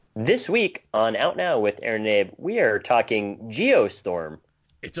This week on Out Now with Aaron and Abe, we are talking Geostorm.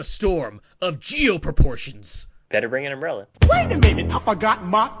 It's a storm of geo-proportions. Better bring an umbrella. Wait a minute, I forgot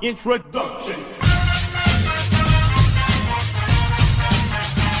my introduction.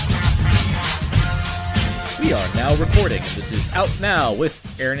 We are now recording, and this is Out Now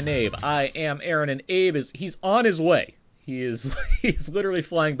with Aaron and Abe. I am Aaron, and Abe he's on his way. He is he's literally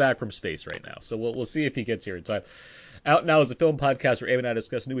flying back from space right now. So we'll see if he gets here in time. Out Now is a film podcast where Abe and I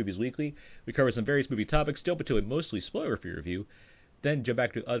discuss new movies weekly. We cover some various movie topics, jump into a mostly spoiler-free review, then jump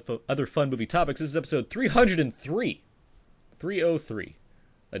back to other fun movie topics. This is episode 303. 303.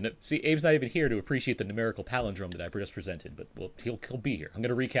 See, Abe's not even here to appreciate the numerical palindrome that I just presented, but he'll be here. I'm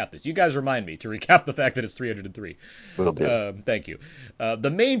going to recap this. You guys remind me to recap the fact that it's 303. Will do. Thank you. The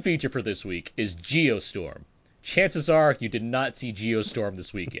main feature for this week is Geostorm. Chances are you did not see Geostorm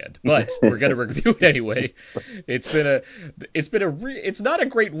this weekend, but we're going to review it anyway. It's not a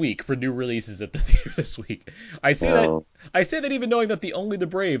great week for new releases at the theater this week. I say that No. I say that even knowing that the Only the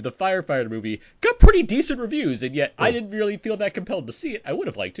Brave, the firefighter movie, got pretty decent reviews, and yet I didn't really feel that compelled to see it. I would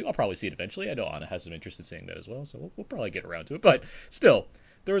have liked to. I'll probably see it eventually. I know Anna has some interest in seeing that as well, so we'll probably get around to it. But still,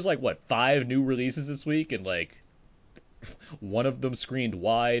 there was like what 5 new releases this week, and like one of them screened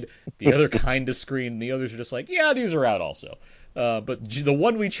wide, the other kind of screened, and the others are just like, yeah, these are out also. But the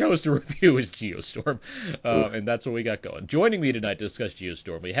one we chose to review is Geostorm, and that's what we got going. Joining me tonight to discuss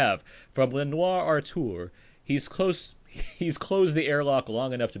Geostorm, we have from Lenoir Artour. He's close. He's closed the airlock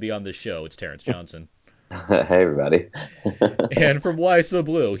long enough to be on this show. It's Terence Johnson. Hey everybody. And from Why So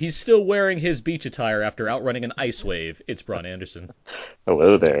Blue, he's still wearing his beach attire after outrunning an ice wave. It's Bron Anderson.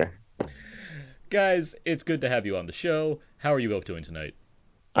 Hello there. Guys, it's good to have you on the show. How are you both doing tonight?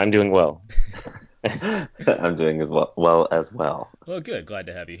 I'm doing well. I'm doing as well as well. Well, good. Glad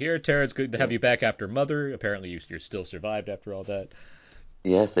to have you here. Terrence, good to have you back after Mother. Apparently, you're still survived after all that.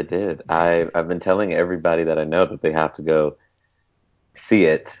 Yes, I did. I've been telling everybody that I know that they have to go see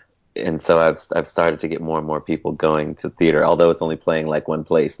it, and so I've started to get more and more people going to theater, although it's only playing like one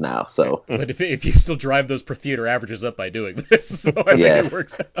place now. So But if you still drive those per theater averages up by doing this, so I think it yes,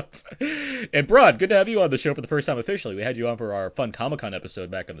 works out. And Brad, good to have you on the show for the first time officially. We had you on for our fun Comic Con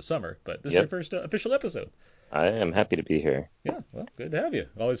episode back in the summer, but this is your Yep, first official episode. I am happy to be here. Yeah, well, good to have you.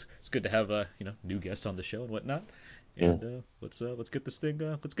 Always, it's good to have new guests on the show and whatnot. And Mm. let's get this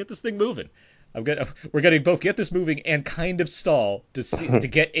thing moving. We're gonna both get this moving and kind of stall to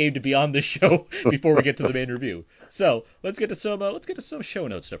get Abe to be on the show before we get to the main review. So let's get to some show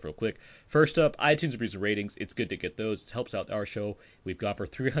notes stuff real quick. First up, iTunes reviews and ratings. It's good to get those. It helps out our show. We've gone for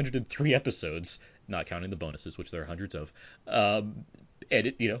 303 episodes, not counting the bonuses, which there are hundreds of. And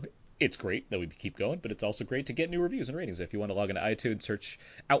it's great that we keep going, but it's also great to get new reviews and ratings. If you want to log into iTunes, search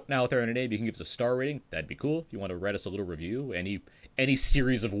Out Now with Aaron and Abe, you can give us a star rating. That'd be cool. If you want to write us a little review, any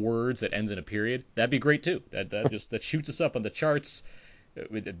series of words that ends in a period, that'd be great too. That shoots us up on the charts.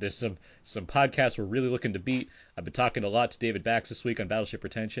 There's some podcasts we're really looking to beat. I've been talking a lot to David Bax this week on Battleship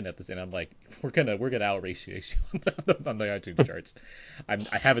Retention and I'm like, we're gonna outrace you on the iTunes charts. I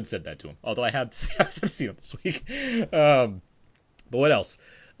haven't said that to him, although I have I've seen him this week. But what else?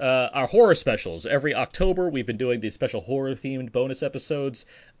 Our horror specials. Every October, we've been doing these special horror themed bonus episodes,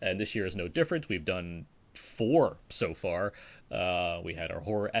 and this year is no different. We've done 4 so far. We had our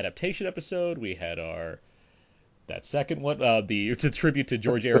horror adaptation episode. We had our that second one, the tribute to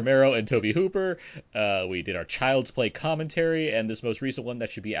George A. Romero and Toby Hooper. We did our Child's Play commentary, and this most recent one that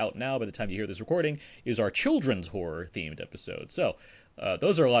should be out now by the time you hear this recording is our children's horror themed episode. So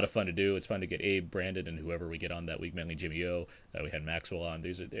those are a lot of fun to do. It's fun to get Abe, Brandon, and whoever we get on that week, mainly Jimmy O. We had Maxwell on,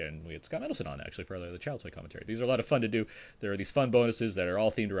 and we had Scott Mendelson on actually for the Child's Play commentary. These are a lot of fun to do. There are these fun bonuses that are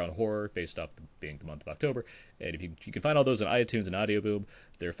all themed around horror, based off being the month of October. And if you can find all those on iTunes and Audio Boom,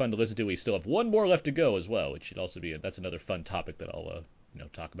 they're fun to listen to. We still have one more left to go as well, which should also be that's another fun topic that I'll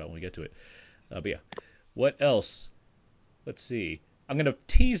talk about when we get to it. But yeah, what else? Let's see. I'm gonna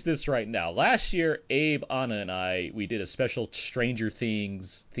tease this right now. Last year, Abe, Anna, and we did a special Stranger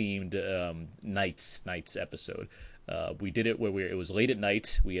Things themed nights episode. We did it where it was late at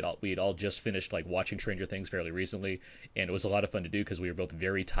night. We had all just finished like watching Stranger Things fairly recently, and it was a lot of fun to do because we were both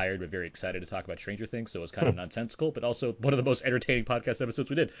very tired but very excited to talk about Stranger Things. So it was kind of nonsensical, but also one of the most entertaining podcast episodes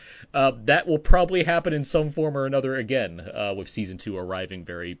we did. That will probably happen in some form or another again with season 2 arriving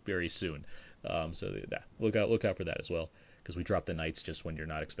very very soon. So yeah, look out for that as well because we drop the nights just when you're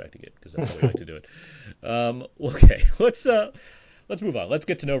not expecting it because that's how we like to do it. Okay, let's move on. Let's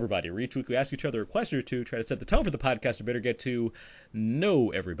get to know everybody. Each week we ask each other a question or two, try to set the tone for the podcast, or better get to know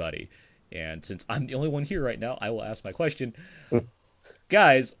everybody. And since I'm the only one here right now, I will ask my question.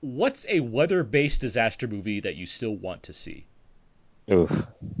 Guys, what's a weather-based disaster movie that you still want to see? Oof.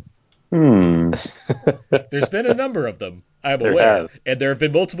 Hmm. There's been a number of them, I'm There aware, have. and there have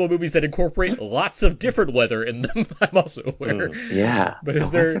been multiple movies that incorporate lots of different weather in them. I'm also aware. Hmm. Yeah. But A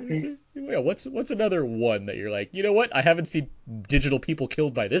weather base. yeah, what's another one that you're like, you know what? I haven't seen digital people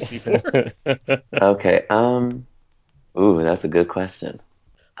killed by this before. Okay. Ooh, that's a good question.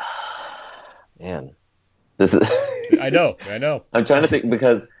 Man. This is. I know. I'm trying to think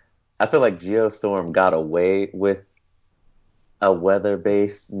because I feel like Geostorm got away with a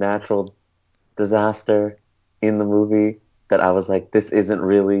weather-based natural disaster in the movie that I was like, this isn't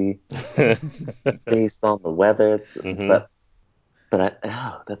really based on the weather, Hmm. but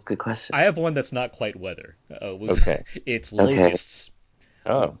that's a good question. I have one that's not quite weather. Okay. It's Okay. locusts.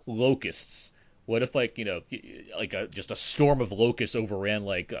 Oh. Locusts. What if like like just a storm of locusts overran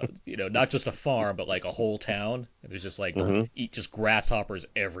like not just a farm but like a whole town and there's just like Hmm. eat just grasshoppers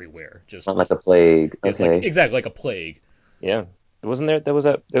everywhere Not like just a plague. it's like Okay. exactly like a plague. Yeah. Wasn't there? There was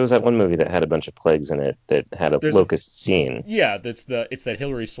that one movie that had a bunch of plagues in it that had a There's a locust scene. yeah that's the it's that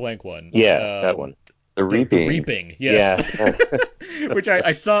Hillary Swank one. Yeah, that one. The The reaping. reaping, Yeah. yes. Which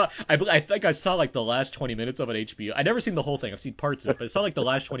I saw. I think I saw like the last 20 minutes of it on HBO. I never seen the whole thing. I've seen parts of it, but I saw like the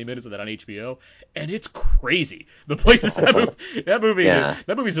last 20 minutes of that on HBO, and it's crazy. The places Yeah. that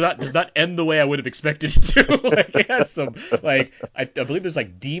movie does not end the way I would have expected it to. Like it has some like I believe there's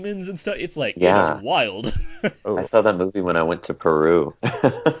like demons and stuff. It's like it is Yeah. wild. I Oh. saw that movie when I went to Peru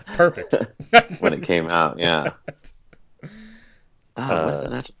Perfect. when it came out. Yeah. What is Uh, a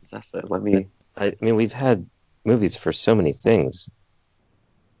natural disaster? Let me. I mean, we've had movies for so many things.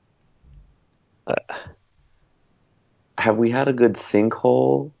 Uh, Have we had a good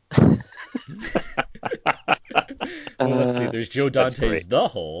sinkhole? Well, let's see. Uh, There's Joe that's great. Dante's The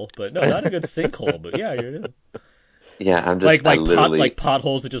Hole, but no, not a good sinkhole. But yeah, you're yeah, I literally, like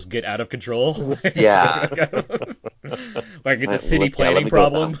potholes that just get out of control. yeah. Like it's a city Let planning me go.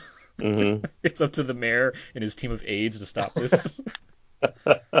 problem. Hmm. It's up to the mayor and his team of aides to stop this.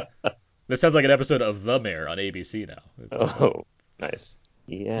 That sounds like an episode of The Mayor on ABC now. Oh, nice.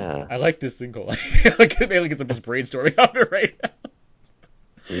 Yeah. I like this sinkhole. Like mainly because I'm just brainstorming on it right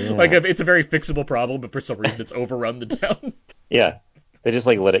now. Like Yeah. it's a very fixable problem, but for some reason it's overrun the town. Yeah. They just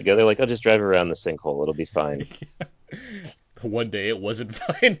like let it go. They're like, I'll just drive around the sinkhole. It'll be fine. One day it wasn't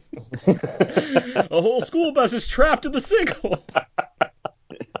fine. A whole school bus is trapped in the sinkhole.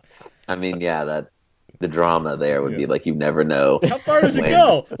 I mean, yeah, that the drama there would Yeah. be like you never know How far does it when.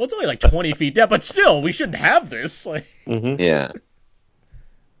 go? Well, it's only like 20 feet down, but still, we shouldn't have this. Like, Hmm. Yeah.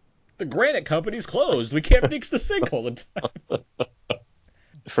 the granite company's closed. We can't fix the sinkhole in time.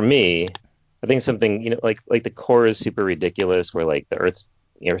 For me, I think something, like the core is super ridiculous where like the Earth's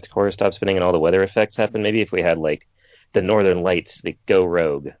core stops spinning and all the weather effects happen. Maybe if we had like the Northern Lights that go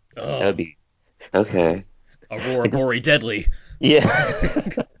rogue, that would Oh, be Okay. Aurora like, Borealis Deadly yeah.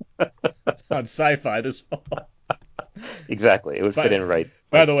 on sci-fi this fall. Exactly. It would fit By, in right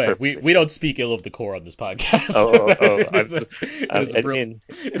by like the way, perfectly. we don't speak ill of the core on this podcast. Oh, oh, oh, I mean,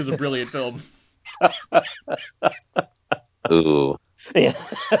 It is a brilliant film. Ooh, yeah.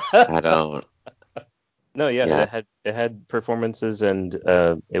 I don't. No, yeah, Yeah. it had performances and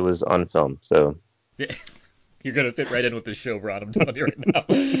it was on film. So You're gonna fit right in with this show, Bron. I'm telling you right now.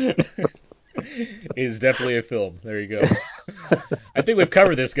 It is definitely a film. There you go. I think we've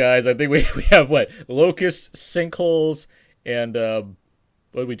covered this, guys. I think we have what locusts, sinkholes, and what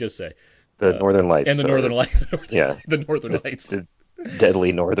did we just say? the Northern And the Lights Northern are, Lights. yeah, The Northern the, Lights. the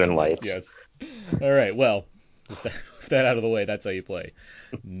deadly Northern Lights. Yes. All right. Well, with that out of the way, that's how you play.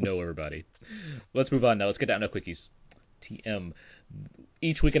 No, everybody. Let's move on now. Let's get down to quickies. TM.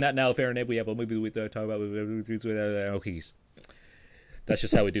 Each week in Out Now with Aaron and Abe, we have a movie we talk about quickies. That's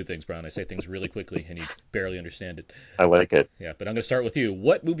just how we do things, Brown. I say things really quickly, and you barely understand it. I like it. Yeah, but I'm going to start with you.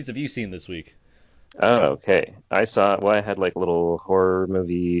 What movies have you seen this week? Oh, okay. I had like a little horror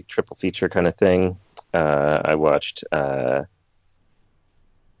movie triple feature kind of thing. I watched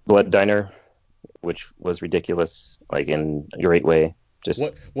Blood Diner, which was ridiculous, like in a great way. Just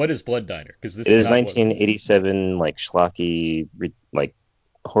What is Blood Diner? Because this it is is not what. 1987 like schlocky like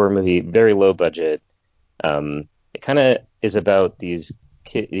horror movie, very low budget. It kind of is about these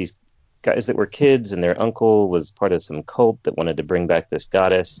guys that were kids, and their uncle was part of some cult that wanted to bring back this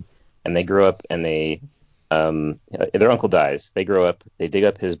goddess, and they grew up and their uncle dies. They grow up, they dig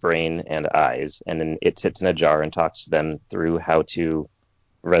up his brain and eyes, and then it sits in a jar and talks to them through how to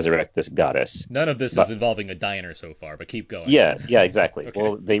resurrect this goddess. None of this is But involving a diner so far, but keep going. yeah, exactly. Okay.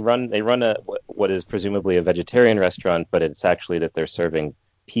 Well, they run what is presumably a vegetarian restaurant, but it's actually that they're serving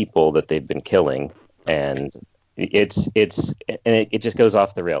people that they've been killing, Okay. and it just goes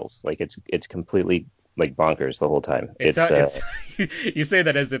off the rails. Like it's completely like bonkers the whole time. It's It's not. It's you say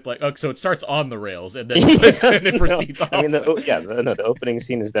that as if like, oh, so it starts on the rails and then yeah, and it no, proceeds I mean off. the opening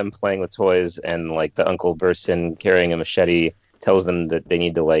scene is them playing with toys, and like the uncle bursts in carrying a machete, tells them that they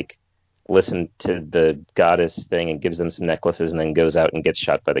need to like listen to the goddess thing, and gives them some necklaces, and then goes out and gets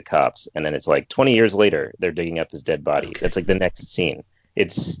shot by the cops. And then it's like 20 years later, they're digging up his dead body. Okay, That's like the next scene.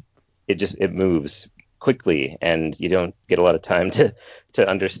 It moves quickly, and you don't get a lot of time to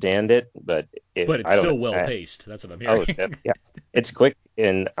understand it. But but it's I don't still know. well paced. That's what I'm Oh, hearing. yeah, it's quick,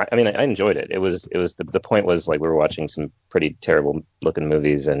 and I mean, I enjoyed it. It was the point was like we were watching some pretty terrible looking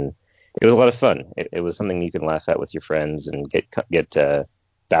movies, and it was a lot of fun. It was something you can laugh at with your friends and get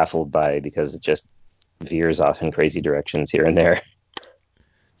baffled by, because it just veers off in crazy directions here and there.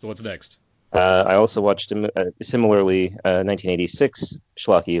 So what's next? I also watched a similarly 1986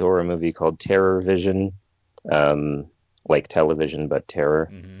 schlocky horror movie called Terror Vision, um, like television but terror.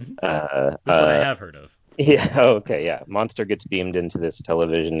 Hmm. Uh, This one I uh, have heard of. Yeah, okay, yeah. Monster gets beamed into this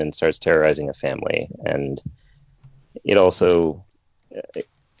television and starts terrorizing a family, and it also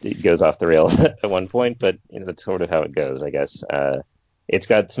it goes off the rails at one point, but that's sort of how it goes, I guess.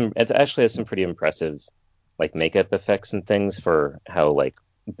 It actually has some pretty impressive like makeup effects and things for how like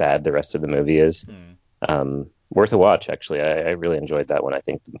bad the rest of the movie is. Hmm. Worth a watch, actually. I really enjoyed that one. I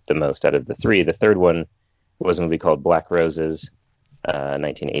think the most out of the three. The third one was a movie called Black Roses,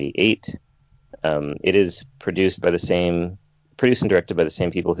 1988. It is produced and directed by the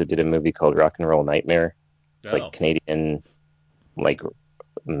same people who did a movie called Rock and Roll Nightmare. It's like Oh, Canadian like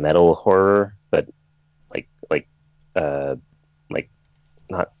metal horror, but like uh like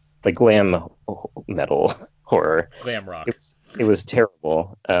not like glam metal horror. glam It rock. was it was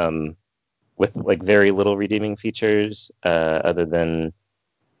terrible. With like very little redeeming features, other than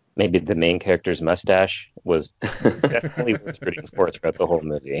maybe the main character's mustache was definitely worth rooting for throughout the whole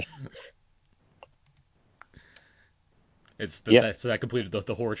movie. Yeah, So that completed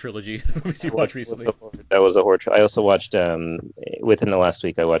the horror trilogy movies you That was watched that was recently. the horror, that was the horror. I also watched within the last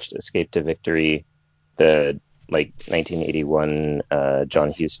week I watched Escape to Victory, the like 1981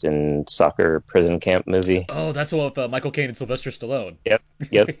 John Huston soccer prison camp movie. Oh, that's the one with Michael Caine and Sylvester Stallone. Yep,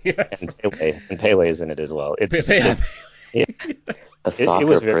 yep, Yes. And Pele's in it as well. Yeah, Yes. A it soccer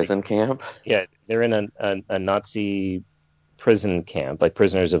was very prison camp? yeah. They're in a Nazi prison camp, like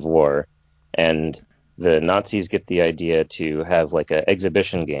prisoners of war, and the Nazis get the idea to have like an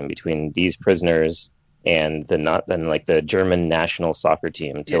exhibition game between these prisoners and the not and like the German national soccer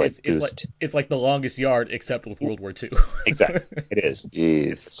team Yeah, to like like boost. it's like the longest yard except with World War II. Exactly, it is.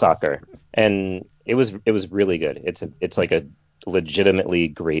 Jeez. It's soccer, and it was really good. It's like a legitimately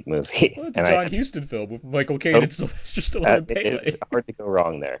great movie, Well, it's a and I John Huston film with Michael Caine and hope Sylvester Stallone and it's Pele. hard to go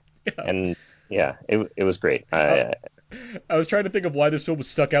wrong there. Yeah. And yeah, it was great. I, I was trying to think of why this film was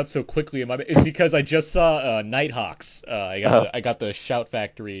stuck out so quickly in my. It's because I just saw Nighthawks. Oh, I got the Shout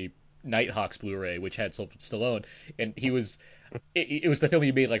Factory Nighthawks Blu-ray, which had Stallone, and he was. It was the film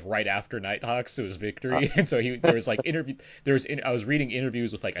he made like right after Nighthawks. It was uh, Victory, and so there was like interview. I was reading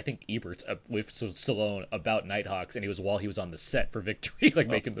interviews with like I think Ebert with Stallone about Nighthawks, and it was while he was on the set for Victory, like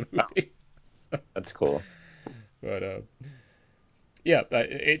oh, making the wow, movie. that's cool. But yeah,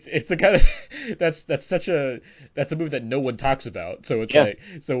 it's the kind of that's a movie that no one talks about. So it's Yeah, like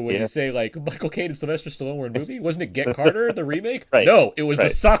so when you yeah, say like Michael Caine and Sylvester Stallone were in a movie, wasn't it Get Carter the remake? right, No, it was the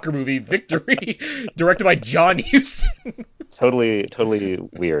right. soccer movie Victory, directed by John Huston. Totally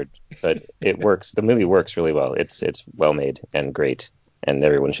weird, but it works. The movie works really well. It's well made and great, and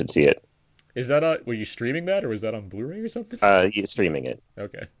everyone should see it. Is that were you streaming that or was that on Blu-ray or something? Streaming it.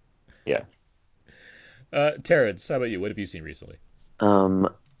 Okay. Yeah. Terrence, how about you? What have you seen recently? Um,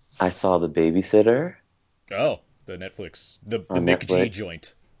 I saw The Babysitter Oh, the Netflix, the on McG Netflix.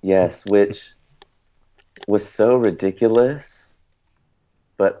 joint. Yes, which was so ridiculous,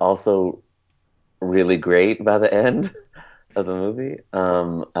 but also really great by the end of the movie.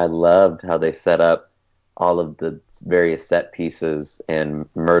 I loved how they set up all of the various set pieces and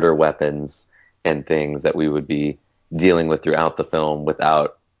murder weapons and things that we would be dealing with throughout the film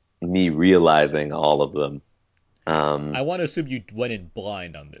without me realizing all of them. I Um, want to assume you went in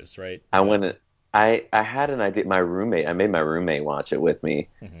blind on this, right? I Is that? went, I had an idea. I made my roommate watch it with me,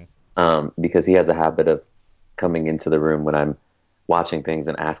 Mhm. because he has a habit of coming into the room when I'm watching things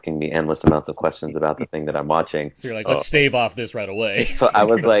and asking me endless amounts of questions about the thing that I'm watching. So you're like, let's Oh, stave off this right away. So I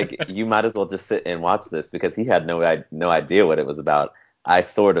was like, you might as well just sit and watch this because he had no idea what it was about. I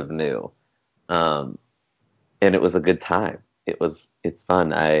sort of knew. Um, and it was a good time. It's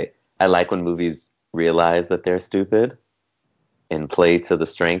fun. I like when movies realize that they're stupid and play to the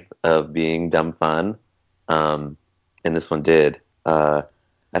strength of being dumb fun. Um, and this one did.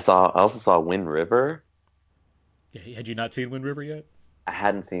 I also saw Wind River. Had you not seen Wind River yet? I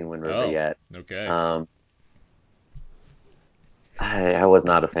hadn't seen Wind River Oh, yet. okay. Um, I was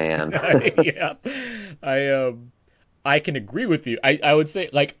not a fan. Yeah, I I can agree with you. I would say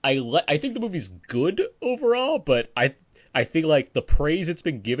like I think the movie's good overall, but I feel like the praise it's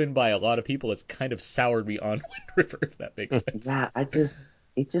been given by a lot of people has kind of soured me on Wind River, if that makes sense. Yeah,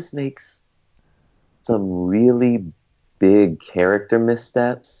 it just makes some really big character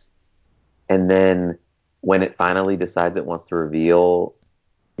missteps, and then when it finally decides it wants to reveal,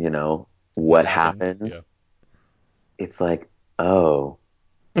 you know, What what happened? happened, Yeah. it's like, oh,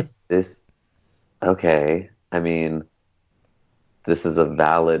 this okay. I mean, this is a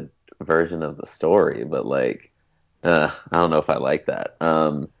valid version of the story, but like, I don't know if I like that.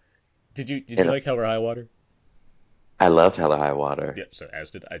 Did you And like Hell or High Water? I loved Hell or High Water. Yeah, so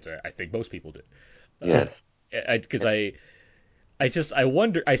as did I think most people did. Uh, Yes. because I just I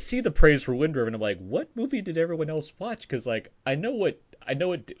wonder I see the praise for Wind River and I'm like, what movie did everyone else watch? Because like I know what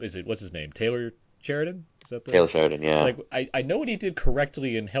is it? What's his name? Taylor Sheridan? Is that the? Taylor Sheridan, It's yeah. like I know what he did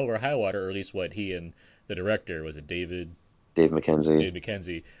correctly in Hell or High Water, or at least what he and the director was it Dave McKenzie, David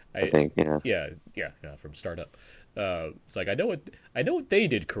Mackenzie. I I think, yeah. yeah, from Startup. It's like I know what they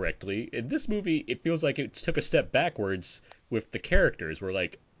did correctly. In this movie, it feels like it took a step backwards with the characters. Where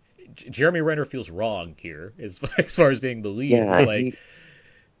like Jeremy Renner feels wrong here as far as being the lead. It's Yeah, like he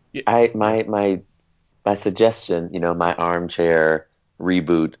yeah, I yeah. my suggestion, my armchair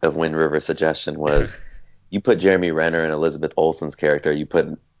reboot of Wind River suggestion was you put Jeremy Renner and Elizabeth Olsen's character, you put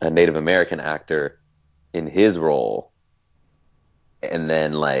a Native American actor in his role, and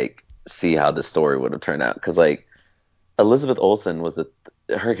then like see how the story would have turned out. Because like Elizabeth Olsen was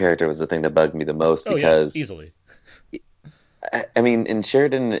her character was the thing that bugged me the most Oh yeah, because easily. I mean in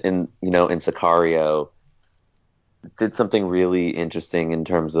Sheridan in Sicario did something really interesting in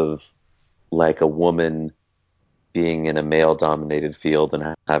terms of like a woman being in a male dominated field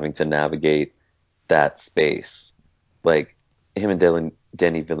and having to navigate that space. Like him and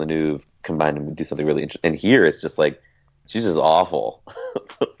Denny Villeneuve combined to do something really interesting. And here it's just like she's just awful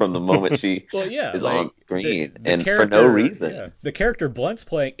from the moment she Well, yeah, is on like screen the and for no character, yeah, reason. the character Blunt's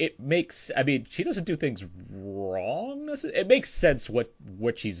playing. It makes. I mean, she doesn't do things wrong. It makes sense what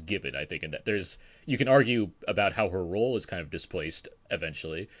she's given. I think, and that there's you can argue about how her role is kind of displaced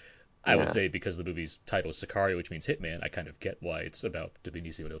eventually. I would Yeah. say because the movie's title is Sicario, which means hitman, I kind of get why it's about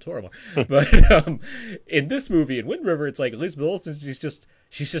Benicio del Toro more. But in this movie, in Wind River, it's like Elizabeth Olsen, she's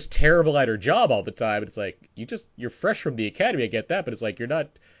just terrible at her job all the time. It's like you're fresh from the academy, I get that, but it's like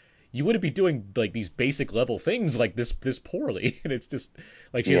you wouldn't be doing like these basic level things like this poorly. And it's just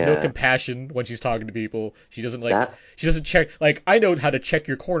like she has no Yeah. compassion when she's talking to people. That She doesn't check. Like I know how to check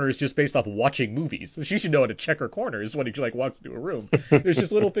your corners just based off of watching movies. So she should know how to check her corners when she like walks into a room. There's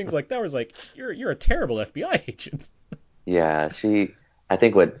just little things like that where it's like you're a terrible FBI agent. yeah, I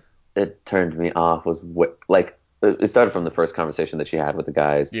think what it turned me off was what like it started from the first conversation that she had with the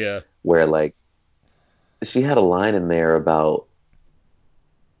guys Yeah. where like she had a line in there about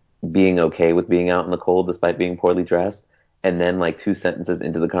being okay with being out in the cold despite being poorly dressed. And then, like, two sentences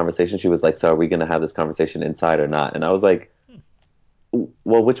into the conversation, she was like, "So, are we going to have this conversation inside or not?" And I was like,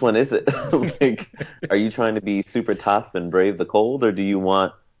 "Well, which one is it? Like, are you trying to be super tough and brave the cold, or do you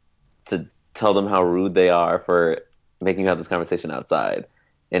want to tell them how rude they are for making you have this conversation outside?"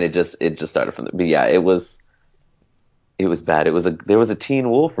 And it just started from the, but yeah, it was bad. There was a Teen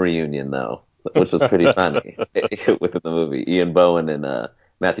Wolf reunion though, which was pretty funny within the movie. Ian Bohen and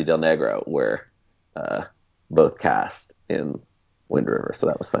Matthew Del Negro were uh, both cast in Wind River, so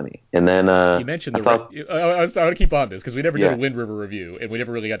that was funny. And then You mentioned I the right. thought, I want to keep on this because we never did a yeah, Wind River review, and we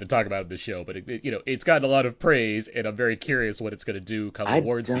never really got to talk about it in the show. But it's gotten a lot of praise, and I'm very curious what it's going to do come I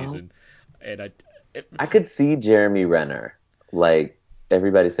award don't. season. And it, I could see Jeremy Renner, like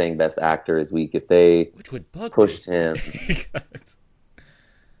everybody saying Best Actor is weak if they which would bug me. pushed him,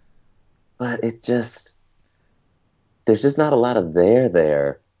 but there's just not a lot of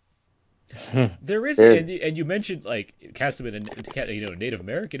there. There is, There's and you mentioned like Castleman and Native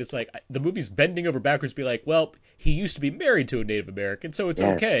American. It's like the movie's bending over backwards, to be like, well, he used to be married to a Native American, so it's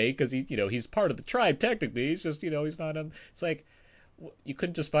yes, okay because he's part of the tribe technically. He's just he's not. It's like you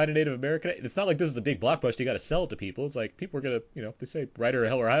couldn't just find a Native American. It's not like this is a big blockbuster. You got to sell it to people. It's like people are gonna if they say writer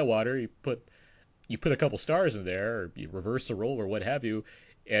hell or high water, you put a couple stars in there, or you reverse the role, or what have you.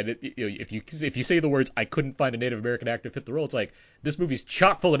 And if you say the words "I couldn't find a Native American actor to fit the role," it's like this movie's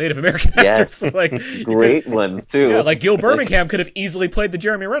chock full of Native American actors. yes, So like you could, great ones yeah, too. like Gil Like Birmingham could have easily played the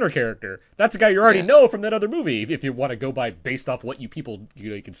Jeremy Renner character. That's a guy you already yeah. know from that other movie. If you want to go by based off what people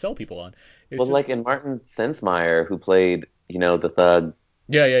you can sell people on, it's Well, like just in Martin Sensmeyer, who played, the thug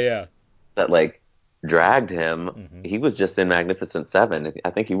Yeah, yeah, yeah. that like dragged him. Hmm. He was just in Magnificent Seven. I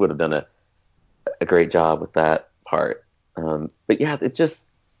think he would have done a great job with that part. But yeah, it just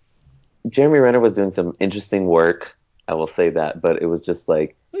Jeremy Renner was doing some interesting work. I will say that, but it was just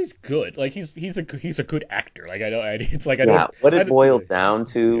like, Well, he's good. Like he's a good actor. Like I don't. It's like I yeah, don't. what I it don't. boiled down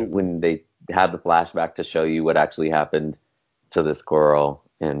to Yeah. when they had the flashback to show you what actually happened to this girl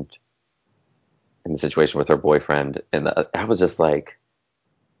and in the situation with her boyfriend, and I was just like,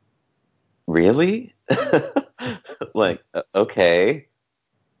 really? Like, okay,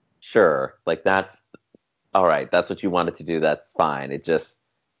 sure. Like that's all right. That's what you wanted to do. That's fine. It just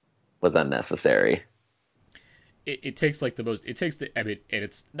was unnecessary. It takes like the most. It takes the. I mean, and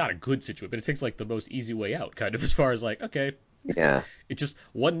it's not a good situation, but it takes like the most easy way out, kind of as far as like, okay, Yeah. it just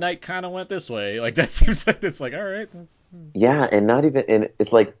one night kind of went this way. Like that seems like it's like all right. That's Yeah, and not even, and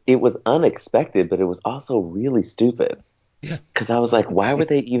it's like it was unexpected, but it was also really stupid. yeah, Because I was like, why were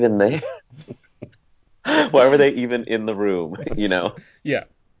they even there? Why were they even in the room? You know? yeah.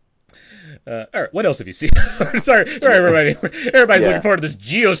 All right, what else have you seen? Sorry, all And right, then, everybody. Everybody's looking yeah, forward to this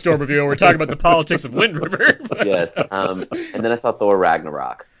Geostorm review. We're talking about the politics of Wind River. yes. And then I saw Thor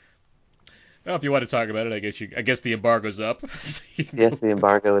Ragnarok. Well, if you want to talk about it, I guess I guess the embargo's up. So you can Yes, go. the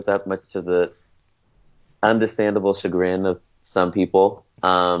embargo is up, much to the understandable chagrin of some people.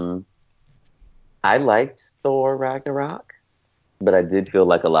 I liked Thor Ragnarok, but I did feel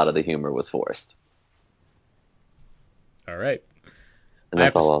like a lot of the humor was forced, All right. and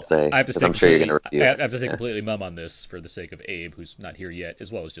that's all I'll I say have to because stay I'm sure you're going completely. to I review it. have to stay Yeah, completely mum on this for the sake of Abe, who's not here yet,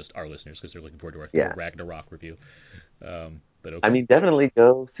 as well as just our listeners because they're looking forward to our Thor yeah. Ragnarok review. But I okay, mean, definitely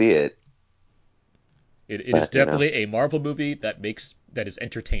go see it, it is but definitely a Marvel movie that is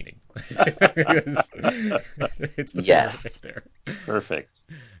entertaining. it's, it's the thing right yes, there. Perfect.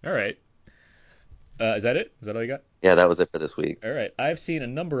 All right, is that it? Is that all you got? yeah, that was it for this week. All right, I've seen a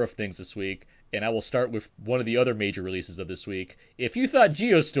number of things this week, and I will start with one of the other major releases of this week. If you thought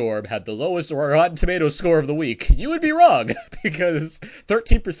Geostorm had the lowest Rotten Tomatoes score of the week, you would be wrong, because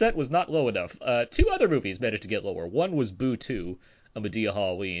 13% was not low enough. Two other movies managed to get lower. One was Boo 2, A Medea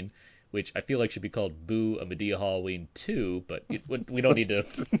Halloween, which I feel like should be called Boo, A Medea Halloween 2, but we don't need to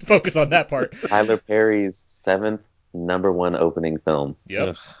focus on that part. Tyler Perry's seventh number one opening film.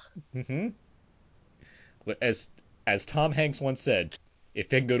 Yep. Ugh. Hmm. As as Tom Hanks once said, if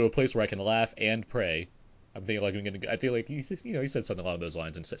I can go to a place where I can laugh and pray, I'm thinking like I'm gonna. I feel like he said something along those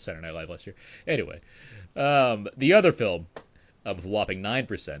lines in Saturday Night Live last year. Anyway, the other film with a whopping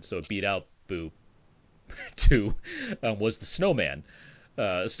 9%, so it beat out Boo 2, was The Snowman,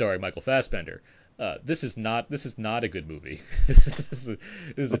 starring Michael Fassbender. This is not a good movie. This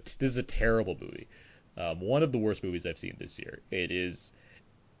is a terrible movie. One of the worst movies I've seen this year.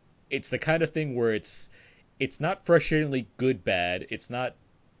 It's the kind of thing where it's not frustratingly good bad. It's not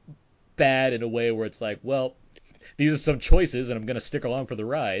bad in a way where it's like, well, these are some choices and I'm going to stick along for the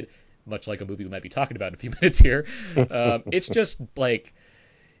ride, much like a movie we might be talking about in a few minutes here. It's just like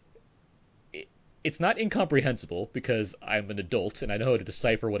it's not incomprehensible because I'm an adult and I know how to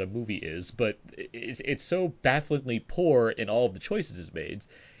decipher what a movie is, but it's so bafflingly poor in all of the choices it's made.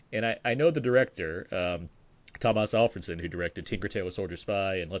 And I know the director, Thomas Alfredson, who directed Tinker Tailor Soldier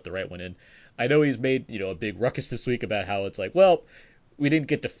Spy and Let the Right One In. I know he's made a big ruckus this week about how it's like, well, we didn't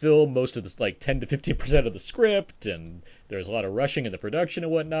get to film most of this, like 10 to 15% of the script, and there's a lot of rushing in the production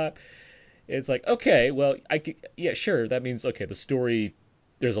and whatnot. It's like, okay, well, yeah, sure, that means okay, the story,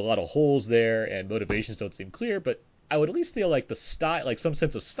 there's a lot of holes there and motivations don't seem clear, but I would at least feel like the style, like some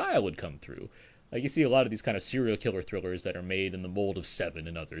sense of style would come through. Like you see a lot of these kind of serial killer thrillers that are made in the mold of Seven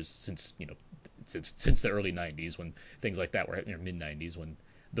and others since the early '90s when things like that were mid '90s when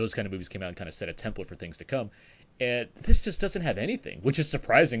those kind of movies came out and kind of set a template for things to come. And this just doesn't have anything, which is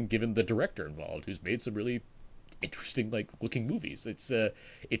surprising given the director involved, who's made some really interesting like looking movies. It's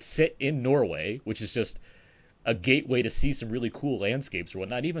set in Norway, which is just a gateway to see some really cool landscapes or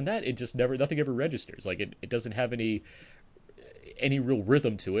whatnot. Even that, it just never nothing ever registers. Like it doesn't have any real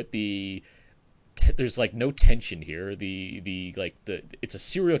rhythm to it. There's like no tension here. The it's a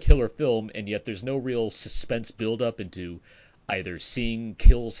serial killer film, and yet there's no real suspense build up into either seeing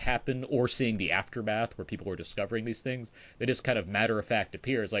kills happen or seeing the aftermath where people are discovering these things. They just kind of matter of fact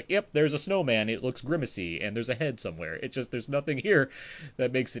appear. It's like, yep, there's a snowman. It looks grimacy, and there's a head somewhere. It just there's nothing here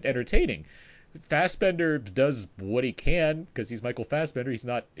that makes it entertaining. Fassbender does what he can because he's Michael Fassbender.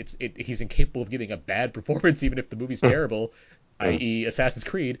 He's incapable of giving a bad performance even if the movie's terrible, i.e. Assassin's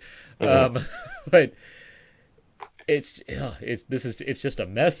Creed. Mhm. Um, but it's just a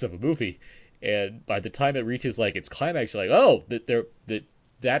mess of a movie. And by the time it reaches like its climax, you're like, oh,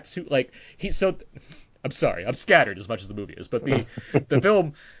 that's who like he so. I'm sorry, I'm scattered as much as the movie is, but the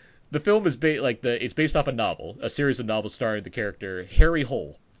film the film is it's based off a novel, a series of novels starring the character Harry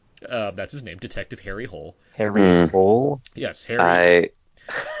Hole. That's his name, Detective Harry Hole. Harry Hmm. Hole. Yes, Harry. I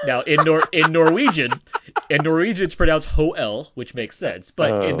Now in Norwegian it's pronounced Hoel, which makes sense.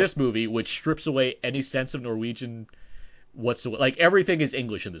 But in Oh, this movie, which strips away any sense of Norwegian whatsoever, like everything is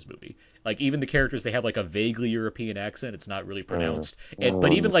English in this movie. Like even the characters, they have like a vaguely European accent. It's not really mm, pronounced. But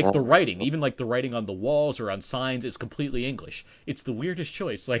oh even like the no. writing, even like the writing on the walls or on signs is completely English. It's the weirdest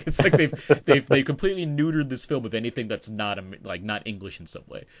choice. Like it's like they've completely neutered this film of anything that's not like not English in some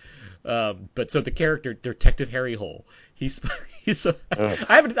way. But so the character Detective Harry Hole, he's he's ugh.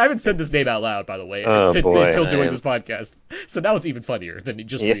 I haven't said this name out loud by the way Oh since boy. until I doing am. this podcast. So now it's even funnier than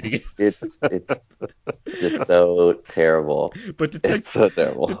just Yeah. reading it. It's just so terrible. But It's so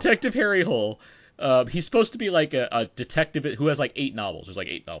terrible. Detective Harry Hole, he's supposed to be like a detective who has like 8 novels. There's like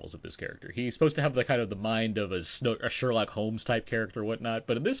 8 novels of this character. He's supposed to have the kind of the mind of a Sherlock Holmes type character or whatnot.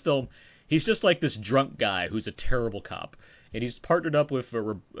 But in this film, he's just like this drunk guy who's a terrible cop, and he's partnered up with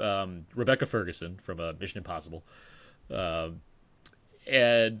Rebecca Ferguson from Mission Impossible, um,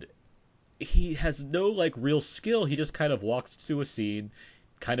 and he has no like real skill. He just kind of walks to a scene,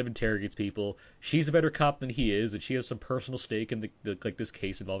 kind of interrogates people. She's a better cop than he is, and she has some personal stake in like this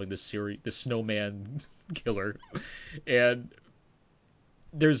case involving this Snowman killer. And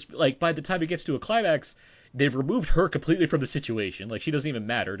there's like by the time it gets to a climax, they've removed her completely from the situation. Like she doesn't even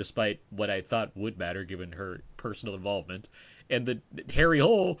matter, despite what I thought would matter given her personal involvement. And the Harry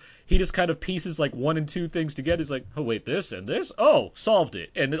Hole, he just kind of pieces like one and two things together. He's like, oh wait, this and this, oh, solved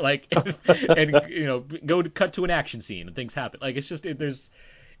it, and like, and go to cut to an action scene and things happen. Like it's just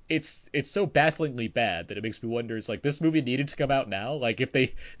it's so bafflingly bad that it makes me wonder. It's like this movie needed to come out now. Like if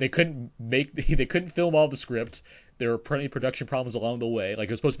they couldn't make they couldn't film all the script. There were plenty of production problems along the way. Like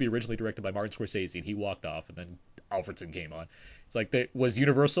it was supposed to be originally directed by Martin Scorsese, and he walked off, and then Alfredson came on. It's like was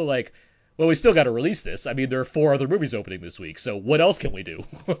Universal like, well, we still got to release this. I mean, there are 4 other movies opening this week, so what else can we do?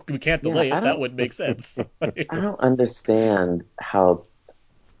 We can't Yeah, delay it. That wouldn't make sense. I don't understand how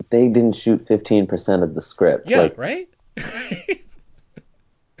they didn't shoot 15% of the script. Yeah, Like, right.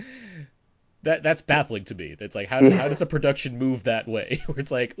 That's baffling to me. That's like how yeah, does a production move that way? Where it's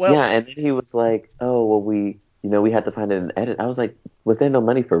like, well, yeah, and then he was like, "Oh, well, we had to find an edit." I was like, "Was there no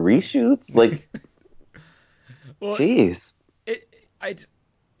money for reshoots?" Like, well, jeez. it I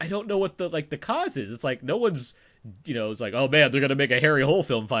I don't know what the cause is. It's like no one's it's like, oh man, they're gonna make a Harry Hole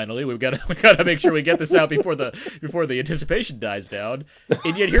film finally. We gotta make sure we get this out before the anticipation dies down.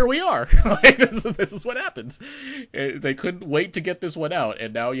 And yet here we are. Like, this is what happens. They couldn't wait to get this one out,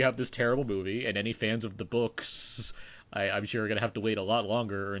 and now you have this terrible movie. And any fans of the books, I'm sure are gonna have to wait a lot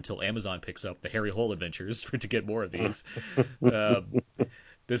longer until Amazon picks up the Harry Hole adventures to get more of these. Um,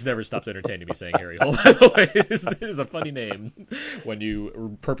 this never stops entertaining me saying Harry Hole, by the way. It is a funny name when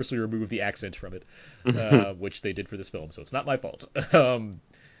you purposely remove the accent from it, which they did for this film, so it's not my fault.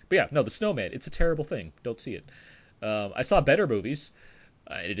 But yeah, no, The Snowman, it's a terrible thing. Don't see it. I saw better movies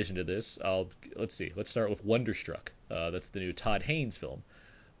in addition to this. Let's see. Let's start with Wonderstruck. That's the new Todd Haynes film.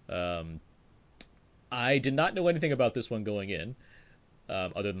 Um, I did not know anything about this one going in,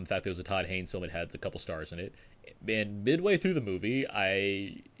 other than the fact that it was a Todd Haynes film. It had a couple stars in it. And midway through the movie,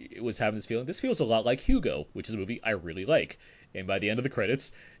 I was having this feeling. This feels a lot like Hugo, which is a movie I really like. And by the end of the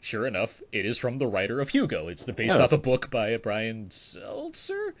credits, sure enough, it is from the writer of Hugo. It's based Oh, off a book by Brian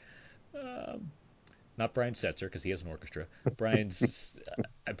Seltzer. Um, Not Brian Setzer, because he has an orchestra.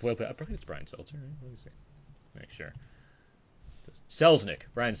 I believe it's Brian Seltzer. Right? Let me see. Make sure. Selznick,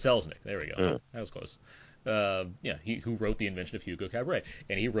 Brian Selznick. There we go. mm. That was close. Yeah, he who wrote The Invention of Hugo Cabaret,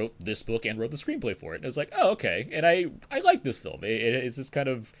 and he wrote this book and wrote the screenplay for it. And I was like, oh, okay. And I like this film. It's this kind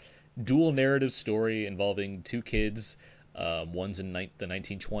of dual narrative story involving 2 kids. One's in the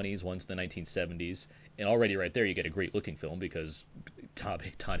 1920s, one's in the 1970s, and already right there you get a great looking film because Todd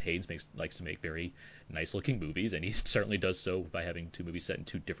Haynes likes to make very nice looking movies, and he certainly does so by having 2 movies set in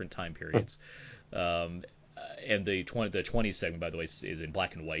 2 different time periods. Um, and the 20s segment, by the way, is in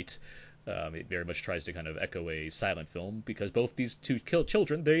black and white. It very much tries to kind of echo a silent film because both these two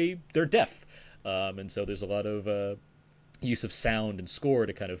children they're deaf, and so there's a lot of use of sound and score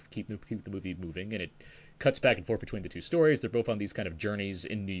to kind of keep the movie moving, and it cuts back and forth between the 2 stories. They're both on these kind of journeys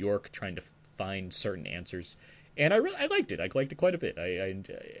in New York trying to find certain answers. And I liked it. I liked it quite a bit.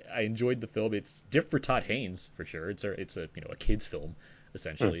 I enjoyed the film. It's different for Todd Haynes for sure. It's a a kids film Mm.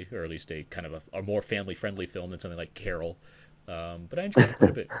 essentially, or at least a kind of a more family friendly film than something like Carol. But I enjoyed it quite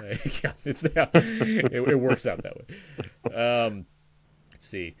a bit. Yeah, it works out that way. Let's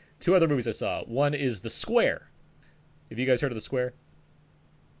see. 2 other movies I saw. One is The Square. Have you guys heard of The Square?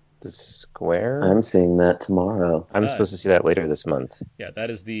 The Square? I'm seeing that tomorrow. I'm Uh, supposed to see that later this month. yeah, that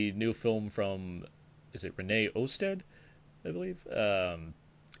is the new film from, is it Renee Osted, I believe?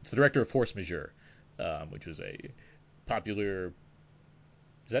 It's the director of Force Majeure, which was a popular.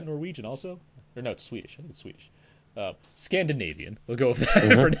 Is that Norwegian also? Or no, it's Swedish. I think it's Swedish. Scandinavian. We'll go with that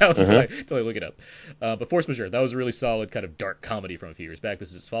Hmm. for now until Hmm. I look it up. But Force Majeure, that was a really solid kind of dark comedy from a few years back. This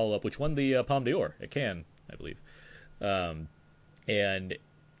is its follow up, which won the Palme d'Or at Cannes, I believe. Um, and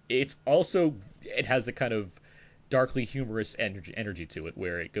it's also, it has a kind of darkly humorous energy to it,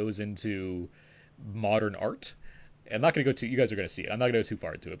 where it goes into modern art. I'm not going to go too. You guys are going to see it. I'm not going to go too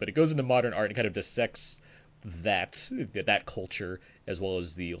far into it, but it goes into modern art and kind of dissects that culture, as well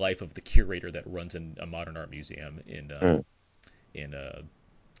as the life of the curator that runs a modern art museum in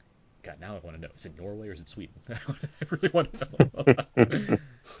God. Now I want to know. Is it Norway or is it Sweden? I really want to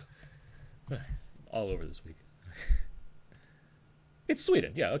know. All over this week. It's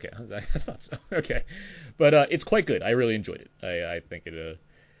Sweden. Yeah. Okay. I thought so. Okay, but it's quite good. I really enjoyed it. I think it.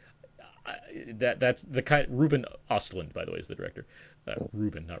 That's the kind. Ruben Ostlund, by the way, is the director.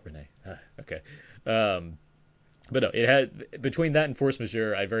 Ruben, not Renee. Okay. Um, but no, it had, between that and Force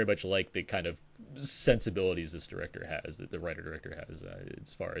Majeure, I very much like the kind of sensibilities this director has, that the writer director has,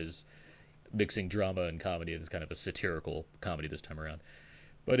 as far as mixing drama and comedy. It's kind of a satirical comedy this time around,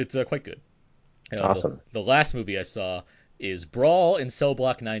 but it's quite good. Awesome. The last movie I saw is Brawl in Cell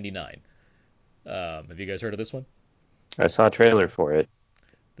Block 99. Have you guys heard of this one? I saw a trailer for it.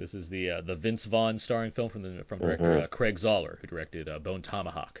 This is the Vince Vaughn starring film from director Hmm. Craig Zoller, who directed Bone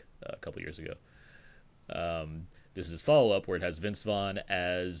Tomahawk a couple years ago. This is follow up where it has Vince Vaughn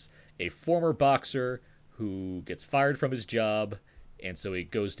as a former boxer who gets fired from his job, and so he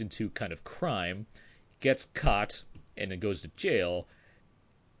goes into kind of crime, gets caught, and then goes to jail.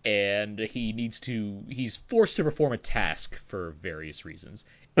 And he's forced to perform a task for various reasons.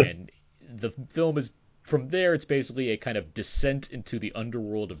 And the film is, from there, it's basically a kind of descent into the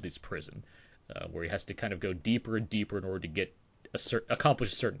underworld of this prison, where he has to kind of go deeper and deeper in order to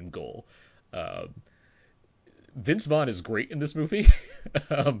accomplish a certain goal. Uh, Vince Vaughn is great in this movie.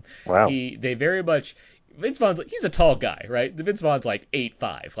 um, Wow. they very much, Vince Vaughn's, he's a tall guy, right? The Vince Vaughn's like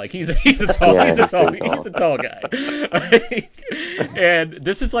 8'5", like he's a tall Yeah, he's pretty he's a tall. tall guy. And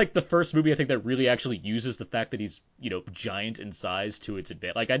this is like the first movie I think that really actually uses the fact that he's, giant in size to its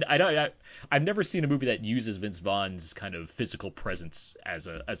advantage. Like I've never seen a movie that uses Vince Vaughn's kind of physical presence as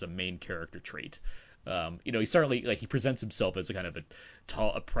a main character trait. He certainly, like, he presents himself as a kind of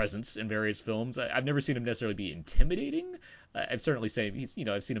a presence in various films. I've never seen him necessarily be intimidating. I've certainly seen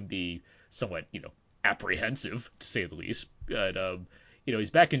I've seen him be somewhat apprehensive, to say the least. But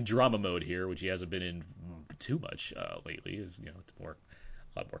he's back in drama mode here, which he hasn't been in too much lately. It's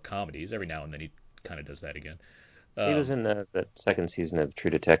a lot more comedies. Every now and then he kind of does that again. He was Um, in that second season of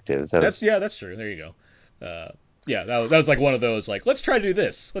True Detective. That that's was, Yeah, that's true. There you go. Yeah, that was like one of those, like, let's try to do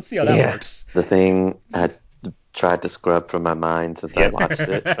this. Let's see how that yeah, works. The thing I tried to scrub from my mind since I yeah. watched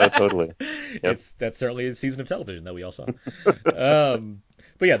it. Oh, totally. Yep. That's certainly a season of television that we all saw. Um,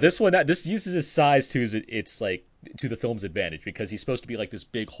 but yeah, this uses his size to it's like to the film's advantage, because he's supposed to be like this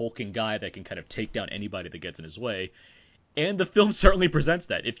big hulking guy that can kind of take down anybody that gets in his way. And the film certainly presents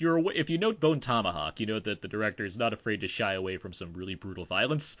that. If you note Bone Tomahawk, you know that the director is not afraid to shy away from some really brutal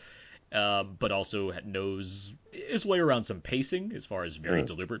violence, but also knows his way around some pacing, as far as very Mm.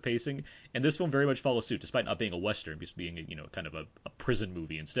 deliberate pacing. And this film very much follows suit, despite not being a western, just being kind of a prison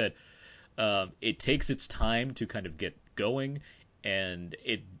movie instead. It takes its time to kind of get going, and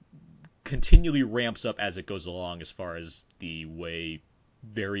it continually ramps up as it goes along, as far as the way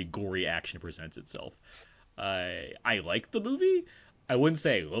very gory action presents itself. I like the movie. I wouldn't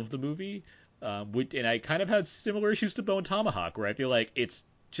say I love the movie. And I kind of had similar issues to Bone Tomahawk, where I feel like it's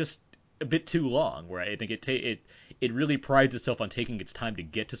just a bit too long. Where I think it really prides itself on taking its time to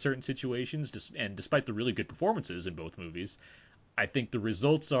get to certain situations, and despite the really good performances in both movies, I think the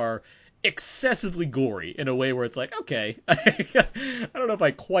results are excessively gory in a way where it's like, okay, I don't know if I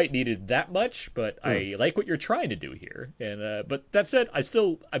quite needed that much, but Mm. I like what you're trying to do here. And but that said, I'm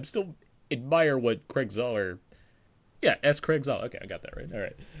still admire what Craig Zoller. Yeah, S. Craig Zoller. Okay, I got that right. All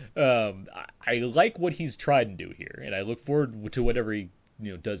right. I like what he's tried to do here, and I look forward to whatever he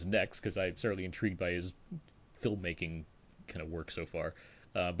does next, because I'm certainly intrigued by his filmmaking kind of work so far.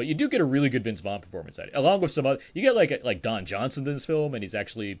 But you do get a really good Vince Vaughn performance at it, along with some other. You get like Don Johnson in this film, and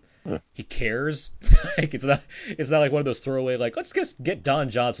Mm. he cares. Like, it's not like one of those throwaway, like, let's just get Don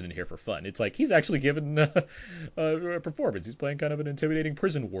Johnson in here for fun. It's like he's actually given a performance. He's playing kind of an intimidating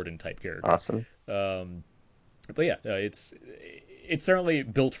prison warden type character. Awesome. Um, but yeah, it's certainly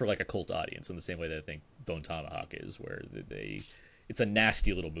built for like a cult audience in the same way that I think Bone Tomahawk is, where they it's a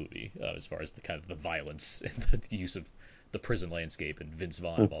nasty little movie as far as the kind of the violence and the use of the prison landscape and Vince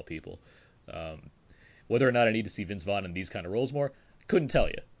Vaughn of all people. Um, Whether or not I need to see Vince Vaughn in these kind of roles more, couldn't tell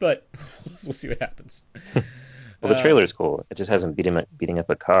you, but we'll see what happens. Well, the Uh, trailer's cool. It just has him beating up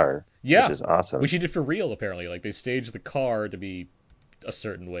a car, which yeah, is awesome. which he did for real apparently. Like they staged the car to be a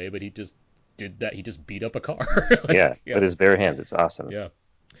certain way, but he just did that. He just beat up a car. Yeah, Like, yeah, with his bare hands. It's awesome. yeah.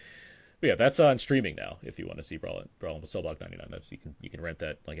 But yeah, that's on streaming now. If you want to see Brawl Cell Block 99, that's you can rent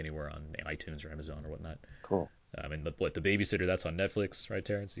that like anywhere on iTunes or Amazon or whatnot. Cool. And the babysitter, that's on Netflix, right,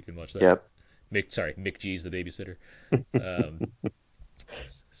 Terrence? You can watch that. Yep. Mick G's the babysitter. Um,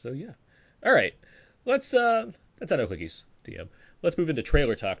 so yeah, all right. That's Out Now Quickies. TM. Let's move into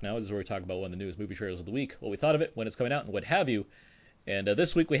trailer talk now. This is where we talk about one of the newest movie trailers of the week, what we thought of it, when it's coming out, and what have you. And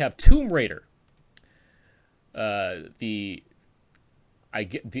this week we have Tomb Raider. The I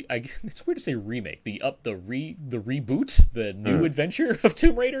get the I it's weird to say remake. The reboot, the new Mm. adventure of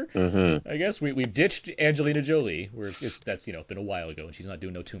Tomb Raider. Hmm. I guess we've ditched Angelina Jolie, where that's been a while ago, and she's not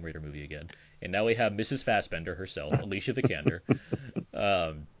doing no Tomb Raider movie again. And now we have Mrs. Fassbender herself, Alicia Vikander,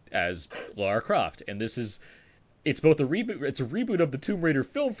 as Lara Croft. And it's both a reboot. It's a reboot of the Tomb Raider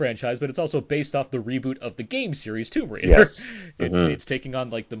film franchise, but it's also based off the reboot of the game series Tomb Raider. Yes. It's Hmm. it's taking on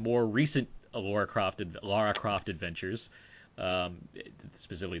like the more recent Lara Croft adventures,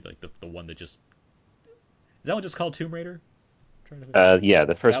 specifically like the one that just is that one just called Tomb Raider? I'm trying to think. Yeah,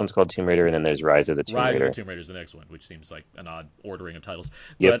 the first That one's called Tomb Raider, and this then there's Rise of the Tomb Rise of the Raider. Tomb Raider is the next one, which seems like an odd ordering of titles.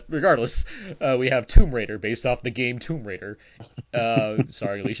 Yep. But regardless, we have Tomb Raider based off the game Tomb Raider,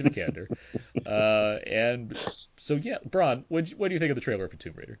 starring Alicia Vikander. And so yeah, Bron, what do you think of the trailer for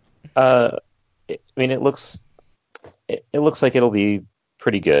Tomb Raider? Uh, I mean, it looks like it'll be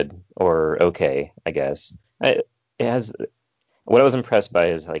pretty good or okay, I guess. It has what I was impressed by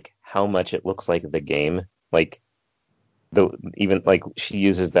is like how much it looks like the game. Like the even like she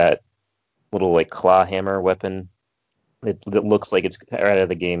uses that little like claw hammer weapon. It looks like it's right out of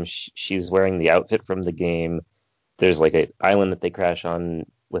the game. She's wearing the outfit from the game. There's like an island that they crash on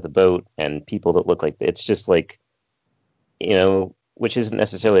with a boat and people that look like it's just like, which isn't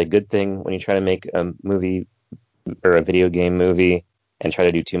necessarily a good thing when you try to make a movie or a video game movie and try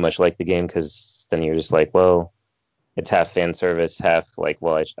to do too much like the game because then you're just like, well, it's half fan service, half like,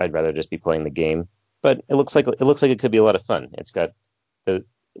 well, I'd rather just be playing the game. But it looks like it could be a lot of fun. It's got the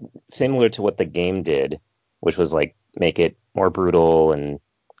similar to what the game did, which was like make it more brutal and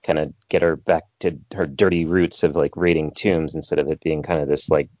kind of get her back to her dirty roots of like raiding tombs instead of it being kind of this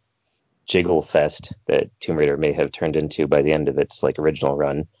like jiggle fest that Tomb Raider may have turned into by the end of its like original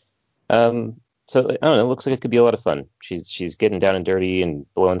run. So I don't know. It looks like it could be a lot of fun. She's getting down and dirty and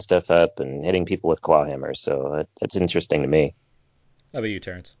blowing stuff up and hitting people with claw hammers. So that's interesting to me. How about you,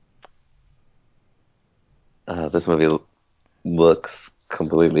 Terrence? This movie looks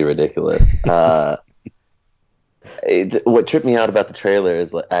completely ridiculous. What tripped me out about the trailer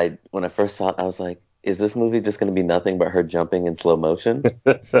is like when I first saw it, I was like, "Is this movie just going to be nothing but her jumping in slow motion?"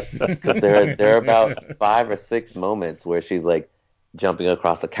 Because there are about 5 or 6 moments where she's like jumping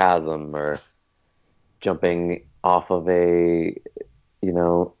across a chasm or jumping off of a you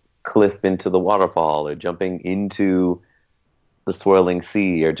know cliff into the waterfall or jumping into the swirling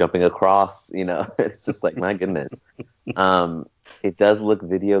sea or jumping across. It's just like my goodness. Um, it does look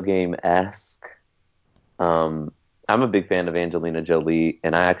video game esque. I'm a big fan of Angelina Jolie,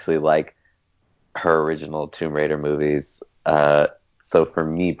 and I actually like her original Tomb Raider movies. So for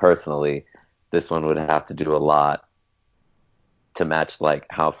me personally, this one would have to do a lot to match like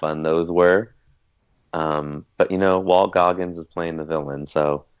how fun those were. But Walt Goggins is playing the villain,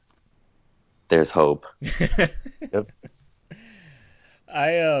 so there's hope. Yep.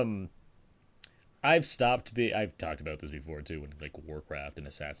 I I've talked about this before too when like Warcraft and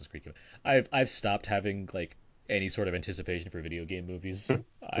Assassin's Creed came. I've stopped having like any sort of anticipation for video game movies.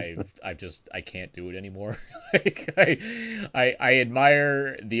 I can't do it anymore. Like I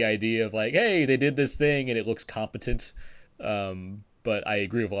admire the idea of like, hey, they did this thing and it looks competent. But I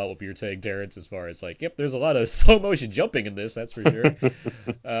agree with a lot of what you're saying, Terrence, as far as like, yep, there's a lot of slow motion jumping in this, that's for sure.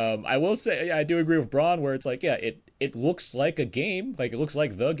 I will say I do agree with Braun where it's like, yeah, it looks like a game, like it looks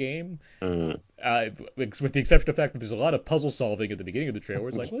like the game, Mm. with the exception of the fact that there's a lot of puzzle solving at the beginning of the trailer.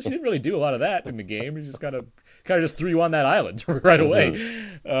 It's like, well, she didn't really do a lot of that in the game. She just kind of just threw you on that island right away.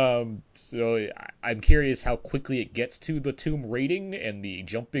 Hmm. So I'm curious how quickly it gets to the tomb raiding and the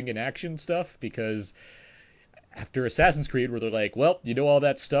jumping and action stuff because after Assassin's Creed, where they're like, well, all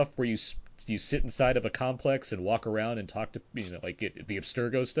that stuff where you you sit inside of a complex and walk around and talk to like the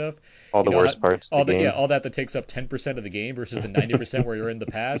Abstergo stuff. All You the know worst parts of the all that game. all that takes up 10% of the game versus the 90% where you're in the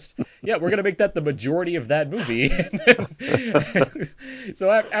past. Yeah, we're gonna make that the majority of that movie. So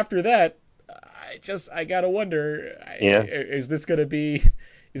after that, I gotta wonder, Yeah. is this gonna be?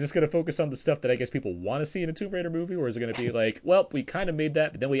 Is this going to focus on the stuff that I guess people want to see in a Tomb Raider movie, or is it going to be like, well, we kind of made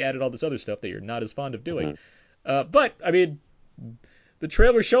that, but then we added all this other stuff that you're not as fond of doing? Mhm. But I mean, the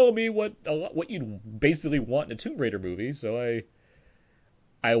trailer showed me what you basically want in a Tomb Raider movie, so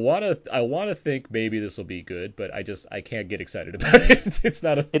I want to think maybe this will be good, but I can't get excited about it. It's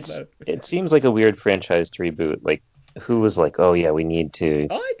not. It seems like a weird franchise to reboot. Like, who was like, oh yeah, we need to.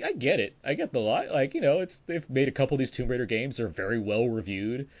 Oh, I get it. I get the lot. Like, they've made a couple of these Tomb Raider games. They're very well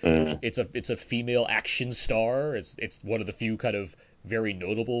reviewed. Mm, It's a female action star. It's one of the few kind of very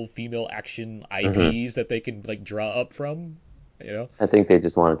notable female action hmm IPs that they can like draw up from. You know. I think they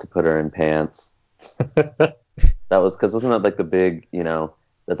just wanted to put her in pants. That was because wasn't that like the big,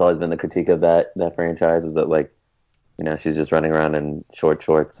 that's always been the critique of that franchise is that like, she's just running around in short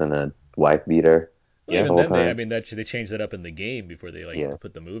shorts and a wife beater Well, Yeah. even the whole then, I time. mean, they changed that up in the game before they like Yeah.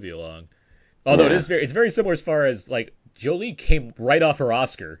 put the movie along. Although Yeah. it's very similar as far as like Jolie came right off her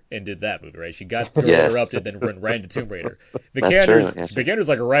Oscar and did that movie, right? She got thrown Yes, interrupted, then went right into Tomb Raider. that's true. Vikander's Yeah, Vikander's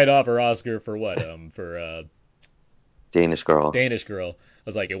like right off her Oscar for what? For Danish girl. Danish Girl. I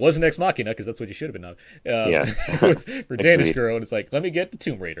was like, it wasn't Ex Machina because that's what you should have been on. Yeah. It was for Danish Agreed. Girl, and it's like, let me get to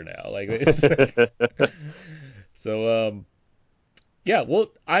Tomb Raider now. Like it's so. Yeah, well,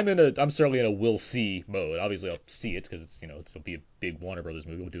 I'm certainly in a will see mode. Obviously, I'll see it because it'll be a big Warner Brothers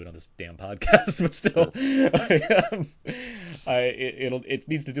movie. We'll do it on this damn podcast, but still, it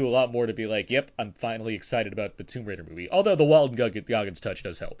needs to do a lot more to be like, yep, I'm finally excited about the Tomb Raider movie. Although the Walton Goggins touch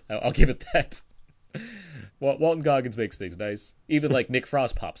does help, I'll give it that. Walton Goggins makes things nice. Even like Nick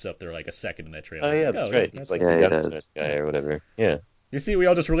Frost pops up there like a second in that Oh trailer. It's yeah, like, oh that's yeah, right. He's that's like nice. the Yeah, he gunsmith does. guy or whatever. Yeah. You see, we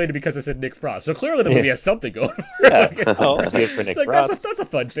all just related because I said Nick Frost. So clearly the movie Yeah. has something going for it. Yeah. Like, it's, I'll see it for it's Nick like Frost. that's a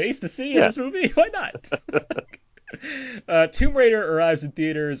fun face to see in Yeah. this movie. Why not? Tomb Raider arrives in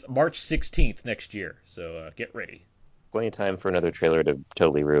theaters March 16th next year. So get ready. Plenty of time for another trailer to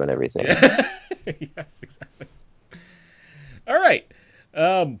totally ruin everything. Yeah. Yes, exactly. All right.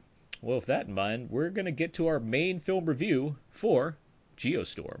 Um, well, with that in mind, we're going to get to our main film review for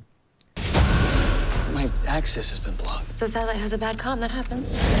Geostorm. My access has been blocked. So satellite has a bad comm. That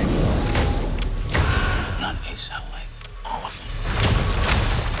happens. Not a satellite. All of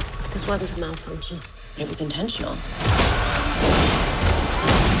them. This wasn't a malfunction. It was intentional.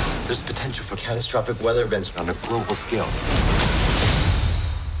 There's potential for catastrophic weather events on a global scale.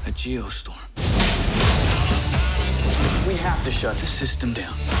 A geostorm. We have to shut the system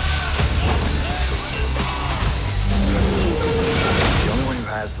down. The only one who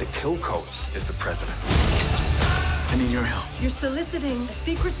has the kill codes is the president. I need your help. You're soliciting a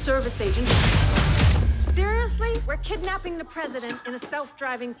Secret Service agent. Seriously? We're kidnapping the president in a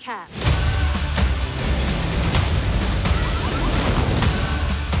self-driving cab.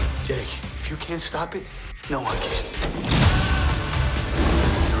 Jake, if you can't stop it, no one can.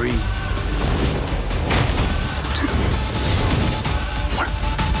 3, 2,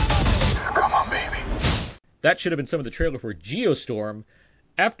 1. Come on, baby. That should have been some of the trailer for Geostorm.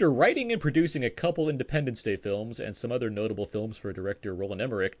 After writing and producing a couple Independence Day films and some other notable films for director Roland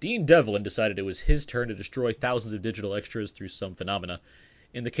Emmerich, Dean Devlin decided it was his turn to destroy thousands of digital extras through some phenomena.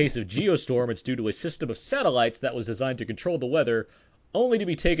 In the case of Geostorm, it's due to a system of satellites that was designed to control the weather, only to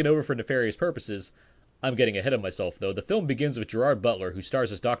be taken over for nefarious purposes. I'm getting ahead of myself, though. The film begins with Gerard Butler, who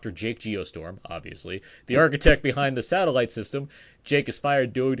stars as Dr. Jake Geostorm, obviously, the architect behind the satellite system. Jake is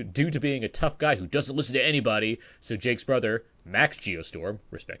fired due to being a tough guy who doesn't listen to anybody, so Jake's brother, Max Geostorm,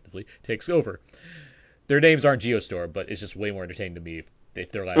 respectively, takes over. Their names aren't Geostorm, but it's just way more entertaining to me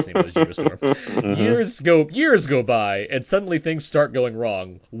if their last name was Geostorm. hmm Years go by, and suddenly things start going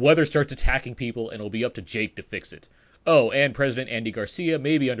wrong. Weather starts attacking people, and it'll be up to Jake to fix it. Oh, and President Andy Garcia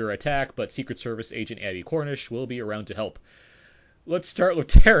may be under attack, but Secret Service agent Abby Cornish will be around to help. Let's start with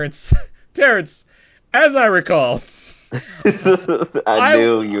Terence. Terence, as I recall, I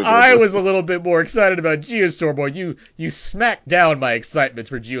knew you were going I to. was a little bit more excited about Geostorm, boy. You smacked down my excitement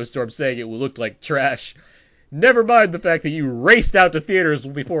for Geostorm, saying it looked like trash. Never mind the fact that you raced out to theaters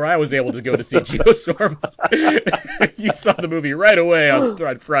before I was able to go to see Geostorm. You saw the movie right away on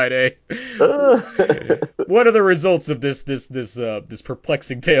Friday. What are the results of this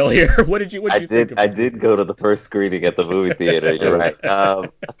perplexing tale here? What did you think of I this did movie? go to the first screening at the movie theater. You're right.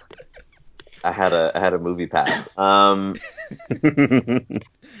 I had a movie pass.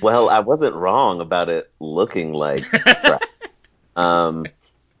 Well, I wasn't wrong about it looking like crap. Um,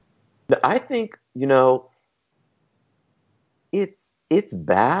 I think, it's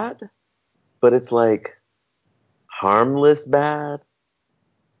bad, but it's like harmless bad.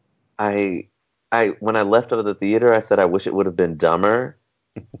 I when I left out of the theater, I said I wish it would have been dumber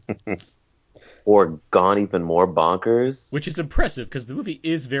or gone even more bonkers. Which is impressive because the movie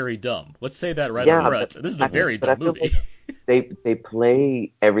is very dumb. Let's say that right up Yeah, front. This is a very but I dumb feel movie. like they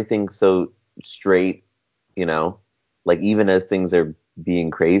play everything so straight, you know, like even as things are being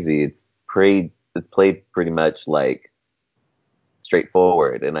crazy, it's played pretty much like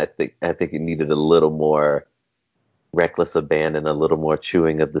straightforward, and I think it needed a little more reckless abandon, a little more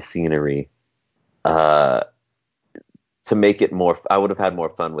chewing of the scenery, uh, to make it more. I would have had more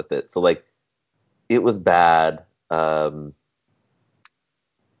fun with it. So like, it was bad.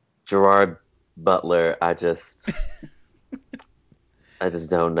 Gerard Butler, I just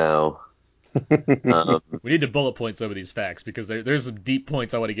don't know. Um, We need to bullet point some of these facts because there's some deep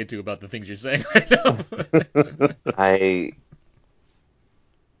points I want to get to about the things you're saying right now. I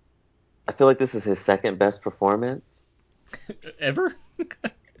I feel like this is his second best performance, Ever?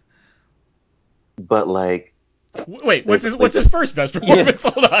 but like Wait, they what's really his first best Yeah. performance?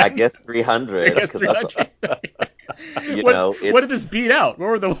 Hold I on. guess I 300 guess because that's 300. What it's did this beat out?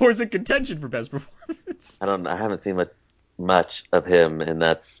 What was in contention for best performance? I don't I haven't seen much of him, and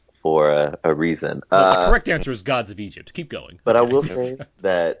that's for a reason. Well, the correct answer is Gods of Egypt. Keep going. But I Okay. will say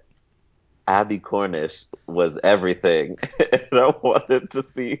that Abby Cornish was everything, and I wanted to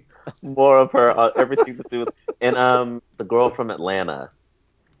see more of her on everything to do with and the girl from Atlanta,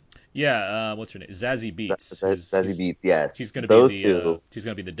 Yeah, what's her name? Zazie Beetz, Zazie Beetz. Yes, she's gonna be in those the two. she's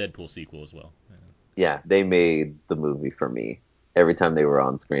gonna be in the Deadpool sequel as well. Yeah, they made the movie for me. Every time they were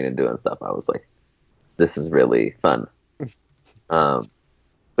on screen and doing stuff, I was like, "This is really fun." Um,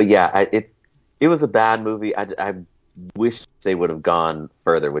 but yeah, it was a bad movie. I wish they would have gone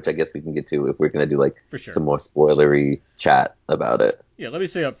further, which I guess we can get to if we're gonna do like For sure. some more spoilery chat about it. Yeah, let me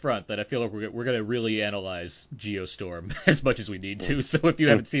say up front that I feel like we're gonna really analyze Geostorm as much as we need to. So if you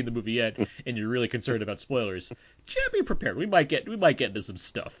haven't seen the movie yet and you're really concerned about spoilers, just be prepared. We might get into some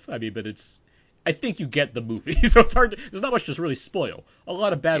stuff. I mean, but I think you get the movie, so it's hard. There's not much to really spoil. A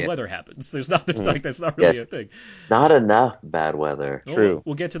lot of bad Yeah. weather happens. That's not really Yes. a thing. Not enough bad weather, Well, we'll True.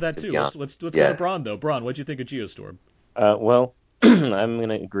 we'll get to that to too. be honest. Let's go to Yes. Bron though. Bron, what'd you think of Geostorm? Well, I'm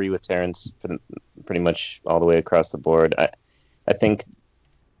gonna agree with Terence pretty much all the way across the board. I think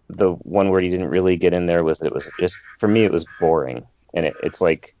the one word he didn't really get in there was that it was just for me it was boring, and it's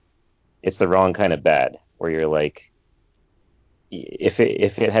like it's the wrong kind of bad where you're like if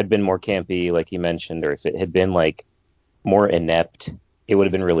it had been more campy like he mentioned, or if it had been like more inept, it would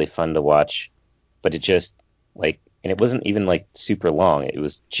have been really fun to watch. But it just like, and it wasn't even like super long. It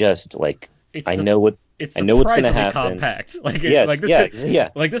was just like It's I su- know what it's I know what's gonna surprisingly happen. compact. Yes, yeah, yeah,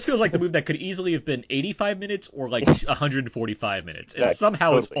 This feels like the movie that could easily have been 85 minutes or like 145 minutes, and exactly,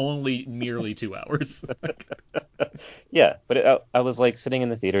 somehow it's totally. only merely 2 hours. Yeah, but I was like sitting in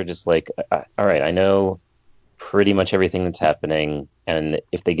the theater, just like, all right, I know pretty much everything that's happening, and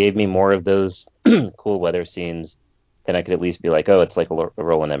if they gave me more of those cool weather scenes, then I could at least be like, oh, it's like a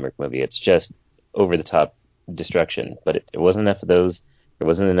Roland Emmerich movie. It's just over the top destruction, but it wasn't enough of those. There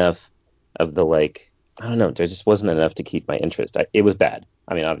wasn't enough of the like, I don't know. There just wasn't enough to keep my interest. It was bad.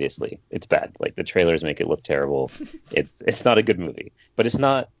 I mean, obviously, it's bad. Like the trailers make it look terrible. It's not a good movie, but it's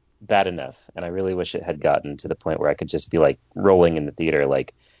not bad enough. And I really wish it had gotten to the point where I could just be like rolling in the theater,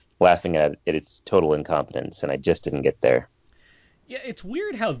 like laughing at its total incompetence, and I just didn't get there. Yeah, it's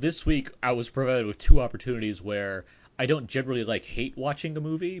weird how this week I was provided with two opportunities where I don't generally like hate watching a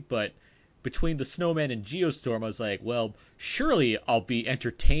movie, but between the Snowman and Geostorm, I was like, well, surely I'll be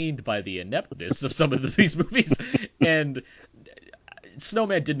entertained by the ineptness of some of these movies, and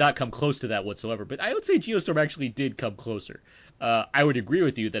Snowman did not come close to that whatsoever. But I would say Geostorm actually did come closer. I would agree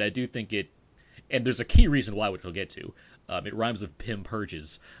with you that I do think it, and there's a key reason why, which we'll get to. It rhymes with Pim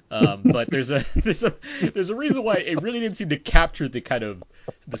Purges, but there's a reason why it really didn't seem to capture the kind of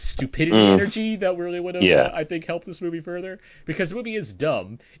the stupidity Mm, energy that really would have yeah, I think helped this movie further, because the movie is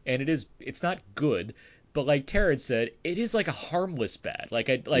dumb and it's not good, but like Terrence said, it is like a harmless bad.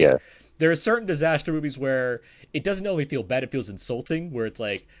 yeah, There are certain disaster movies where it doesn't only feel bad, it feels insulting. Where it's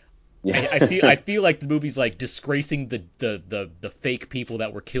like I Yeah. feel like the movie's like disgracing the fake people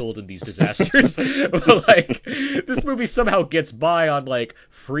that were killed in these disasters. But like this movie somehow gets by on like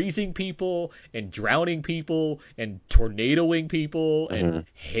freezing people and drowning people and tornadoing people and hmm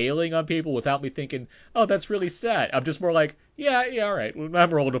hailing on people without me thinking, oh, that's really sad. I'm just more like, yeah, all right.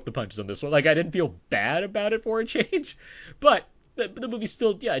 I'm rolling up the punches on this one. Like I didn't feel bad about it for a change, but the movie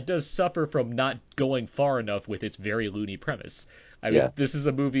still, yeah, it does suffer from not going far enough with its very loony premise. I mean, Yeah. this is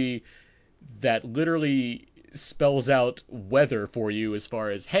a movie that literally spells out weather for you as far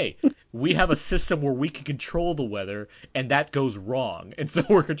as, hey, we have a system where we can control the weather, and that goes wrong. And so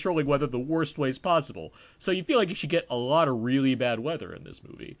we're controlling weather the worst ways possible. So you feel like you should get a lot of really bad weather in this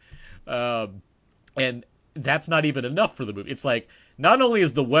movie. And that's not even enough for the movie. It's like, not only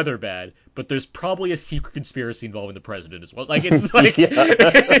is the weather bad, but there's probably a secret conspiracy involving the president as well. Like, it's like, Yeah.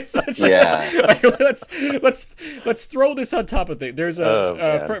 it's such Yeah. like, let's throw this on top of things. There's Oh,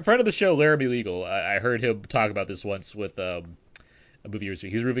 a man. friend of the show, Laramie Legal. I heard him talk about this once with a movie he was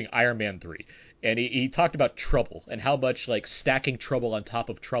reviewing Iron Man 3. And he talked about trouble and how much like stacking trouble on top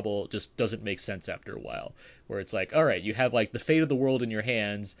of trouble just doesn't make sense after a while. Where it's like, all right, you have like the fate of the world in your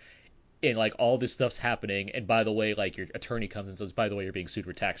hands, and like all this stuff's happening, and by the way, like your attorney comes and says, by the way, you're being sued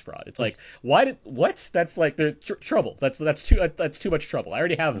for tax fraud. It's like, why did what? That's like there's trouble. That's too much trouble. I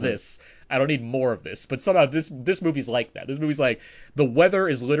already have this. I don't need more of this. But somehow this movie's like that. This movie's like the weather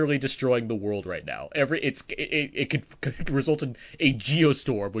is literally destroying the world right now. It could result in a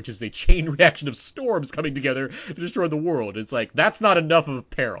geostorm, which is a chain reaction of storms coming together to destroy the world. It's like that's not enough of a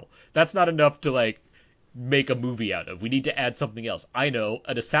peril. That's not enough to like make a movie out of. We need to add something else. I know,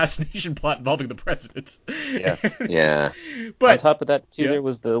 an assassination plot involving the president. Yeah. Yeah. On But top of that, too, yeah, there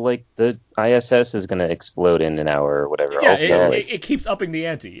was the ISS is going to explode in an hour or whatever. yeah, Also, Yes. like, it keeps upping the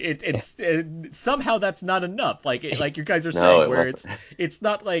ante. Somehow that's not enough. Like you guys are No, saying, it where wasn't. it's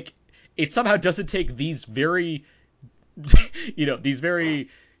not like it somehow doesn't take these very these very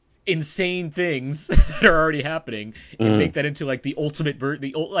insane things that are already happening and make mm, that into like the ultimate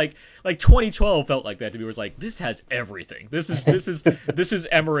like 2012 felt like that to me. Where it's like, this has everything. This is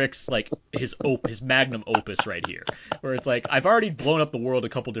Emmerich's like his magnum opus right here, where it's like, I've already blown up the world a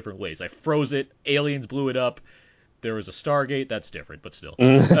couple different ways. I froze it, aliens blew it up, there was a Stargate, that's different, but still.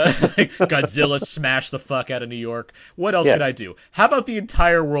 Godzilla smashed the fuck out of New York. What else yeah, could I do? How about the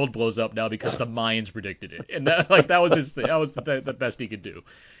entire world blows up now because the Mayans predicted it? And that was his thing. That was the best he could do.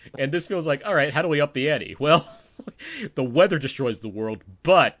 And this feels like, all right, how do we up the ante? Well, the weather destroys the world,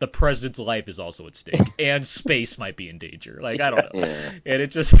 but the president's life is also at stake, and space might be in danger. Like, I don't know. Yeah. And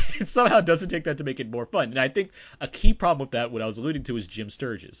it somehow doesn't take that to make it more fun. And I think a key problem with that, what I was alluding to, is Jim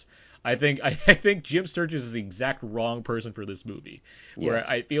Sturgis. I think Jim Sturgis is the exact wrong person for this movie. Where yes.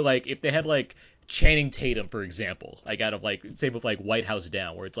 I feel like if they had like Channing Tatum, for example, like out of like same with like White House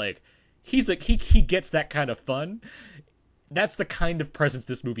Down, where it's like he's like he gets that kind of fun. That's the kind of presence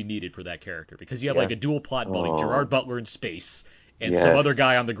this movie needed for that character, because you have like Yeah. a dual plot involving Gerard Oh, Butler in space and some yes. other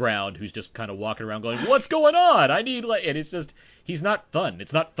guy on the ground who's just kind of walking around going, "What's going on? I need like," and it's just he's not fun.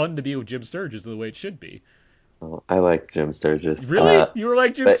 It's not fun to be with Jim Sturgis the way it should be. Oh, I like Jim Sturgis. Really, you were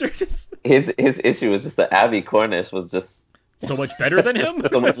like Jim But Sturgis? his issue was just that Abby Cornish was just So much better than him?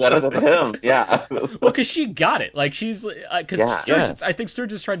 so much better than him. Yeah. It was Well, like, because she got it. Like, she's because yeah. Yeah. Sturgis. I think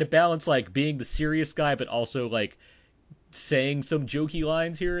Sturgis tried to balance like being the serious guy, but also like saying some jokey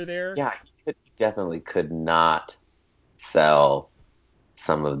lines here or there. Yeah, he definitely could not sell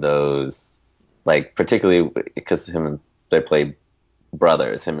some of those, like particularly because they played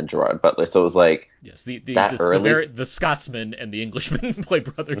brothers, him and Gerard Butler. So it was like Yes, the that the, the early. very the Scotsman and the Englishman play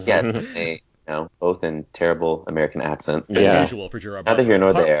brothers, Yes, and they, both in terrible American accents, as and Yeah. usual for Gerard neither here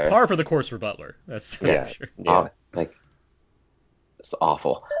Butler. nor Par there. for the course for Butler. That's for Yeah, Yeah. sure. Yeah. like it's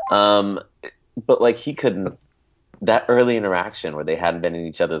awful. But like he couldn't. That early interaction where they hadn't been in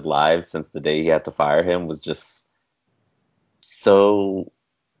each other's lives since the day he had to fire him was just so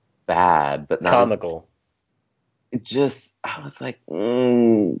bad, but not even. Comical. It just, I was like,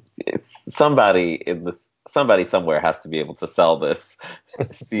 somebody somebody somewhere has to be able to sell this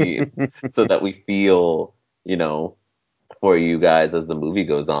scene so that we feel, for you guys as the movie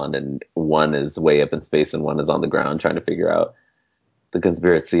goes on, and one is way up in space and one is on the ground trying to figure out the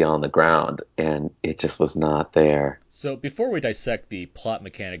conspiracy on the ground, and it just was not there. So before we dissect the plot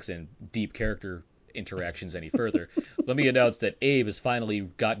mechanics and deep character interactions any further, let me announce that Abe has finally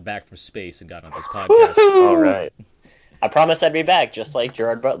gotten back from space and got on this podcast. All Woohoo! right. I promised I'd be back, just like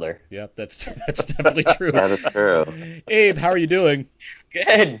Gerard Butler. Yep, that's definitely true. That is true. Abe, how are you doing?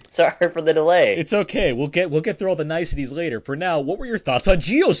 Good. Sorry for the delay. It's okay. We'll get through all the niceties later. For now, what were your thoughts on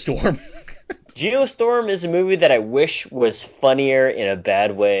Geostorm? Geostorm is a movie that I wish was funnier in a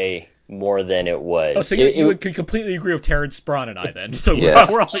bad way more than it Oh, was. so you would completely agree with Terence, Bron, and I then. So Yes.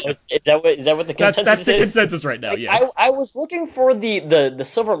 we're all, is that what the that's consensus the is? consensus right now. Like, Yes. I was looking for the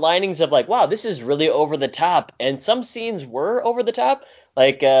silver linings of like, wow, this is really over the top, and some scenes were over the top.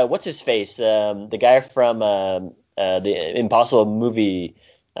 Like, what's his face? The guy from the Impossible movie,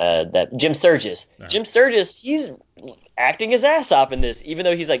 that Jim Sturgis. Uh-huh. Jim Sturgis, he's acting his ass off in this, even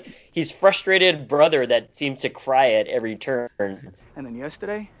though he's frustrated brother that seems to cry at every turn. And then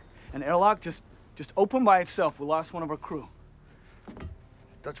yesterday, an airlock just opened by itself. We lost one of our crew.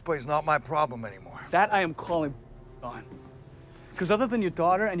 Dutch Boy's not my problem anymore. That I am calling on. Because other than your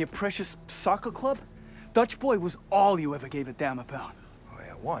daughter and your precious soccer club, Dutch Boy was all you ever gave a damn about. Oh,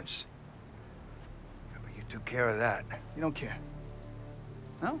 yeah, once. Yeah, but you took care of that. You don't care.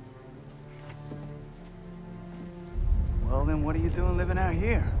 No? Well, then what are you doing living out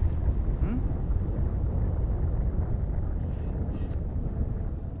here?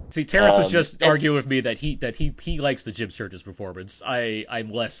 See, Terence was just arguing with me that he likes the Jim Sturgis performance. I'm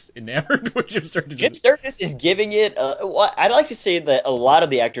less enamored with Jim Sturgis. Jim Sturgis is giving it. Well, I'd like to say that a lot of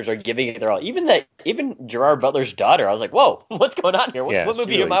the actors are giving it their all. Even Gerard Butler's daughter, I was like, "Whoa, what's going on here? What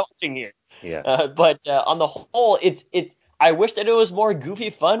movie am I watching here?" Yeah. But on the whole, it's. I wish that it was more goofy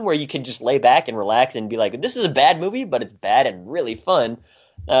fun, where you could just lay back and relax and be like, "This is a bad movie, but it's bad and really fun."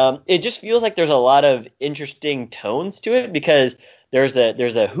 It just feels like there's a lot of interesting tones to it because there's a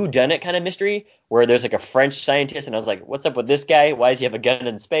whodunit kind of mystery where there's like a French scientist, and I was like, what's up with this guy? Why does he have a gun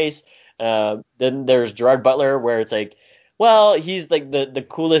in space? Then there's Gerard Butler, where it's like, well, he's like the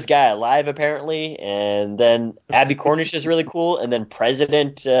coolest guy alive apparently, and then Abby Cornish is really cool, and then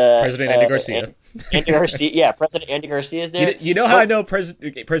President Andy Garcia. Andy Garcia, yeah, President Andy Garcia is there. You know how I know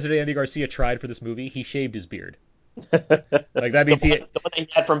President Andy Garcia tried for this movie? He shaved his beard. Like that means the one that he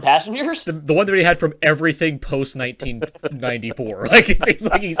had from Passengers, the one that he had from everything post 1994. Like it seems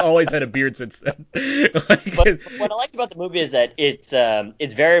like he's always had a beard since then. Like, but what I like about the movie is that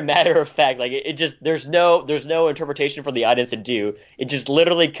it's very matter of fact. Like it just there's no interpretation for the audience to do. It just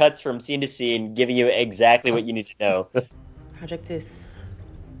literally cuts from scene to scene, giving you exactly what you need to know. Project Zeus.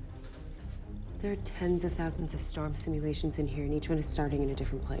 There are tens of thousands of storm simulations in here, and each one is starting in a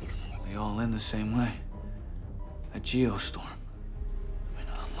different place. They all end the same way. A geostorm. I mean,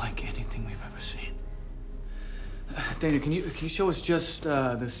 unlike anything we've ever seen. Dana, can you show us just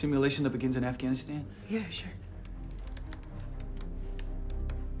the simulation that begins in Afghanistan? Yeah, sure.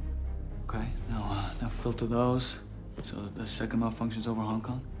 Okay, now filter those so that the second malfunctions over Hong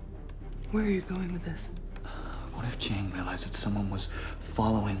Kong. Where are you going with this? What if Chang realized that someone was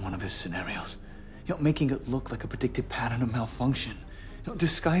following one of his scenarios? Making it look like a predicted pattern of malfunction.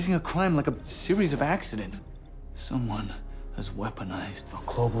 Disguising a crime like a series of accidents. Someone has weaponized the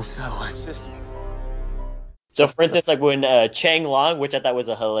global satellite system. So, for instance, like when Chang Long, which I thought was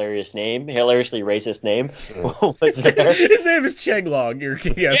a hilariously racist name, was there. His name is Cheng Long.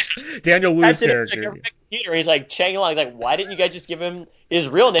 Yes, Daniel Wu's character. He's like Chang Long. He's like, why didn't you guys just give him his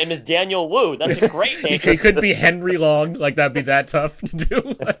real name? Is Daniel Wu? That's a great name. He couldn't be Henry Long. Like that'd be that tough to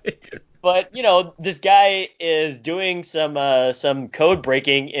do. But this guy is doing some code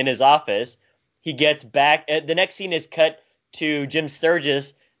breaking in his office. He gets back. The next scene is cut to Jim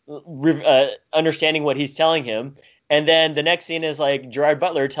Sturgis understanding what he's telling him. And then the next scene is like Gerard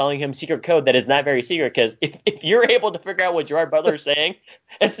Butler telling him secret code that is not very secret, because if you're able to figure out what Gerard Butler is saying,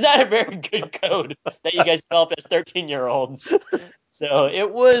 it's not a very good code that you guys develop as 13-year-olds. So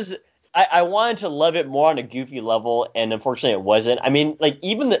it was. I wanted to love it more on a goofy level, and unfortunately it wasn't. I mean, like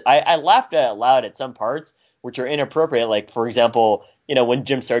even I laughed out loud at some parts which are inappropriate. Like for example, when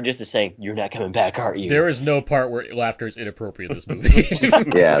Jim Sturgis is saying, "You're not coming back, are you?" There is no part where laughter is inappropriate in this movie.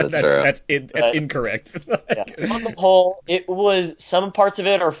 Yeah, that's incorrect. Yeah. On the whole, it was some parts of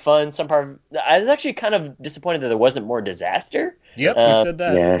it are fun. I was actually kind of disappointed that there wasn't more disaster. Yep, you said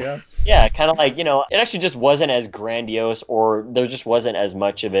that. Yes. Yeah, kind of like, it actually just wasn't as grandiose, or there just wasn't as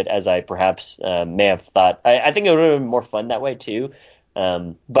much of it as I perhaps may have thought. I think it would have been more fun that way too.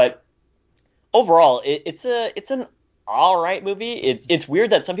 But overall, it's an all right movie. It's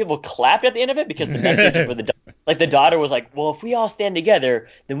weird that some people clapped at the end of it because the message for the daughter was like, well, if we all stand together,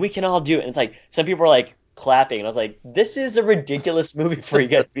 then we can all do it. And it's like some people are like clapping, and I was like, this is a ridiculous movie for you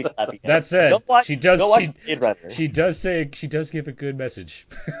guys to be clapping at. That said, go watch she Blade Runner. She does give a good message.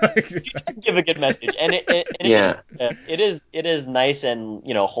 She does give a good message, and it is nice and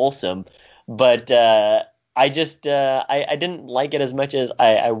wholesome, but I just I didn't like it as much as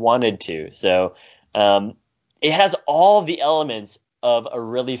I wanted to. So it has all the elements of a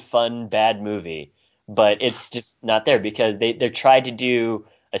really fun bad movie, but it's just not there because they tried to do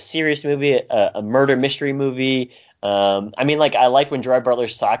a serious movie, a murder mystery movie. I mean, like I like when Gerard Butler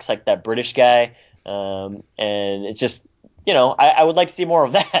talks like that British guy, and it's just I would like to see more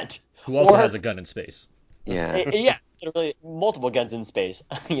of that. Who also has a gun in space. Yeah. Yeah, literally multiple guns in space.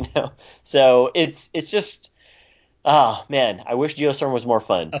 So it's just Oh man, I wish Geostorm was more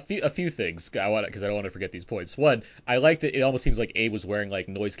fun. A few things because I don't want to forget these points. One, I like that it almost seems like Abe was wearing like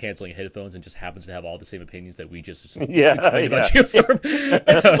noise canceling headphones and just happens to have all the same opinions that we just Yeah, explained about yeah. But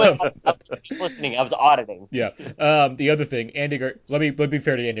Geostorm. I was just listening. I was auditing. Yeah. The other thing, let me be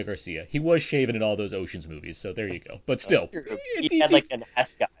fair to Andy Garcia. He was shaven in all those Ocean's movies, so there you go. But still, True. it, He he, had like he, an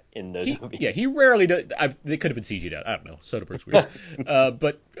ascot in those he movies. rarely does. They could have been CG'd out. I don't know. Soderbergh's weird.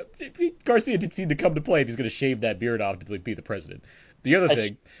 But Garcia did seem to come to play if he's going to shave that beard off to be the president. The other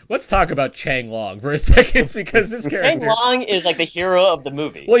thing, let's talk about Chang Long for a second because this Shang character. Long is like the hero of the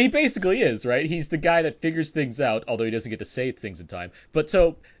movie. Well, he basically is, right? He's the guy that figures things out, although he doesn't get to say things in time. But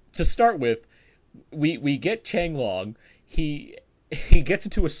so to start with, we get Chang Long. He gets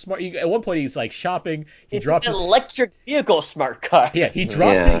into a smart. At one point, he's like shopping. He It's an drops his. electric vehicle smart car. Yeah, he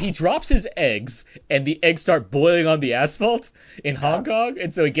drops it. Yeah. He drops his eggs, and the eggs start boiling on the asphalt in Hong Kong.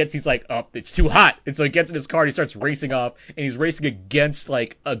 And so he's like, oh, it's too hot. And so he gets in his car. And he starts racing off, and he's racing against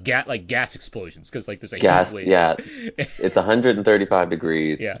like gas explosions because like there's a heat Gas, wave. yeah. It's 135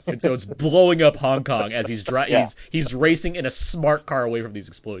 degrees. Yeah, and so it's blowing up Hong Kong as Yeah. he's racing in a smart car away from these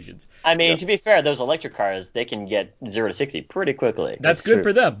explosions. I mean, Yep. to be fair, those electric cars, they can get 0 to 60 pretty quickly. That's It's good true.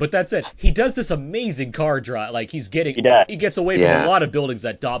 for them, but that's it. He does this amazing car drive. Like He does. he gets away from a Yeah. lot of buildings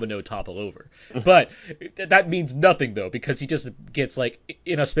that domino topple over. But that means nothing though, because he just gets like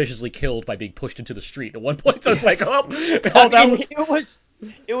inauspiciously killed by being pushed into the street at one point. So it's like, oh, I that mean, was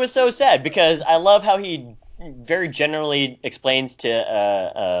it was so sad because I love how he very generally explains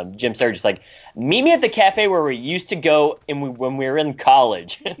to Jim Sturgis like, meet me at the cafe where we used to go when we were in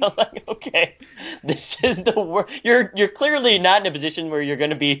college. And I'm like, okay, this is the worst. You're clearly not in a position where you're going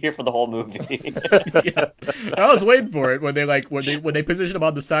to be here for the whole movie. yeah. I was waiting for it when they position him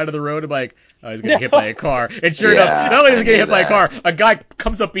on the side of the road. I'm like, oh, he's gonna No, get hit by a car. And sure enough, Yeah, not only is I he getting knew hit by a car, that. a guy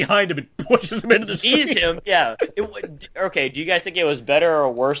comes up behind him and pushes him into the tease street. him. Yeah. Okay. Do you guys think it was better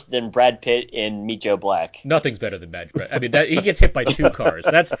or worse than Brad Pitt in Meet Joe Black? Nothing's better than Badge Brett. I mean, that he gets hit by two cars.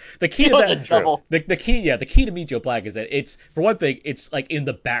 That's the key It to was a that. double. The key, yeah, the key to Meet Joe Black is that it's for one thing, it's like in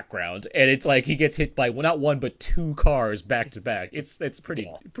the background, and it's like he gets hit by not one but two cars back to back. It's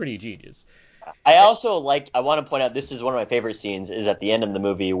pretty genius. I also I want to point out this is one of my favorite scenes is at the end of the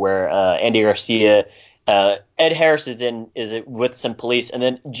movie where Andy Garcia, Ed Harris is with some police, and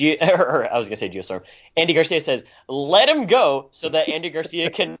then or I was gonna say Geostorm. Andy Garcia says, "Let him go," so that Andy Garcia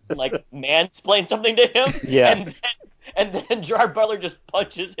can like mansplain something to him, Yeah. and then Gerard Butler just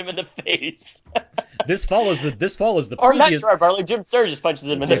punches him in the face. This follows the Or not previous. Gerard Butler, Jim Sturgis punches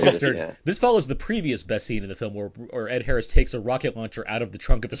him in the Jim Serious, face. Sturgis. yeah. This follows the previous best scene in the film where Ed Harris takes a rocket launcher out of the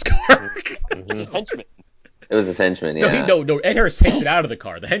trunk of his car. It's his henchman. It was his henchman, No, yeah. no. Ed Harris takes it out of the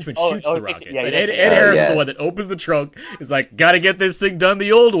car. The henchman Oh, shoots oh, the he takes it- rocket, yeah, he but does Ed, take Ed it out. Harris is the Yes. one that opens the trunk. Is like, gotta get this thing done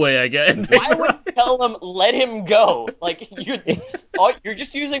the old way again. Why would you tell him let him go? Like you're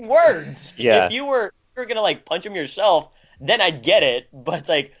just using words. Yeah. If you were gonna like punch him yourself, then I'd get it. But it's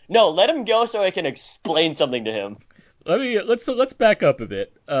like no, let him go so I can explain something to him. Let's back up a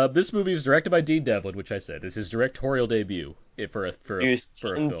bit. This movie is directed by Dean Devlin, which I said is his directorial debut Use for a tons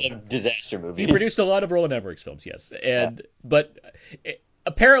film. of disaster movies. He produced a lot of Roland Emmerich's films, yes, Yeah. but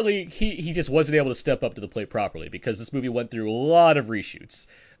apparently he just wasn't able to step up to the plate properly because this movie went through a lot of reshoots.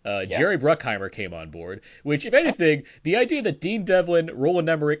 Yeah. Jerry Bruckheimer came on board, which, if anything, the idea that Dean Devlin, Roland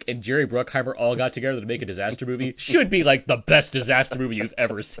Emmerich, and Jerry Bruckheimer all got together to make a disaster movie should be like the best disaster movie you've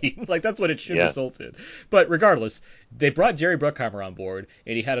ever seen. Like that's what it should Yeah. result in. But regardless, they brought Jerry Bruckheimer on board,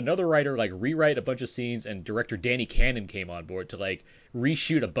 and he had another writer like rewrite a bunch of scenes, and director Danny Cannon came on board to like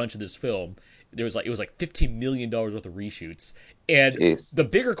reshoot a bunch of this film. It was like $15 million worth of reshoots. And Jeez. the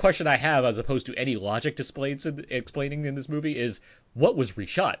bigger question I have, as opposed to any logic explaining in this movie, is what was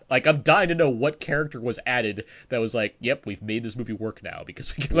reshot. Like, I'm dying to know what character was added that was like, yep, we've made this movie work now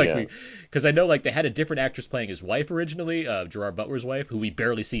because we can Yeah. because I know like they had a different actress playing his wife originally, Gerard Butler's wife, who we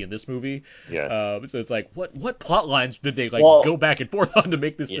barely see in this movie. Yeah. So it's like, what plot lines did they like Well, go back and forth on to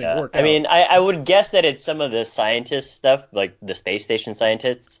make this thing Yeah. work I out? mean, I would guess that it's some of the scientist stuff, like the space station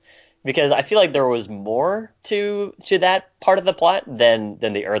scientists, because I feel like there was more to that part of the plot than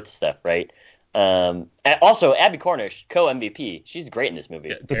the Earth stuff, right? And also, Abby Cornish, co-MVP, she's great in this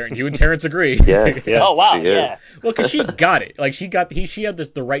movie. You and Terence agree. Yes. Yeah. Oh wow, She is. yeah. Well, because she got it. Like she had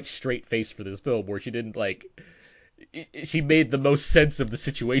the right straight face for this film, where she didn't like. She made the most sense of the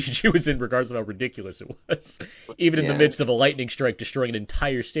situation she was in, regardless of how ridiculous it was. Even in the Yeah. midst of a lightning strike destroying an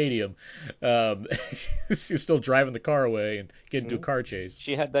entire stadium, she was still driving the car away and getting into a car chase.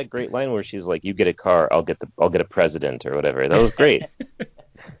 She had that great line where she's like, "You get a car, I'll get a president or whatever." That was great.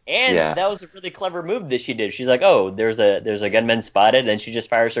 And Yeah. that was a really clever move that she did. She's like, oh, there's a gunman spotted, and she just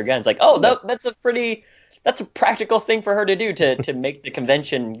fires her gun. It's like, oh, that's a pretty that's a practical thing for her to do to make the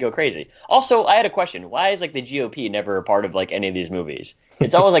convention go crazy. Also, I had a question. Why is like the GOP never a part of like any of these movies?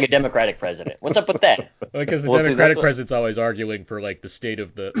 It's always like a Democratic president. What's up with that? Because the Well, see, Democratic president's always arguing for like the state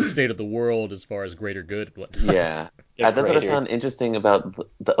of the world as far as greater good and whatnot. yeah. The That's what I greater. found interesting about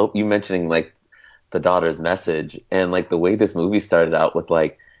you mentioning like the daughter's message and like the way this movie started out with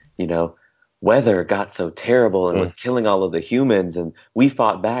like, you know, weather got so terrible and was killing all of the humans and we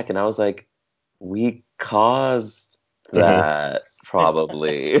fought back and I was like, we caused that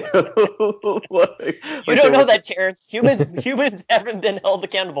probably. You don't know that, Terrence. Humans haven't been held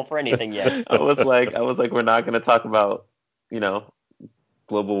accountable for anything yet. I was like, we're not going to talk about, you know,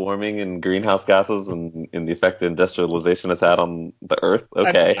 global warming and greenhouse gases and the effect industrialization has had on the Earth.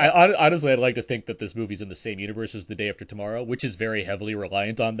 Okay. Honestly, I'd like to think that this movie's in the same universe as The Day After Tomorrow, which is very heavily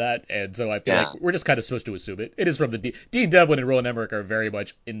reliant on that, and so I feel like we're just kind of supposed to assume it. It is from the Dean Devlin and Roland Emmerich are very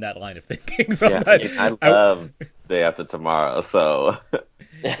much in that line of thinking. So Yeah, I mean, I love Day After Tomorrow, so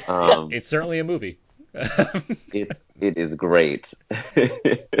it's certainly a movie. it is great.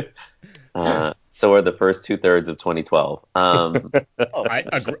 So are the first 2/3 of 2012. I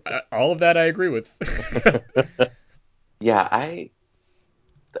agree, all of that I agree with. Yeah, I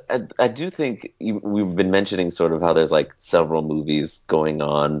do think we've been mentioning sort of how there's like several movies going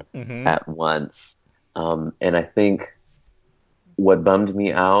on at once, and I think what bummed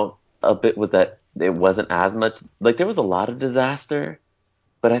me out a bit was that it wasn't as much like there was a lot of disaster,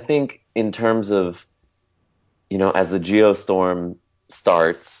 but I think in terms of as the Geostorm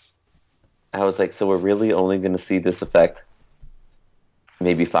starts, I was like, so we're really only going to see this affect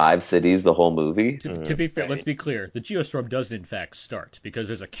maybe 5 cities the whole movie? To be fair, let's be clear. The Geostorm does in fact start because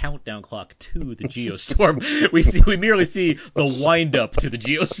there's a countdown clock to the Geostorm. we merely see the wind up to the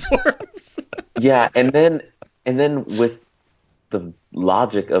Geostorms. Yeah, and then with the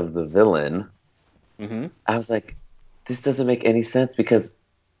logic of the villain, I was like, this doesn't make any sense because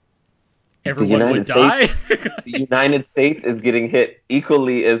everyone would die. The United States is getting hit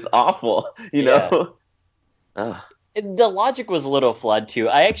equally as awful, you know? The logic was a little flawed too.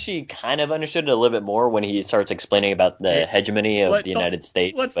 I actually kind of understood it a little bit more when he starts explaining about the hegemony of the United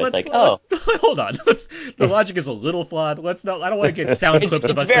States. Hold on. The logic is a little flawed. Let's not. I don't want to get sound clips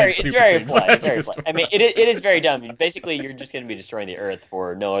of us saying stupid things. It's very flawed. I mean, it is very dumb. Basically, you're just going to be destroying the Earth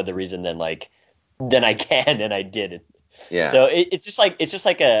for no other reason than I can and I did. Yeah. So it's just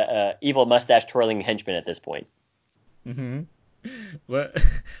like a evil mustache twirling henchman at this point. Mm-hmm.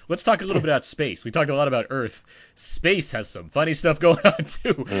 Let's talk a little bit about space. We talked a lot about Earth. Space has some funny stuff going on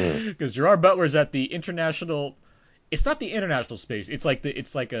too, because Gerard Butler's at the international. It's not the international space. It's like the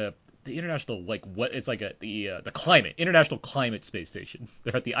international the climate international climate space station.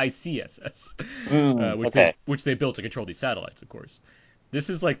 They're at the ICSS, which they built to control these satellites, of course. This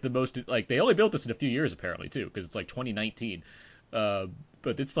is like the most they only built this in a few years apparently too, because it's like 2019.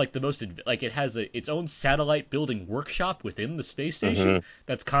 But it's like the most it has its own satellite building workshop within the space station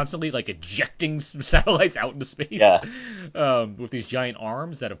that's constantly like ejecting satellites out into space with these giant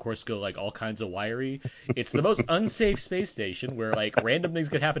arms that of course go like all kinds of wiry. It's the most unsafe space station where like random things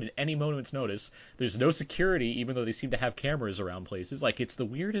could happen at any moment's notice. There's no security even though they seem to have cameras around places. Like it's the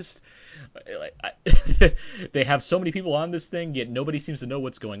weirdest. They have so many people on this thing yet nobody seems to know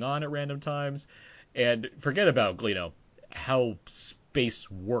what's going on at random times. And forget about how space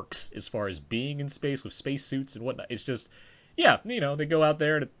works as far as being in space with spacesuits and whatnot. It's just, they go out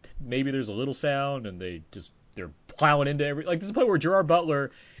there and maybe there's a little sound and they're plowing into there's a point where Gerard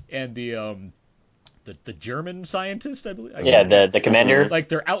Butler and the German scientist, I believe. The commander. Like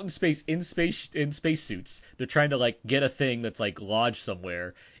they're out in spacesuits. They're trying to get a thing that's lodged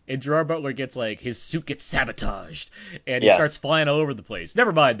somewhere. And Gerard Butler gets his suit gets sabotaged, and he starts flying all over the place.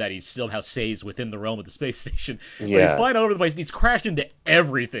 Never mind that he somehow stays within the realm of the space station, but he's flying all over the place. And he's crashed into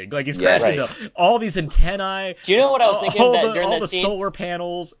everything. He's crashed into all these antennae. Do you know what I was thinking during all that the scene? solar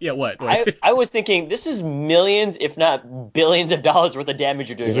panels? Yeah, what? I was thinking this is millions, if not billions, of dollars worth of damage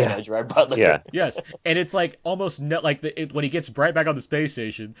you're doing right now, Gerard Butler. Yeah. Yes, and it's almost when he gets right back on the space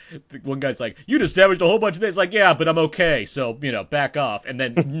station, one guy's like, "You just damaged a whole bunch of things." Like, yeah, but I'm okay, so back off, and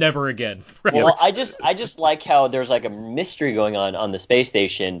then never again. Well, I just like how there's a mystery going on the space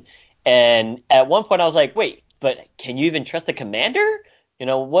station, and at one point I was like, wait, but can you even trust the commander?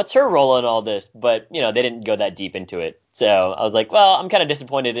 What's her role in all this? But they didn't go that deep into it, so I was like, well, I'm kind of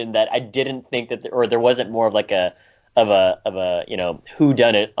disappointed in that. I didn't think that there wasn't more of a of a who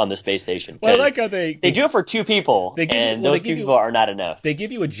done it on the space station. Well, I 'Cause like how they do it for two people, they give you and well they those give two you people are not enough. they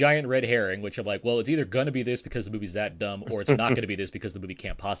give you a giant red herring, which I'm like, well, it's either gonna be this because the movie's that dumb, or it's not gonna be this because the movie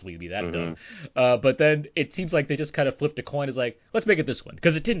can't possibly be that dumb. Hmm. But then it seems like they just kind of flipped a coin. It's like, let's make it this one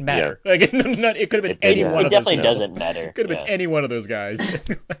because it didn't Yeah, matter. Like it could have been it any didn't. one It of those definitely people. doesn't matter. Could have been Yeah. any one of those guys.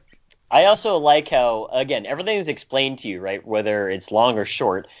 I also like how again everything is explained to you, right? Whether it's long or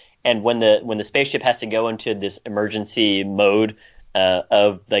short, and when the spaceship has to go into this emergency mode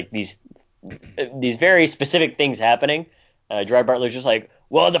of like these very specific things happening, Gerard Butler's just like,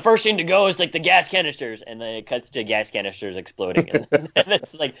 well, the first thing to go is like the gas canisters, and then it cuts to gas canisters exploding, and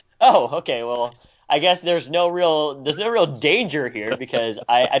it's like, oh, okay, well, I guess there's no real danger here because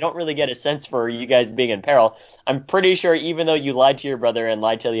I don't really get a sense for you guys being in peril. I'm pretty sure even though you lied to your brother and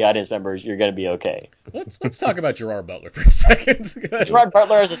lied to the audience members, you're gonna be okay. Let's talk about Gerard Butler for a second. Gerard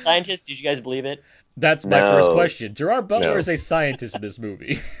Butler as a scientist, did you guys believe it? That's my first No, question. Gerard Butler No, is a scientist in this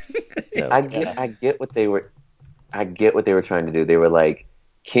movie. no. I get what they were trying to do. They were like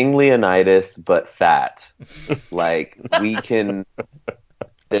King Leonidas but fat. Like we can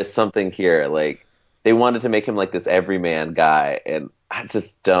there's something here. Like they wanted to make him like this everyman guy, and I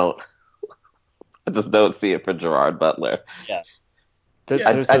just don't see it for Gerard Butler. Yeah. Th- Yeah.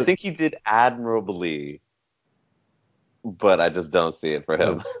 I There's I the think he did admirably, but I just don't see it for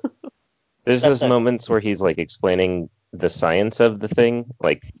him. there's those moments where he's like explaining the science of the thing,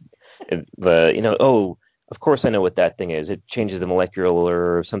 like oh, of course I know what that thing is. It changes the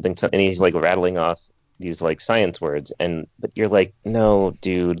molecular or something, and he's like rattling off these like science words, and but you're like, no,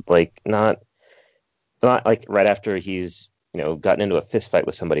 dude, like not like right after he's gotten into a fist fight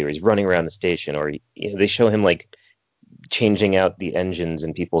with somebody, or he's running around the station, or they show him like changing out the engines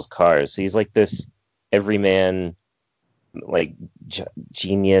in people's cars. So he's like this everyman, like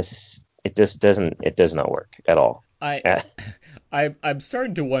genius. It does not work at all. I I'm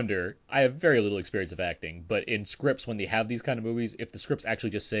starting to wonder. I have very little experience of acting, but in scripts, when they have these kind of movies, if the scripts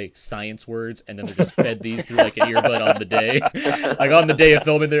actually just say science words and then they're just fed these through like an earbud on the day, like on the day of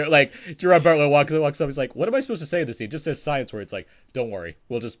filming, they're like Gerard Butler walks up, he's like, "What am I supposed to say in this scene?" It just says science words. Like, don't worry,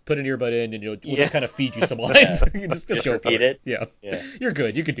 we'll just put an earbud in and we'll Yeah. just kind of feed you some lines. You just go for repeat it. it. Yeah, Yeah. you're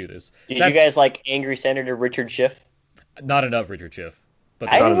good. You can do this. Did you That's guys like Angry Senator Richard Schiff? not enough Richard Schiff, but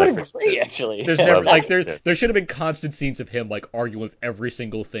there's I Not would enough agree, research. actually. There's never Love like Richard there Schiff. there should have been constant scenes of him like arguing with every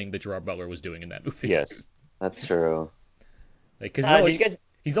single thing that Gerard Butler was doing in that movie. Yes. That's true. Like because Did you guys?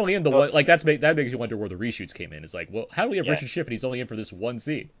 he's only in the Oh, one like that makes you wonder where the reshoots came in. It's like, well, how do we have yeah, Richard Schiff and he's only in for this one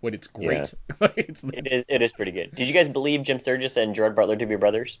scene when it's Yeah. great? Like, it is pretty good. Did you guys believe Jim Sturgis and Gerard Butler to be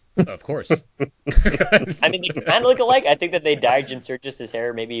brothers? of course. I mean, they kind of look alike. I think that they dyed Jim Sturgis's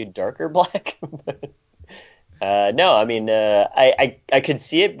hair maybe darker black. No, I mean, I could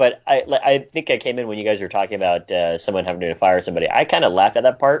see it, but I think I came in when you guys were talking about someone having to fire somebody. I kind of laughed at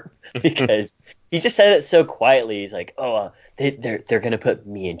that part because he just said it so quietly. He's like, "Oh, they're gonna put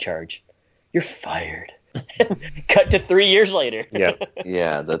me in charge. You're fired." Cut to 3 years later. Yeah.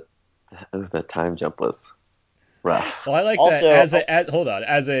 Yeah, the time jump was rough. Well, I like that Also, as hold on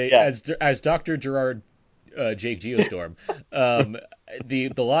yeah, as Dr. Gerard Jake Geostorm. Um, the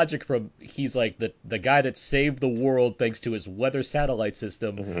logic from he's like the guy that saved the world thanks to his weather satellite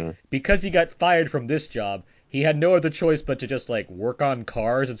system. Hmm. Because he got fired from this job, he had no other choice but to just like work on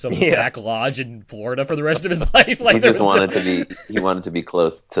cars in some Yeah. back lodge in Florida for the rest of his life. He Like there just was no. wanted to be he wanted to be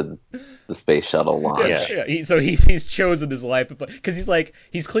close to the space shuttle Yeah, launch. Yeah. yeah. He's chosen his life because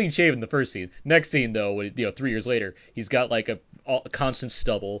he's clean shaven the first scene. Next scene though, 3 years later, he's got like a constant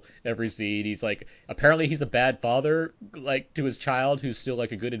stubble every scene. He's like apparently he's a bad father like to his child who's still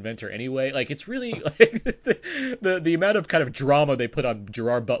like a good inventor anyway. Like it's really like the amount of kind of drama they put on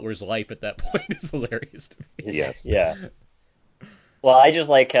Gerard Butler's life at that point is hilarious to me. Yes. yeah. Well, I just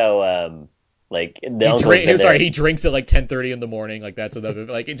like how like the He uncle's drink. been there. Sorry, he drinks at like 10:30 in the morning. Like that's another.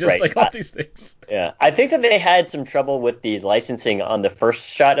 Like it just Right. like all these things. Yeah, I think that they had some trouble with the licensing on the first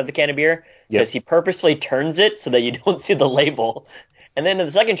shot of the can of beer Yep. because he purposefully turns it so that you don't see the label, and then in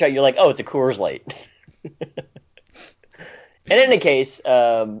the second shot you're like, oh, it's a Coors Light. In any case,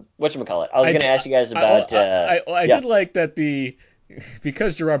 whatchamacallit, I was going to ask you guys about. I Yeah, did like that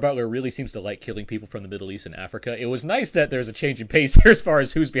because Gerard Butler really seems to like killing people from the Middle East and Africa. It was nice that there's a change in pace here as far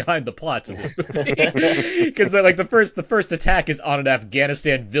as who's behind the plots of this movie. Because like the first attack is on an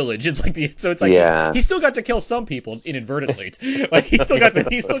Afghanistan village. It's like Yeah. he's still got to kill some people inadvertently. Like he's still got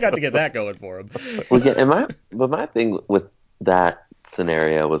to get that going for him. Well, yeah, but my thing with that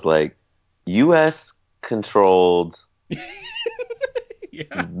scenario was like U.S. controlled,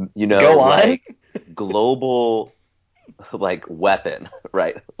 Yeah. go on. like global like weapon,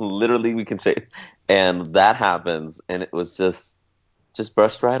 right? Literally, we can change. And that happens, and it was just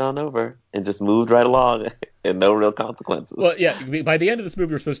brushed right on over and just moved right along and no real consequences. Well, yeah, by the end of this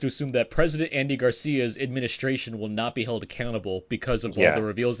movie, we're supposed to assume that President Andy Garcia's administration will not be held accountable because of all the Yeah.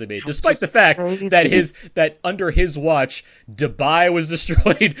 reveals they made, despite the fact that under his watch, Dubai was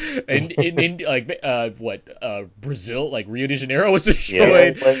destroyed, and Brazil, like Rio de Janeiro, was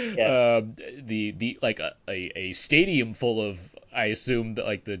destroyed. Yeah. The like a stadium full of, I assume that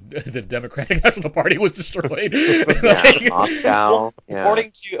like the Democratic National Party was destroyed. Yeah, Moscow. Yeah.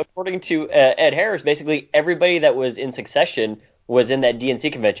 According to Ed Harris, basically everybody that was in succession was in that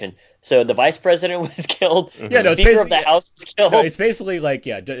DNC convention. So the vice president was killed. Yeah, no, it's Speaker of basically the House was killed. no, it's basically like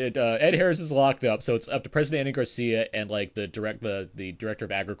Ed Harris is locked up, so it's up to President Andy Garcia and like the director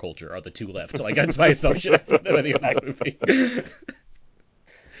of agriculture are the two left. So like that's my assumption after the end of this movie.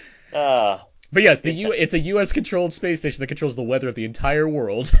 But yes, it's a U.S. controlled space station that controls the weather of the entire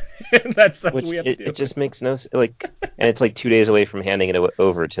world. that's Which what we have to do. it just makes no like, and it's like 2 days away from handing it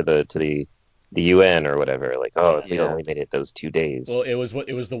over to the UN or whatever. Like, oh, if we'd only made it those 2 days. Well, it was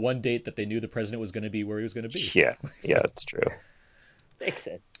the one date that they knew the president was going to be where he was going to be. Yeah, So, yeah, it's true. Makes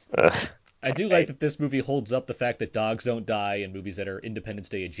sense. I do like that this movie holds up the fact that dogs don't die in movies that are Independence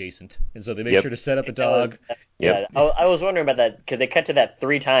Day adjacent, and so they make sure to set up a dog. Yeah, I was wondering about that because they cut to that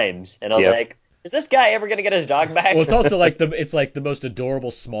 3 times, and I was like, is this guy ever gonna get his dog back? Well, it's also like the most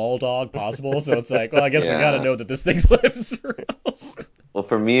adorable small dog possible, so it's like, well, I guess we gotta know that this thing lives or else. Well,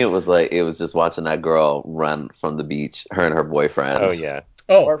 for me, it was just watching that girl run from the beach, her and her boyfriend. Oh yeah.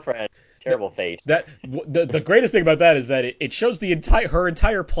 Poor friend. Terrible fate. That the greatest thing about that is that it shows her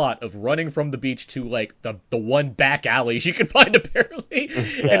entire plot of running from the beach to like the one back alley she can find apparently,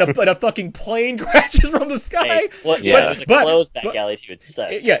 and a fucking plane crashes from the sky. Hey, well, yeah, it was a closed back alley too. It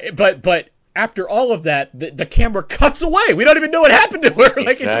sucked. Yeah, but after all of that, the camera cuts away. We don't even know what happened to her.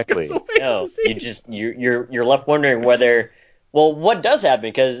 Like Exactly. it just cuts away. No, you're left wondering whether. Well, what does happen?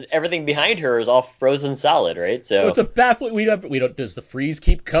 Because everything behind her is all frozen solid, right? So it's a baffling. We don't. Does the freeze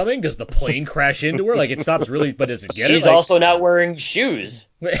keep coming? Does the plane crash into her? Like it stops really, but does it get She's it? also not wearing shoes.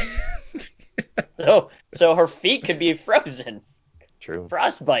 So her feet could be frozen. True.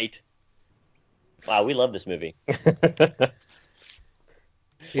 Frostbite. Wow, we love this movie.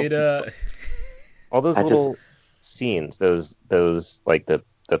 All those little scenes, those like the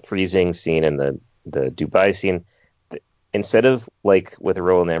freezing scene and the Dubai scene. Instead of like with a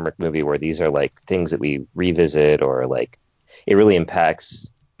Roland Emmerich movie where these are like things that we revisit or like it really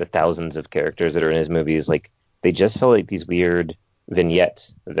impacts the thousands of characters that are in his movies, like they just felt like these weird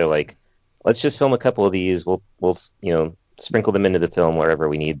vignettes. They're like, let's just film a couple of these. We'll sprinkle them into the film wherever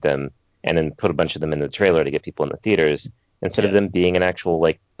we need them, and then put a bunch of them in the trailer to get people in the theaters. Instead of them being an actual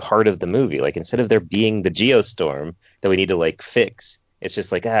like part of the movie, like instead of there being the Geostorm that we need to like fix, it's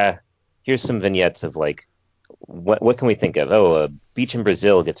just like here's some vignettes of like. What can we think of? Oh, a beach in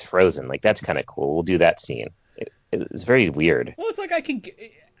Brazil gets frozen. Like that's kind of cool. We'll do that scene. It's very weird. Well, it's like I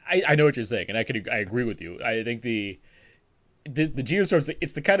know what you're saying, and I agree with you. I think the Geostorm,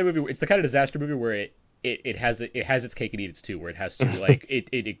 it's the kind of movie, it's the kind of disaster movie where it has its cake and eat its too, where it has to like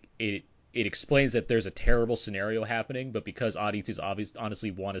it explains that there's a terrible scenario happening, but because audiences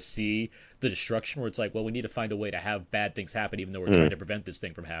honestly want to see the destruction, where it's like, well, we need to find a way to have bad things happen, even though we're trying to prevent this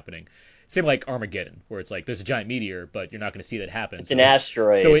thing from happening. Same like Armageddon, where it's like there's a giant meteor, but you're not going to see that happen. It's an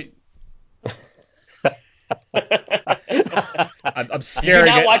asteroid. So it. I'm staring.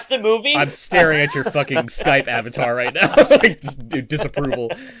 Did you not watch the movie? I'm staring at your fucking Skype avatar right now, like disapproval.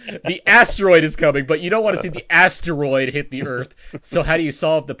 The asteroid is coming, but you don't want to see the asteroid hit the Earth. So how do you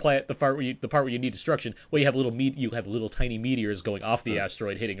solve the part where you need destruction? Well, you have little tiny meteors going off the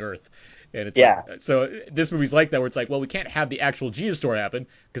asteroid hitting Earth. And it's like, so this movie's like that, where it's like, well, we can't have the actual geostorm happen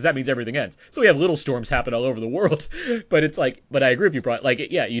because that means everything ends. So we have little storms happen all over the world, but it's like, but I agree with you, Bron. Like,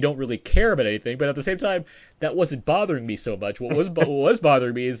 you don't really care about anything, but at the same time, that wasn't bothering me so much. What was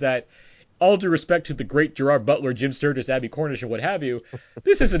bothering me is that, all due respect to the great Gerard Butler, Jim Sturgis, Abby Cornish, and what have you,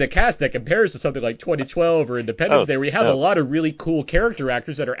 this isn't a cast that compares to something like 2012 or Independence Day, where you have a lot of really cool character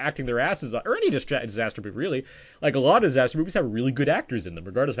actors that are acting their asses off, or any disaster movie, really. Like, a lot of disaster movies have really good actors in them,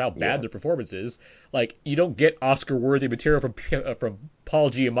 regardless of how bad their performance is. Like, you don't get Oscar-worthy material from Paul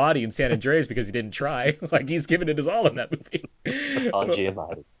Giamatti in San Andreas because he didn't try. Like, he's given it his all in that movie. Paul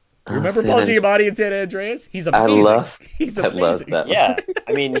Giamatti. Remember Paul Giamatti in San Andreas? He's amazing. He's amazing. I love that. Yeah,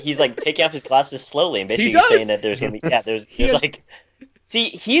 I mean, he's like taking off his glasses slowly and basically saying that there's gonna be there's like. See,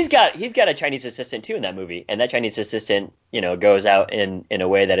 he's got a Chinese assistant too in that movie, and that Chinese assistant, goes out in a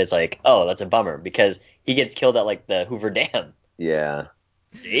way that is like, oh, that's a bummer because he gets killed at like the Hoover Dam. Yeah.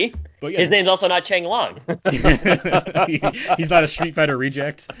 See? But yeah, His name's also not Chang Long. he's not a Street Fighter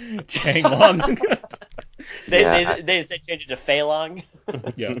reject. Chang Long. They instead changed it to Fei Long.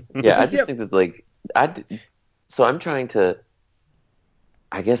 Yeah. But Yeah, I this, just think that like so I'm trying to.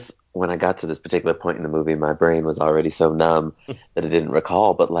 I guess when I got to this particular point in the movie, my brain was already so numb that it didn't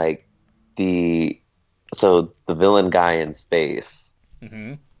recall. But like the the villain guy in space,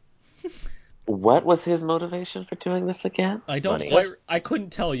 hmm what was his motivation for doing this again? I don't Money. quite. I couldn't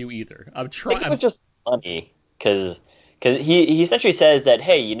tell you either. I'm I trying. think it was just funny because he essentially says that,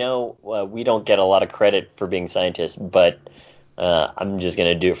 hey, we don't get a lot of credit for being scientists, but I'm just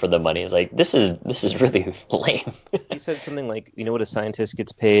gonna do it for the money. It's like this is really lame. He said something like, "You know what a scientist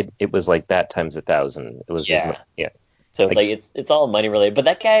gets paid? It was like that times 1,000. It was his Yeah. yeah. So it's Like, like it's all money related. But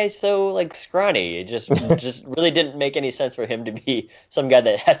that guy is so like scrawny. It just really didn't make any sense for him to be some guy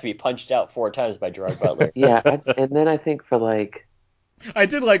that has to be punched out 4 times by Gerard Butler. Yeah, and then I think for like I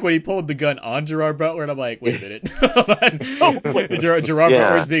did like when he pulled the gun on Gerard Butler, and I'm like, wait a minute. Gerard Yeah.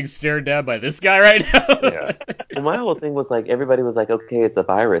 Butler's being stared down by this guy right now. yeah. well, my whole thing was like everybody was like, okay, it's a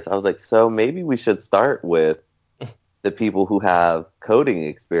virus. I was like, so maybe we should start with the people who have coding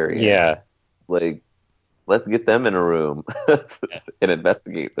experience. Yeah. Like, let's get them in a room and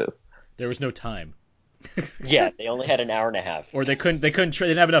investigate this. There was no time, Yeah, they only had an hour and a half. or they couldn't. They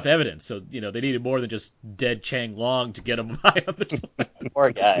didn't have enough evidence, so they needed more than just dead Chang Long to get him high on this one.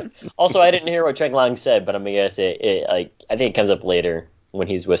 Poor guy. Also, I didn't hear what Cheng Long said, but I'm gonna guess like I think it comes up later when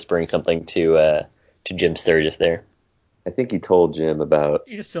he's whispering something to Jim Sturgis there. I think he told Jim about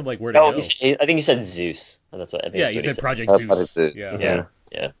You just said like where to Oh, go. I think he said Zeus. That's what I think. Yeah, That's you what he said said. Project Project Zeus. Zeus. Yeah. Yeah,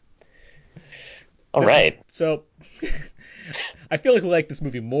 yeah. All This- right. So, I feel like we like this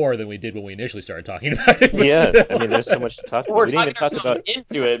movie more than we did when we initially started talking about it. But Yeah. still. I mean, there's so much to talk about. We're We didn't even talking talk ourselves about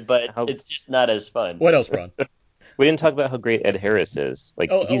into it, but how it's just not as fun. What else, Bron? we didn't talk about how great Ed Harris is.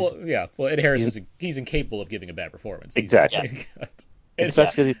 Like Well, yeah. Well, Ed Harris he's- he's incapable of giving a bad performance. Exactly. It And-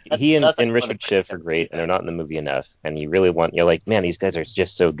 sucks because he and, That's like and one Richard of the Schiff are great, and they're not in the movie enough. And you really want, you're like, man, these guys are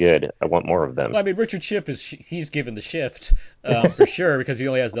just so good. I want more of them. Well, I mean, Richard Schiff he's given the shift for sure because he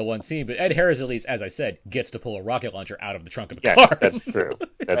only has the one scene. But Ed Harris, at least, as I said, gets to pull a rocket launcher out of the trunk of a Yeah, car. that's true.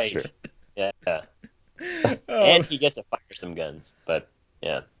 That's Right. true. Yeah. Um, And he gets to fire some guns, but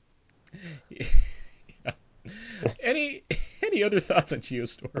yeah. any other thoughts on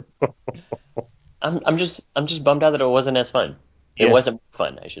Geostorm? I'm just bummed out that it wasn't as fun. It Yeah. wasn't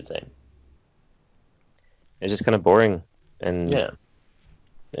fun, I should say. It's just kind of boring. And Yeah.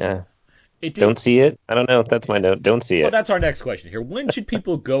 yeah. It did. Don't see it? I don't know. That's my note. Don't see Well, it. that's our next question here. When should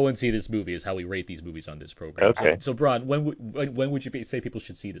people go and see this movie? Is how we rate these movies on this program. Okay. So Bron, when would you say people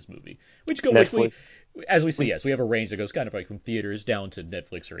should see this movie? Which Netflix. as we see, yes, we have a range that goes kind of like from theaters down to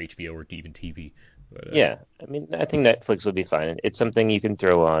Netflix or HBO or even TV. But, Yeah. I mean, I think Netflix would be fine. It's something you can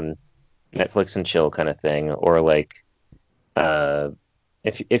throw on Netflix and chill kind of thing. Or like,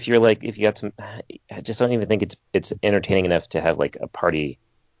 if you're like, if you got some, I just don't even think it's entertaining enough to have like a party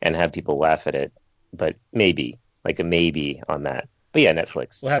and have people laugh at it. But maybe, like a maybe on that. But yeah,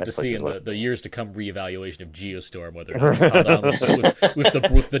 Netflix. We'll have to Netflix see is in what. the years to come reevaluation of Geostorm whether it's caught on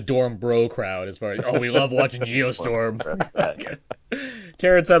with the dorm bro crowd as far as we love watching Geostorm.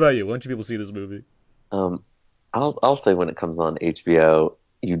 Terence, how about you? When should people see this movie? I'll say when it comes on HBO,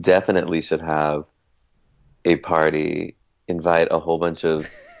 you definitely should have a party, invite a whole bunch of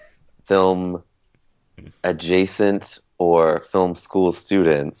film adjacent or film school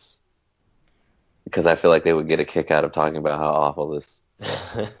students because I feel like they would get a kick out of talking about how awful this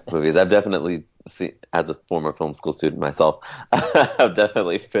movie is. I've definitely seen, as a former film school student myself, I've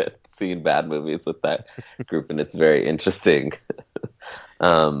definitely seen bad movies with that group, and it's very interesting.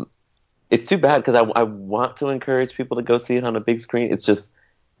 It's too bad because I want to encourage people to go see it on a big screen. It's just,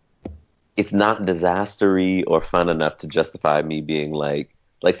 it's not disastery or fun enough to justify me being like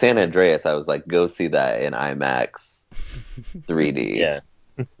San Andreas. I was like, go see that in IMAX 3D. Yeah.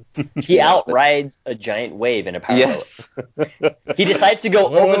 He outrides a giant wave in a powerboat. Yes. He decides to go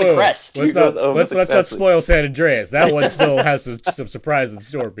over the crest. Let's He goes over let's the not crest. spoil San Andreas. That one still has some surprise in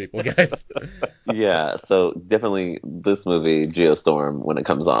store, people, guys. Yeah, so definitely this movie, Geostorm, when it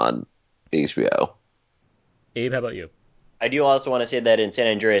comes on HBO. Abe, how about you? I do also want to say that in San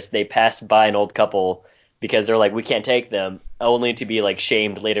Andreas, they pass by an old couple because they're like, we can't take them, only to be like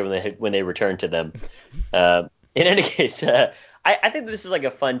shamed later when they return to them. In any case, I think this is like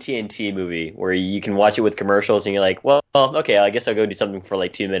a fun TNT movie where you can watch it with commercials and you're like, well, okay, I guess I'll go do something for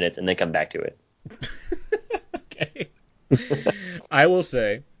like 2 minutes and then come back to it. Okay. I will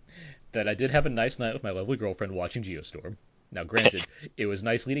say that I did have a nice night with my lovely girlfriend watching Geostorm. Now, granted, it was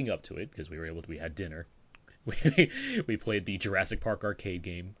nice leading up to it because we had dinner. We played the Jurassic Park arcade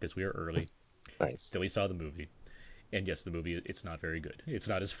game because we were early. Nice. Then we saw the movie. And yes, the movie, it's not very good. It's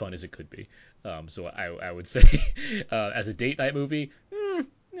not as fun as it could be. So I would say, as a date night movie,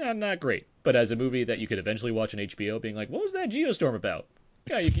 not great. But as a movie that you could eventually watch on HBO, being like, what was that Geostorm about?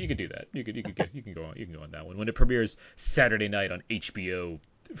 Yeah, you could do that. You can go on that one when it premieres Saturday night on HBO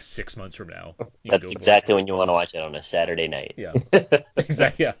 6 months from now. You can That's go for exactly it. when you want to watch it on a Saturday night. Yeah,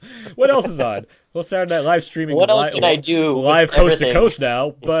 exactly. Yeah. What else is on? Well, Saturday Night Live streaming What else can I do with live coast to everything? coast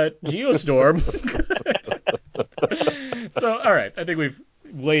now, but Geostorm. So, all right, I think we've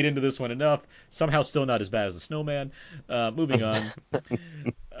laid into this one enough. Somehow, still not as bad as the Snowman. Moving on.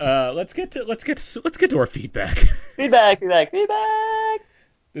 Let's get to our feedback. Feedback.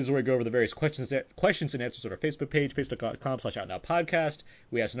 This is where we go over the various questions and answers on our Facebook page, facebook.com/outnowpodcast.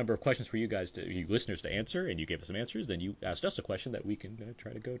 We asked a number of questions for you guys, you listeners, to answer, and you gave us some answers. Then you asked us a question that we can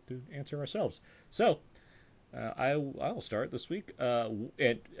try to go to answer ourselves. So, I'll start this week. Bron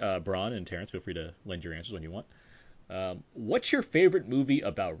and Terence, feel free to lend your answers when you want. What's your favorite movie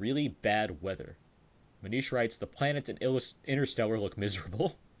about really bad weather? Manish writes, the planets in Interstellar look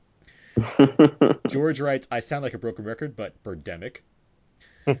miserable. George writes, I sound like a broken record, but Birdemic.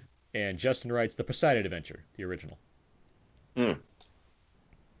 And Justin writes, the Poseidon Adventure, the original.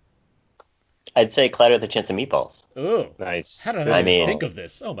 I'd say Clyde with a Chance of Meatballs. Oh, Nice. how did Good I not call. think of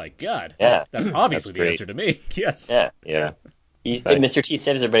this? Oh my god, Yeah. that's obviously That's the great. answer to me. Yes. Yeah. Yeah. Mr. T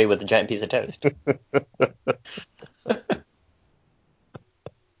saves everybody with a giant piece of toast.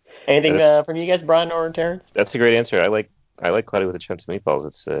 Anything from you guys, Brian or Terrence? That's a great answer. I like Cloudy with a Chance of Meatballs.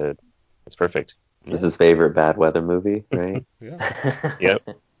 It's perfect. This is his favorite bad weather movie, right? Yeah.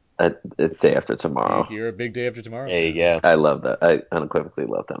 Yep. It's Day After Tomorrow. You're a big Day After Tomorrow There you fan. go. I love that. I unequivocally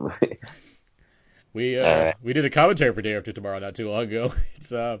love that movie. We did a commentary for Day After Tomorrow not too long ago.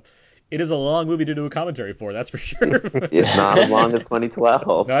 It is a long movie to do a commentary for, that's for sure. It's not as long as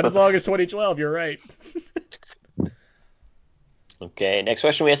 2012. Not as long as 2012, you're right. Okay, next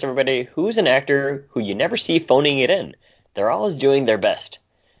question we asked everybody, who's an actor who you never see phoning it in? They're always doing their best.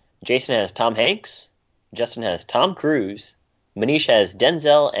 Jason has Tom Hanks. Justin has Tom Cruise. Manish has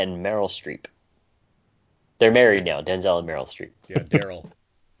Denzel and Meryl Streep. They're married now, Denzel and Meryl Streep. Yeah, Daryl.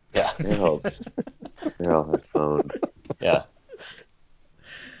 Yeah. Meryl has phoned. Yeah.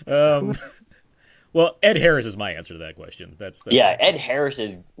 Well, Ed Harris is my answer to that question. That's Yeah, Ed Harris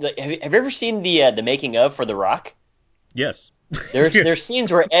is. Like, have you ever seen the making of for The Rock? Yes. There's scenes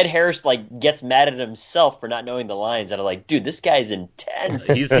where Ed Harris like gets mad at himself for not knowing the lines, and I'm like, dude, this guy's intense.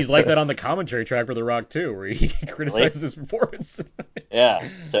 He's like that on the commentary track for The Rock too, where he criticizes his performance. Yeah.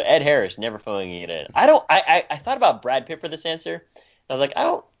 So Ed Harris never phoning it in. I thought about Brad Pitt for this answer. I was like, I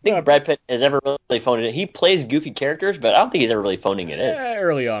don't think Brad Pitt has ever really phoned it in. He plays goofy characters, but I don't think he's ever really phoning it in.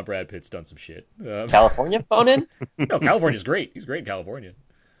 Early on, Brad Pitt's done some shit. California phone in? No, California's great. He's great in California.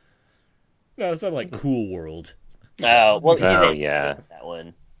 No, something like Cool World. Well, he's yeah. that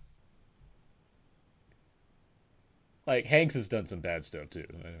one. Like Hanks has done some bad stuff too.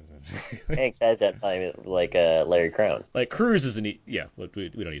 Hanks has that like Larry Crown. Like Cruise is we don't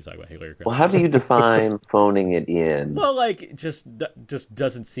need to talk about Larry Crown. Well, how do you define phoning it in? Well, like just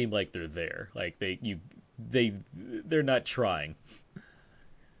doesn't seem like they're there. Like they're not trying.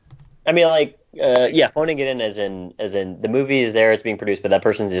 I mean, like, phoning it in as in the movie is there, it's being produced, but that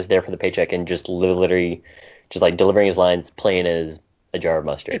person's just there for the paycheck and just literally just like delivering his lines, plain as a jar of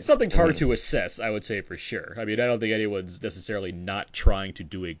mustard. It's something hard to assess, I would say, for sure. I mean, I don't think anyone's necessarily not trying to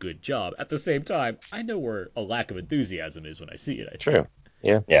do a good job. At the same time, I know where a lack of enthusiasm is when I see it. I think. True.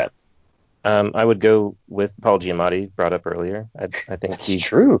 Yeah. Yeah. I would go with Paul Giamatti, brought up earlier. I think That's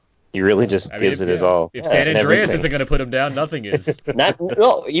true. He really just gives it his all. If San in Andreas everything. isn't going to put him down, nothing is.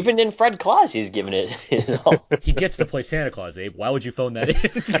 Even in Fred Claus, he's giving it his all. He gets to play Santa Claus, Abe. Why would you phone that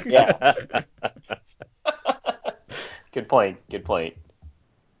in? Yeah. Good point.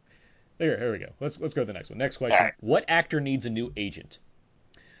 Here we go. Let's go to the next one. Next question. Right. What actor needs a new agent?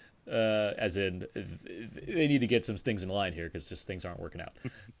 As in, they need to get some things in line here because just things aren't working out.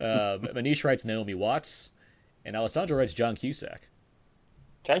 Manish writes Naomi Watts, and Alessandro writes John Cusack.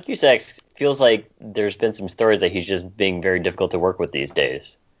 John Cusack feels like there's been some stories that he's just being very difficult to work with these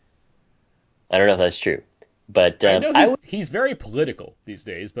days. I don't know if that's true, but I know he's very political these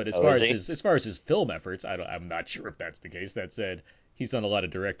days. But as far as his film efforts, I'm not sure if that's the case. That said, he's done a lot of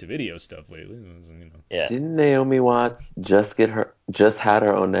direct-to-video stuff lately. Yeah. Didn't Naomi Watts just had her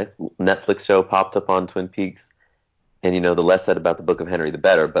own Netflix show popped up on Twin Peaks? And the less said about the Book of Henry, the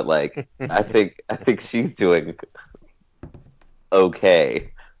better. But like, I think she's doing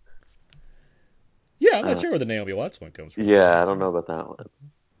okay. Yeah, I'm not sure where the Naomi Watts one comes from. Yeah, I don't know about that one.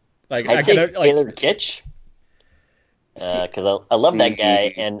 I'd say Taylor Kitsch. because I love that guy,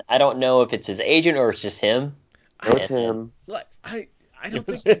 The and I don't know if it's his agent or it's just him. no, I it's And him. like I don't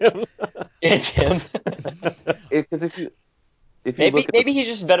It's think him. it's him. Because if you Maybe look at the maybe he's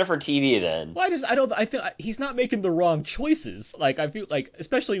just better for TV then. well, I think he's not making the wrong choices. Like I feel like,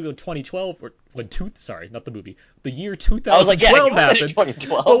 especially when 2012 or sorry, not the movie, the year I was like, yeah, he 2012 was in happened.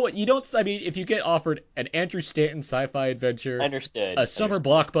 2012. But what you don't, I mean, if you get offered an Andrew Stanton sci-fi adventure, Understood. a summer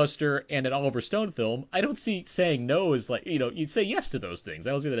blockbuster, and an Oliver Stone film, I don't see saying no as like, you'd say yes to those things. I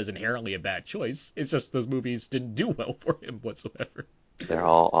don't see that as inherently a bad choice. It's just those movies didn't do well for him whatsoever. they're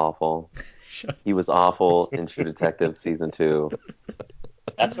all awful. Shut He was awful in True Detective season 2.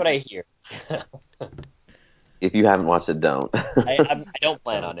 That's what I hear. If you haven't watched it, don't. I don't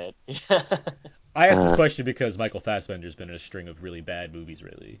plan on it. I asked this Uh, question because Michael Fassbender's been in a string of really bad movies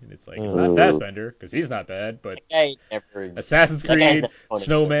lately, and it's like it's not ooh, Fassbender because he's not bad, but Never. Assassin's That guy's Creed, never won anything.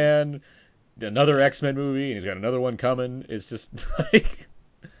 Snowman, another X-Men movie, and he's got another one coming. It's just like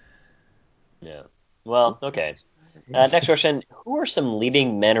Yeah. Well, okay. Next question. Who are some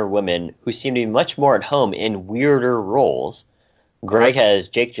leading men or women who seem to be much more at home in weirder roles? Greg has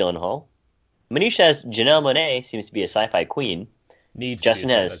Jake Gyllenhaal. Manish has Janelle Monáe, seems to be a sci-fi queen. needs to be, Justin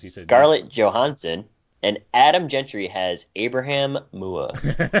has as he said, needs Scarlett Johansson. And Adam Gentry has Abraham Mua.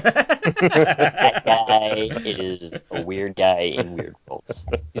 That to. guy is a weird guy in weird roles.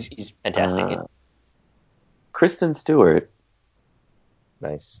 He's fantastic. uh, Kristen Stewart.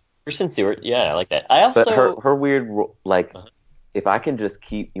 Nice. Kristen Stewart, yeah, I like that. I But her also, her weird like, uh, if I can just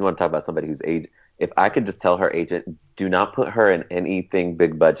keep, you want to talk about somebody who's age, if I could just tell her agent, do not put her in anything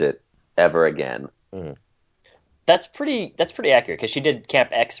big budget ever again. Mm. that's pretty accurate because she did Camp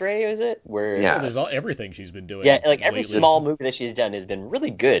X-Ray, is it? Where Well, Yeah, there's everything she's been yeah, doing like every lately. small movie that she's done has been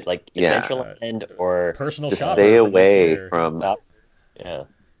really good, like yeah. Adventureland or Personal Just uh, stay Shopper from this away year. Yeah. from. yeah,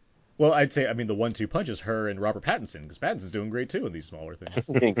 Well, I'd say, I mean, the 1-2 punch is her and Robert Pattinson because Pattinson's doing great too in these smaller things.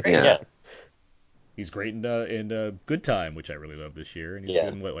 he's doing great. Yeah, Yeah, He's great in Good Time, which I really love this year, and he's yeah.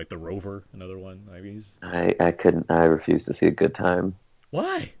 good in like The Rover, another one. I mean, he's I couldn't. I refuse to see a good time.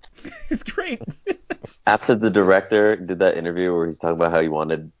 why? He's great. After the director did that interview where he's talking about how he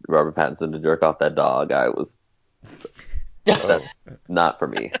wanted Robert Pattinson to jerk off that dog, I was Whoa. that's not for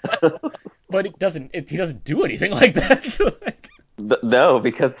me. But he doesn't do anything like that. Like, No,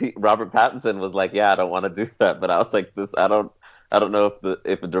 because Robert Pattinson was like, "Yeah, I don't want to do that," but I was like, "This, I don't know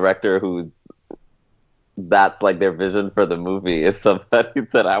if a director who that's like their vision for the movie is somebody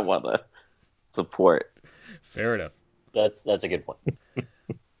that I want to support." fair enough. That's a good point.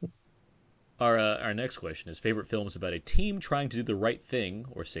 Our next question is favorite films about a team trying to do the right thing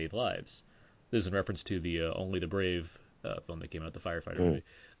or save lives. This is in reference to the Only the Brave film that came out, the firefighter Mm.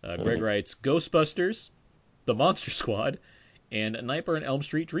 movie. Greg writes Ghostbusters, The Monster Squad, and Nightmare on Elm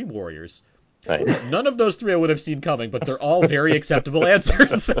Street Dream Warriors. Nice. None of those three I would have seen coming, but they're all very acceptable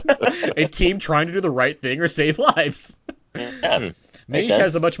answers. A team trying to do the right thing or save lives. Yeah, Hmm. makes Manish has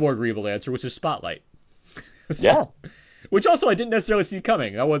a sense. much more agreeable answer, which is Spotlight. So, Yeah, which also I didn't necessarily see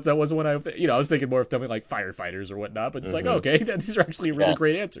coming. That wasn't when I was thinking more of something like firefighters or whatnot. But it's like, Hmm. okay, these are actually really yeah,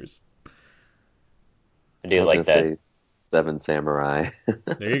 great answers. I I do was like gonna that. say Seven Samurai.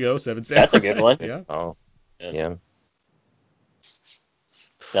 There you go, Seven That's a good Samurai. one. Yeah. Oh, Yeah. yeah.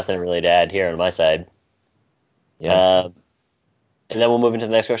 Nothing really to add here on my side. Yeah. Um, and then we'll move into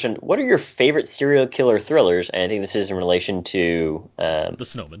the next question. What are your favorite serial killer thrillers? And I think this is in relation to The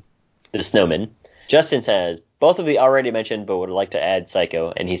Snowman. the Snowman. Justin says both of the already mentioned, but would like to add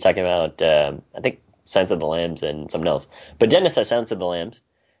Psycho, and he's talking about I think Silence of the Lambs and something else. But Dennis has Silence of the Lambs.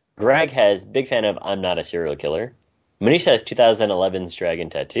 Greg has big fan of I'm Not a Serial Killer. Manish has 2011's Dragon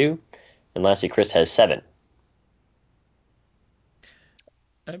Tattoo, and lastly Chris has Seven.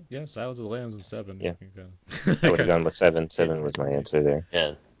 Yeah, Silence of the Lambs and Seven. Yeah. I I would have kind of gone with seven. hit Seven for was my me. answer there.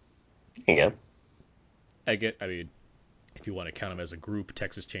 Yeah, there you go. I mean, if you want to count them as a group,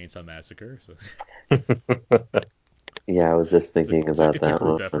 Texas Chainsaw Massacre. So Yeah, I was just it's a thinking it's a, about it's a that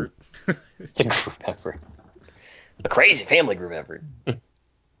group one. effort. It's a group effort, a crazy family group effort. All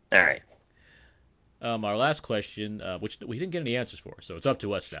right. Our last question, which we didn't get any answers for, so it's up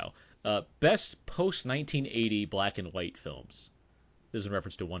to us now. Best post 1980 black and white films. This is in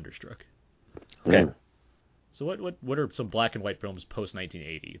reference to Wonderstruck. Okay. Mm. So what are some black and white films post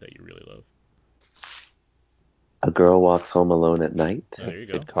 1980 that you really love? A Girl Walks Home Alone at Night. Oh, there you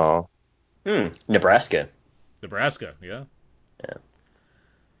go. Good call. Nebraska. Nebraska, yeah.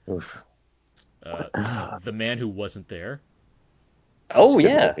 Yeah. Oof. Uh, Ah, the Man Who Wasn't There. That's Oh a good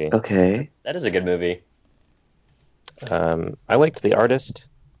yeah, movie. okay. that is a good movie. I liked The Artist.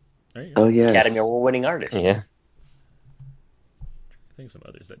 There you go. Oh Academy yes. Award-winning artist. Yeah. I think some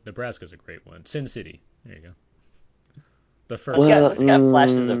others. Nebraska's a great one. Sin City. There you go. The It's first got, Well, it's got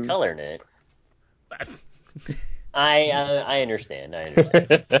flashes of color in it. I understand.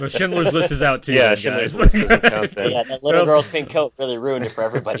 So Schindler's List is out too, Yeah, then, Schindler's guys. List doesn't count then. Yeah, that little girl's pink coat really ruined it for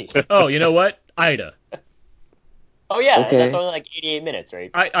everybody. Oh, you know what? Ida. Oh yeah, and that's okay. only like 88 minutes, right?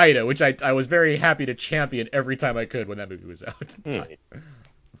 Ida, which I was very happy to champion every time I could when that movie was out.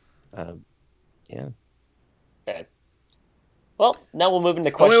 Um, yeah. Okay. Well, now we'll move into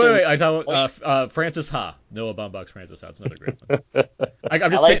Oh, questions. wait. I thought Francis Ha. Noah Baumbach's Francis Ha. It's another great one. I'm I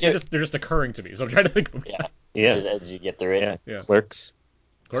just like they're just occurring to me, so I'm trying to think of them. Yeah, Yeah. as you get through it. Yeah. Yeah. Clerks.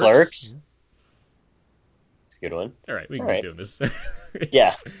 Clerks. It's a good one. All right, we can All keep right. doing this.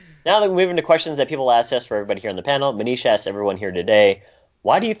 Yeah. Now that we move into questions that people ask us for everybody here on the panel, Manish asks everyone here today,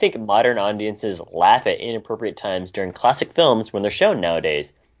 why do you think modern audiences laugh at inappropriate times during classic films when they're shown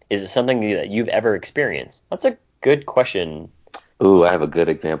nowadays? Is it something that you've ever experienced? That's a good question. Ooh, I have a good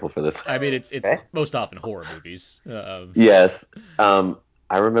example for this. I mean, it's Okay. most often horror movies. Yes. I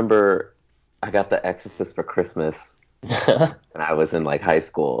remember I got The Exorcist for Christmas when I was in like high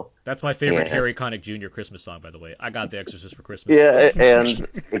school. That's my favorite And Harry Connick Jr. Christmas song, by the way. I got The Exorcist for Christmas. yeah, and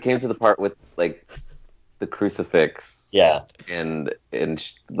it came to the part with like the crucifix Yeah. and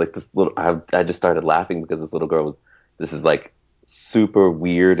like this little I just started laughing because this little girl was this is like super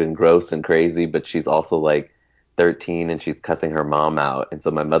weird and gross and crazy, but she's also like 13 and she's cussing her mom out. And so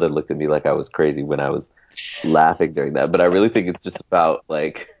my mother looked at me like I was crazy when I was laughing during that. But I really think it's just about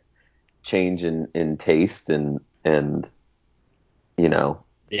like change in taste and you know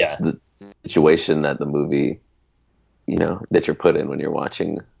Yeah. the situation that the movie that you're put in when you're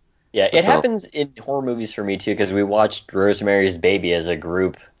watching Yeah, the it film. happens in horror movies for me too, because we watched Rosemary's Baby as a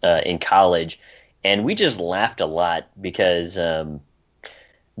group in college, and we just laughed a lot because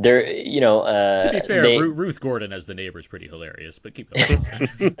they're, To be fair, they, Ruth Gordon as the neighbor is pretty hilarious, but keep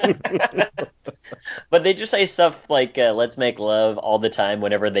going. but they just say stuff like "Let's make love" all the time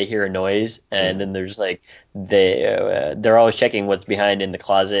whenever they hear a noise, and then they're just like they're always checking what's behind in the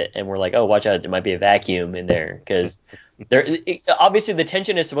closet, and we're like, oh, watch out, there might be a vacuum in there because. Obviously the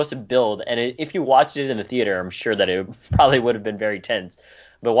tension is supposed to build, and if you watched it in the theater, I'm sure that it probably would have been very tense.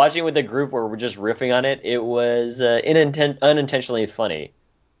 But watching it with a group where we're just riffing on it, it was unintentionally funny.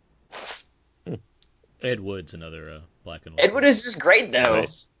 Ed Wood's another black and white. Ed Wood is just great, though.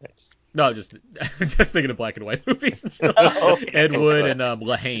 Nice. No, I'm just thinking of black and white movies and stuff. Oh, Ed okay. Wood and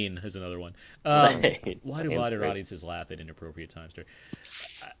Lahane is another one. Why do Lahane's modern great. audiences laugh at inappropriate times?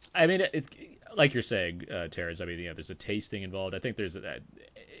 I mean, it's like you're saying, Terence. I mean, there's a tasting involved. I think there's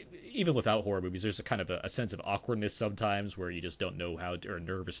even without horror movies, there's a kind of a sense of awkwardness sometimes where you just don't know how to, or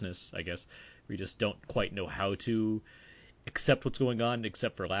nervousness, I guess, where you just don't quite know how to accept what's going on,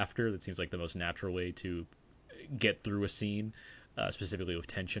 except for laughter. That seems like the most natural way to get through a scene, specifically with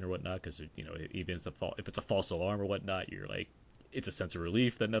tension or whatnot. Because even if it's a false alarm or whatnot, you're like, it's a sense of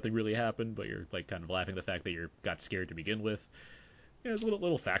relief that nothing really happened, but you're like kind of laughing at the fact that you got scared to begin with. There's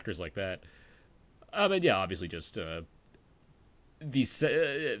little factors like that. And yeah, obviously just the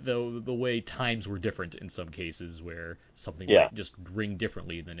way times were different in some cases, where something Yeah. might just ring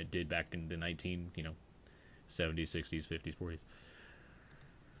differently than it did back in the 70s, 60s, 50s, 40s.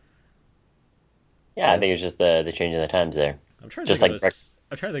 Yeah, I think it's just the change in the times there. I'm trying to Just think of like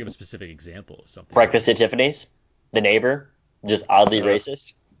I'm trying to think of a specific example of something. Breakfast at Tiffany's, The Neighbor, just oddly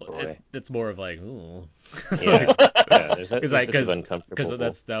racist. Boy. It's more of like, ooh. Yeah. Yeah. There's bits of Because uncomfortable.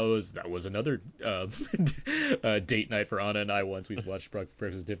 that was another date night for Anna and I once. We watched Breakfast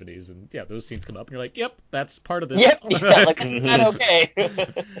at Tiffany's, and yeah, those scenes come up, and you're like, yep, that's part of this. Yep, yeah, like not okay.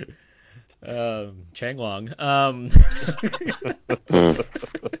 Chang Long. All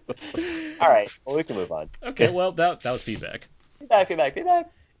right, well, we can move on. Okay, well that was feedback, Feedback.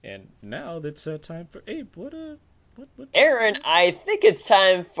 and now it's time for Abe. What? Aaron, I think it's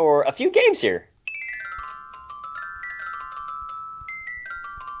time for a few games here.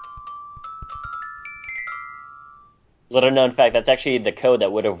 Little known fact, that's actually the code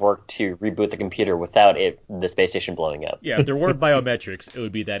that would have worked to reboot the computer without the space station blowing up. Yeah, if there weren't biometrics, it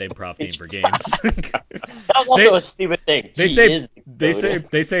would be that improv theme for games. That was also a stupid thing. They say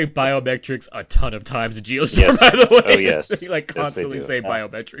biometrics a ton of times in Geostorm. Yes. By the way, Oh, yes. they like Yes, they constantly do. say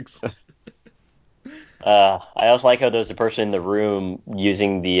biometrics. I also like how there's a person in the room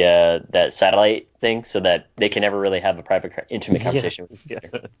using the that satellite thing so that they can never really have a private, intimate conversation with each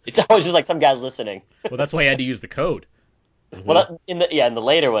other. It's always just like some guy listening. Well, that's why I had to use the code. Well, in the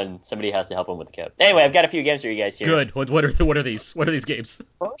later one, somebody has to help him with the code. Anyway, I've got a few games for you guys here. Good. What are these? What are these games?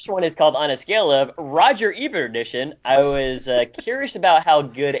 First one is called On a Scale of Roger Ebert Edition. I was curious about how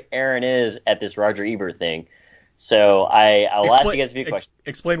good Aaron is at this Roger Ebert thing, so I'll ask you guys a few questions.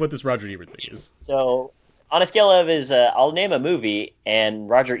 Explain what this Roger Ebert thing is. So on a scale of I'll name a movie, and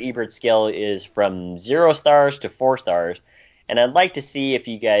Roger Ebert's scale is from 0 stars to 4 stars, and I'd like to see if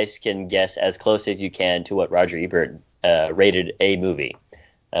you guys can guess as close as you can to what Roger Ebert rated a movie.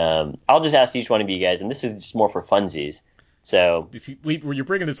 I'll just ask each one of you guys, and this is just more for funsies. So You're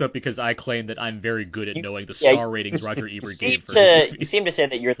bringing this up because I claim that I'm very good at knowing the yeah, star ratings Roger Ebert gave for his you movies. seem to say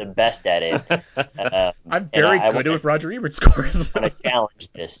that you're the best at it. I'm very good with Roger Ebert scores. I want to challenge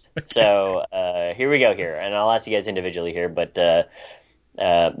this. So here we go here, and I'll ask you guys individually here. But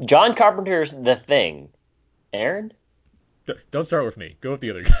John Carpenter's The Thing. Aaron? Don't start with me. Go with the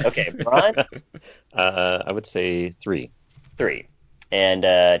other guys. Okay, Bron? I would say 3. 3. And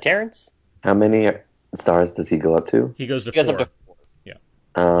Terence? How many stars does he go up to? He goes to He goes 4. up to 4. Yeah.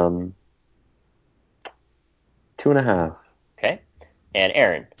 2.5. Okay. And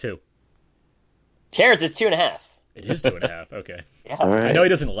Aaron? 2. Terence is 2.5. It is 2.5. Okay. Yeah. All right. I know he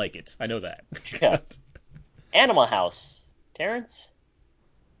doesn't like it. I know that. Yeah. Animal House. Terence?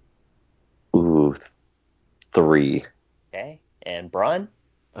 Ooh, 3. Okay. And Bron?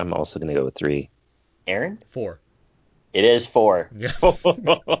 I'm also going to go with 3. Aaron? 4. It is 4. Yeah.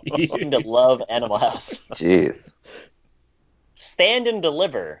 You seem to love Animal House. Jeez. Stand and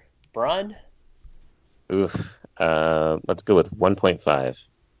Deliver. Bron? Oof. Let's go with 1.5.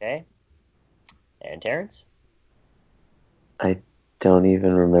 Okay. And Terence? I don't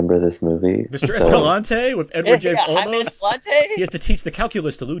even remember this movie. Mr. so- Escalante with Edward James Jaime Olmos. Escalante? He has to teach the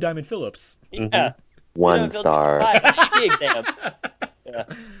calculus to Lou Diamond Phillips. Yeah. 1 star. The exam. Yeah.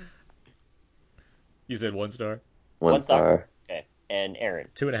 You said 1 star? 1 star. Okay. And Aaron?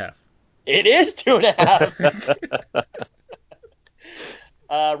 2.5. It is 2.5.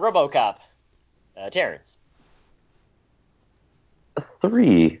 RoboCop. Terrence.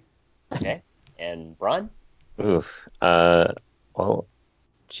 3. Okay. And Bron? Oof. Well,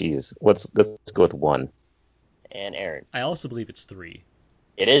 geez. Let's go with 1. And Aaron. I also believe it's 3.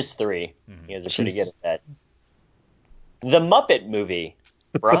 It is 3. Mhm. You guys are pretty good Jeez. at that. The Muppet Movie.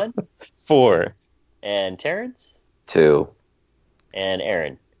 Bron? 4. And Terrence? 2. And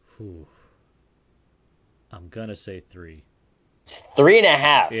Aaron. Whew. I'm gonna say 3. It's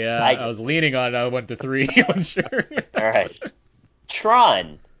 3.5. Yeah, I was leaning on it. I went to 3. I'm sure. All right.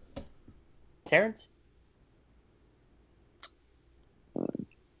 Tron. Terrence?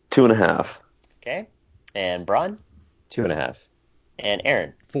 2.5. Okay. And Bron? 2.5. And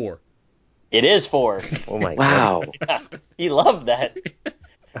Aaron. 4. It is 4. Oh my Wow. Yeah, he loved that.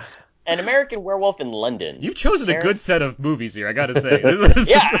 An American Werewolf in London. You've chosen a Terrence? good set of movies here, I gotta say. This is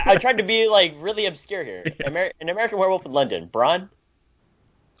Yeah, I tried to be like really obscure here. An American Werewolf in London. Bron?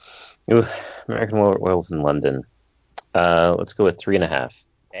 God. Ooh, American Werewolf in London. Let's go with 3.5.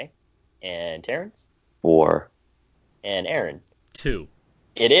 Okay. And Terrence? 4. And Aaron? 2.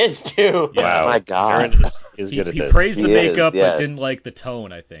 It is 2. Yeah. Wow. My God. Aaron is He good at this. praised the He is, makeup, but yes. didn't like the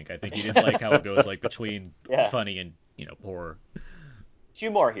tone, I think. I think he didn't like how it goes like between Yeah. funny and, horror. 2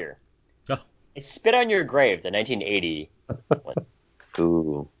 more here. Oh. I Spit on Your Grave, the 1980 one.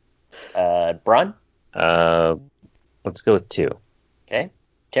 Ooh. Bron? Let's go with 2. Okay.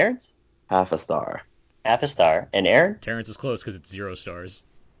 Terrence? Half a star. Half a star. And Aaron? Terrence is close because it's 0 stars.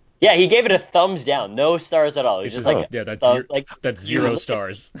 Yeah, he gave it a thumbs down. No stars at all. It was It's just like, yeah, that's thumb- like that's you 0 look at-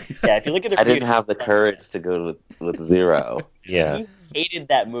 stars. Yeah, if you look at the I didn't reviews, have the courage to go with 0. Yeah. he hated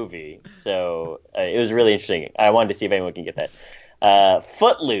that movie. So it was really interesting. I wanted to see if anyone can get that.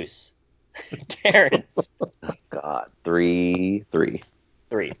 Footloose. Terrence. God. 3. 3.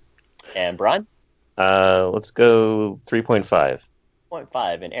 And Bron? Let's go 3.5.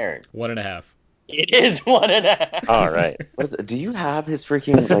 0.5. And Aaron? 1.5. It is 1.5. All right. What is it? Do you have his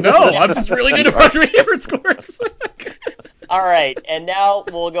freaking like? No, I'm just really good at Roger Ebert scores. All right, and now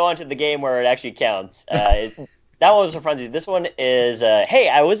we'll go on to the game where it actually counts. That one was for funsies. This one is, hey,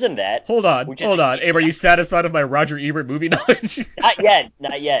 I was in that. Hold on. Which is- Abe, are you satisfied with my Roger Ebert movie knowledge? Not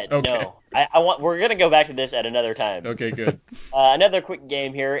yet. Okay. No, we're gonna go back to this at another time. Okay, good. Another quick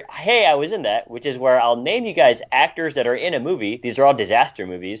game here. Hey, I was in that, which is where I'll name you guys actors that are in a movie. These are all disaster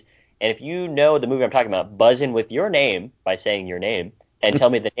movies, and if you know the movie I'm talking about, buzz in with your name by saying your name, and tell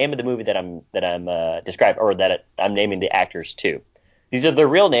me the name of the movie that I'm describing, or that I'm naming the actors to. These are their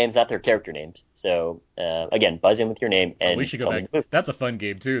real names, not their character names. So again, buzz in with your name and We should go tell me back. the movie. That's a fun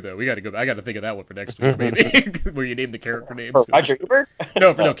game too, though. We got to go. I got to think of that one for next week, maybe, where you name the character names. For Roger Ebert?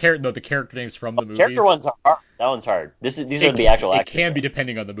 No, the character names from the movies. Character ones are hard. That one's hard. These are the actual It actors. can be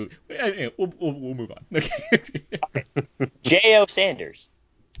depending on the movie. Anyway, we'll move on. Okay. J.O. Sanders.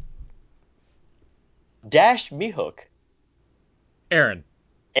 Dash Mihok. Aaron.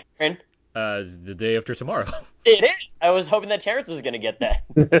 Aaron. The day after tomorrow. It is. I was hoping that Terrence was going to get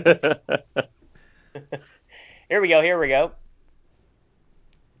that. Here we go. Here we go.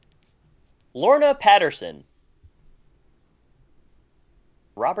 Lorna Patterson,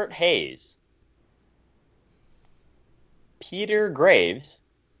 Robert Hayes, Peter Graves,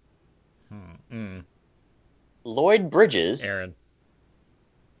 Lloyd Bridges, Aaron.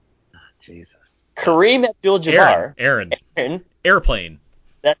 Jesus. Kareem Abdul-Jabbar. Aaron. Aaron. Airplane.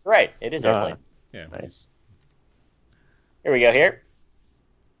 That's right. It is Airplane. Yeah. Nice. Here we go. Here.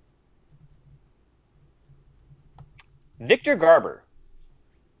 Victor Garber,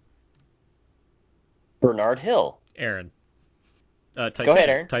 Bernard Hill. Aaron. Titanic. Go ahead,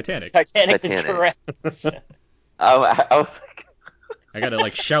 Aaron. Titanic. Titanic is correct. I was like, I gotta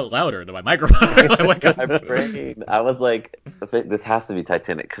like shout louder into my microphone. my brain. I was like, this has to be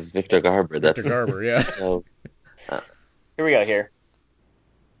Titanic because Victor Garber. Victor That's Garber, yeah. so. Here we go. Here.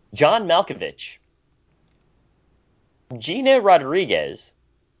 John Malkovich, Gina Rodriguez,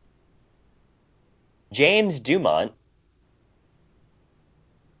 James Dumont,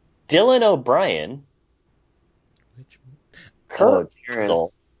 Dylan O'Brien, Kurt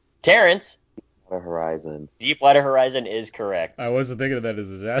Russell, Terence. Deepwater Horizon. Deepwater Horizon is correct. I wasn't thinking of that as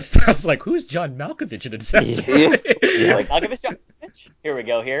a disaster. I was like, who's John Malkovich in a disaster? Yeah. Like, Malkovich, John Malkovich. Here we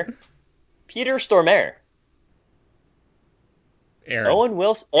go. Here. Peter Stormare. Aaron. Owen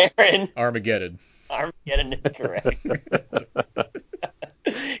Wilson. Aaron. Armageddon. Armageddon is correct.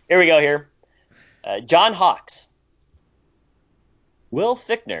 Here we go. Here. John Hawkes. Will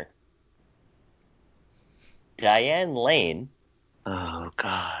Fichtner. Diane Lane. Oh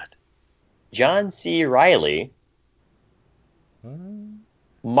God. John C. Reilly.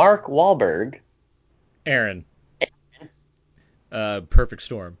 Mark Wahlberg. Aaron. Perfect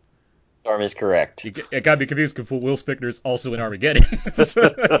Storm. Storm is correct. It got me confused because Will Fichtner's also in Armageddon.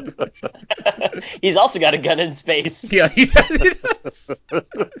 He's also got a gun in space. Yeah, he does.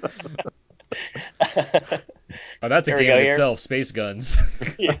 Oh, that's a game in itself. Space guns.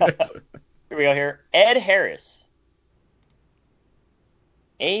 Yeah. Here we go. Here. Ed Harris.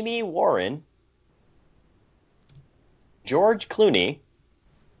 Amy Warren. George Clooney.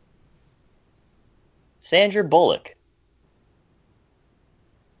 Sandra Bullock.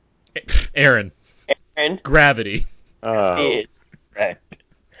 Aaron. Gravity. Is correct.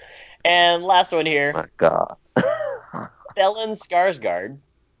 And last one here. My God. Stellan Skarsgård.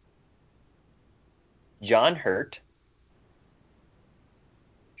 John Hurt.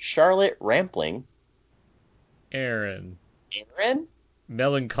 Charlotte Rampling. Aaron.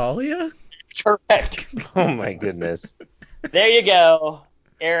 Melancholia? Correct. Oh my goodness. There you go.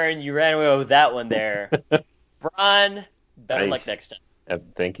 Aaron, you ran away with that one there. Bron, better luck next time.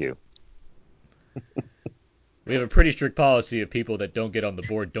 Thank you. We have a pretty strict policy of people that don't get on the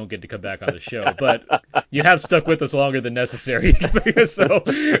board don't get to come back on the show, but you have stuck with us longer than necessary. So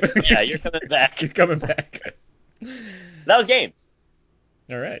yeah, you're coming back. You're coming back. That was games.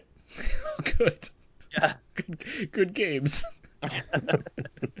 All right. Good. Yeah. Good games. I'm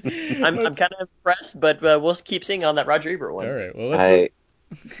kind of impressed, but we'll keep seeing on that Roger Ebert one. All right. Well,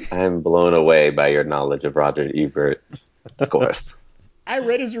 I'm blown away by your knowledge of Roger Ebert scores. I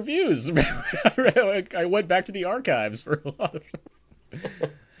read his reviews. I went back to the archives for a lot of.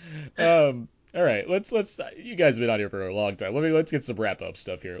 All right, let's. You guys have been on here for a long time. Let's get some wrap up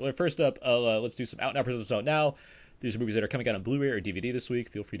stuff here. First up, let's do some Out Now presents Out Now. These are movies that are coming out on Blu-ray or DVD this week.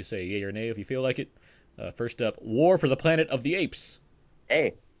 Feel free to say yay or nay if you feel like it. First up, War for the Planet of the Apes.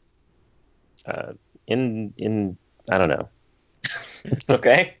 Hey. I don't know.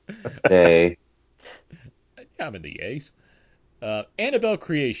 Okay. Hey. I'm in the yays. Annabelle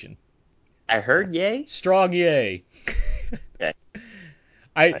Creation. I heard yay. Strong yay. Okay.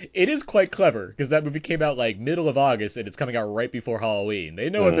 It is quite clever because that movie came out like middle of August and it's coming out right before Halloween. They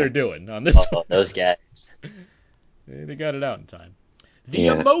know what they're doing on this one. Those guys. They got it out in time. The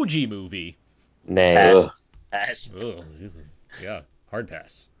Emoji Movie. Nay. Pass. Ugh. Yeah, hard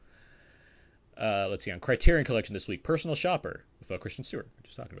pass. Let's see, on Criterion Collection this week, Personal Shopper with Kristen Stewart. We're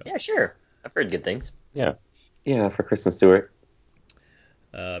just talking about. Yeah, sure. I've heard good things. Yeah. Yeah, for Kristen Stewart.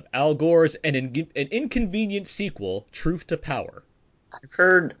 Al Gore's an inconvenient sequel, Truth to Power. I've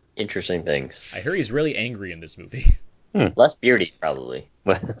heard interesting things. I hear he's really angry in this movie. Less beardy, probably.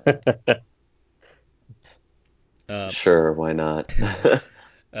 Sure, why not?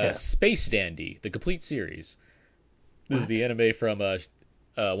 Space Dandy, the complete series. This is the anime from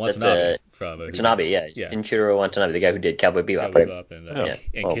Watanabe. Watanabe, yeah. Shinichiro Watanabe, the guy who did Cowboy Bebop, right?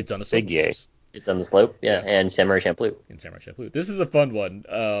 And Kids on the Slope. Kids on the Slope, and Samurai Champloo. This is a fun one.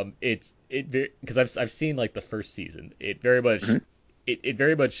 Because I've seen like the first season. It very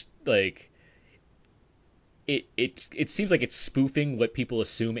much like it seems like it's spoofing what people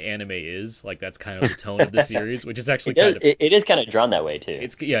assume anime is. Like that's kind of the tone of the series, which is actually It does. kind of It is kind of drawn that way too.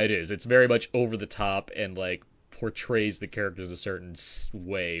 it is. It's very much over the top and like portrays the characters a certain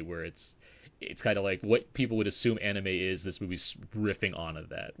way where it's kind of like what people would assume anime is. This movie's riffing on of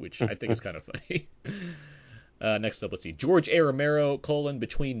that, which I think is kind of funny. Next up, let's see. George A. Romero,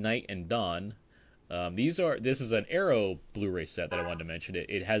 Between Night and Dawn. This is an Arrow Blu-ray set that I wanted to mention.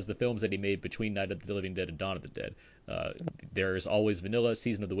 It has the films that he made between Night of the Living Dead and Dawn of the Dead. There's Always Vanilla,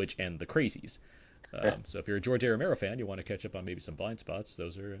 Season of the Witch, and The Crazies. So if you're a George A. Romero fan, you want to catch up on maybe some blind spots.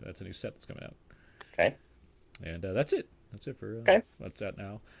 That's a new set that's coming out. Okay. And that's it. That's it for Okay. what's that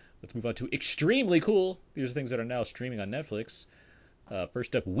now. Let's move on to Extremely Cool. These are things that are now streaming on Netflix.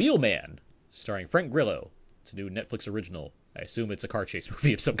 First up, Wheelman, starring Frank Grillo. It's a new Netflix original. I assume it's a car chase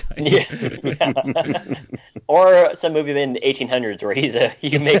movie of some kind. Yeah. Or some movie in the 1800s where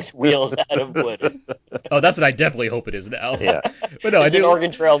he makes wheels out of wood. Oh, that's what I definitely hope it is now. Yeah. But no, It's an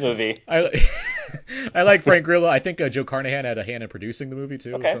Oregon Trail movie. I like Frank Grillo. I think Joe Carnahan had a hand in producing the movie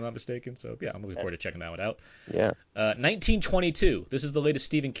too, Okay. if I'm not mistaken. So yeah, I'm looking forward to checking that one out. Yeah. 1922. This is the latest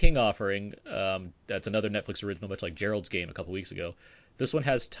Stephen King offering. That's another Netflix original, much like Gerald's Game a couple weeks ago. This one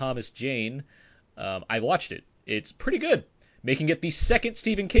has Thomas Jane. I watched it. It's pretty good, making it the second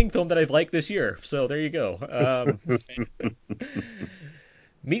Stephen King film that I've liked this year. So there you go.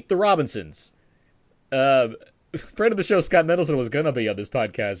 Meet the Robinsons. Friend of the show, Scott Mendelson, was gonna be on this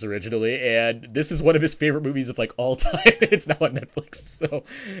podcast originally, and this is one of his favorite movies of like all time. It's now on Netflix, so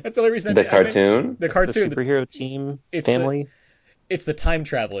that's the only reason. The cartoon, the cartoon, the superhero team it's family. It's the time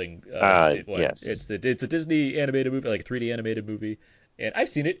traveling one. Yes. It's a Disney animated movie, like a 3D animated movie, and I've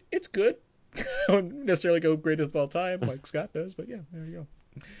seen it. It's good. I don't necessarily go greatest of all time like Scott does, but yeah, there you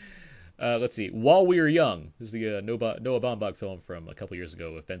go. Let's see. While We Were Young is the Noah Baumbach film from a couple years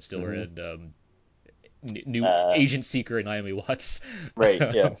ago with Ben Stiller and new agent seeker and Naomi Watts. Right.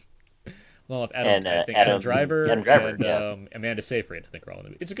 Yeah. Well, if And Adam Driver, Adam Driver, and yeah. Amanda Seyfried, I think are all in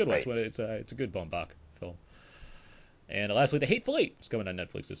it. It's a good one. Right. It's a good Baumbach film. And lastly, The Hateful Eight is coming on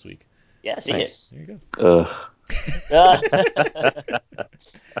Netflix this week. Yeah, see Nice. There you go. ugh. it.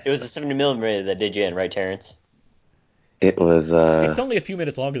 It was a 70 millimeter that did you in, right, Terrence? It was. It's only a few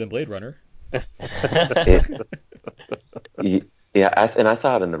minutes longer than Blade Runner. Yeah, and I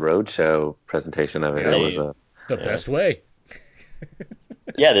saw it in the Roadshow presentation of it. Yeah, It was a. the best way.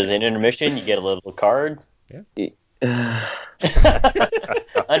 Yeah, there's an intermission. You get a little card.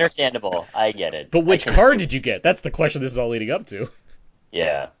 Understandable. I get it. But which card did you get? That's the question this is all leading up to.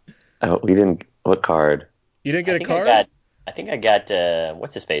 Yeah. Oh, we didn't. What card? You didn't get a card? I think I got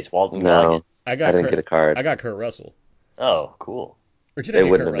what's his face? Walton No, Goggins. I didn't get a card. I got Kurt Russell. Oh, cool. Or did I It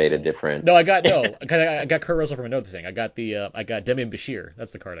get wouldn't Kurt have made a Russell? difference. No, I got Kurt Russell from another thing. I got Demian Bashir.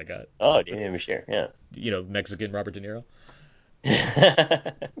 That's the card I got. Oh, Damien Bashir. Yeah. You know, Mexican Robert De Niro.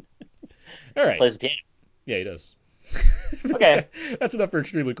 All right. Plays the piano. Yeah, he does. Okay. That's enough for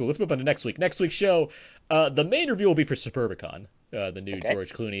Extremely Cool. Let's move on to next week. Next week's show, the main review will be for Suburbicon, the new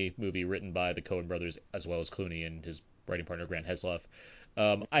George Clooney movie written by the Coen brothers, as well as Clooney and his writing partner, Grant Heslov.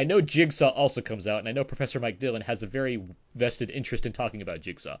 I know Jigsaw also comes out, and I know Professor Mike Dillon has a very vested interest in talking about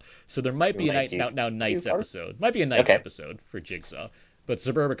Jigsaw. So there might be a Out Now Nights episode. Might be a Nights episode for Jigsaw. But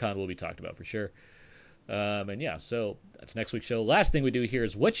Suburbicon will be talked about for sure. And yeah, so that's next week's show. Last thing we do here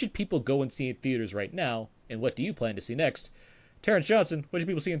is what should people go and see in theaters right now, and what do you plan to see next? Terence Johnson, what should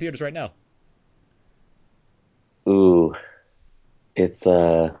people see in theaters right now? Ooh, it's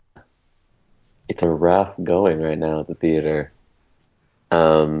a rough going right now at the theater.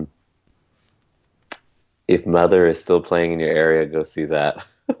 If Mother is still playing in your area, go see that.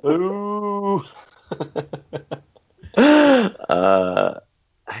 Ooh.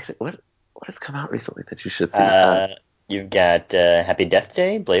 Actually, what has come out recently that you should see? You've got Happy Death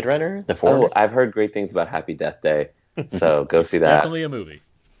Day, Blade Runner, The Foreigner. Oh, I've heard great things about Happy Death Day, so go see that. Definitely a movie.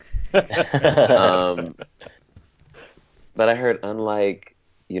 But I heard, unlike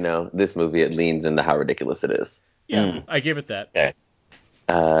this movie, it leans into how ridiculous it is. Yeah, I give it that. Okay.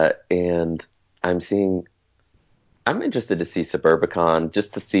 And I'm interested to see Suburbicon,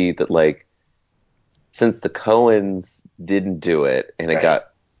 just to see that, like, since the Coens didn't do it and it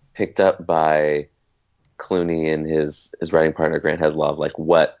got picked up by Clooney and his writing partner Grant Heslov,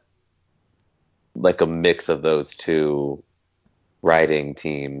 like a mix of those two writing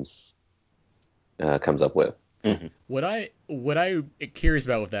teams comes up with. Mm-hmm. What I curious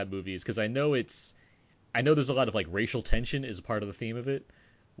about with that movie is because I know there's a lot of like racial tension is part of the theme of it.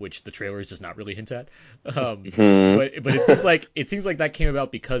 which the trailers does not really hint at. Mhm. But it seems like that came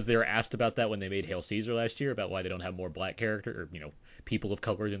about because they were asked about that when they made Hail Caesar last year, about why they don't have more black character or people of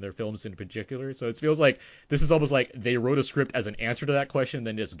color in their films in particular. So it feels like this is almost like they wrote a script as an answer to that question, and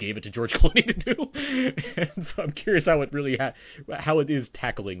then just gave it to George Clooney to do. And so I'm curious how it really how it is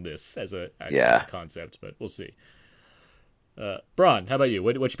tackling this as a Yeah. concept, but we'll see. Bron, how about you?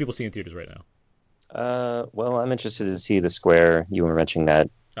 What should people see in theaters right now? Well, I'm interested to see The Square. You were mentioning that.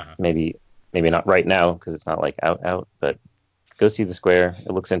 Uh-huh. Maybe not right now because it's not like out, but go see The Square.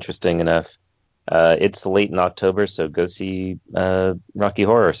 It looks interesting enough. It's late in October, so go see Rocky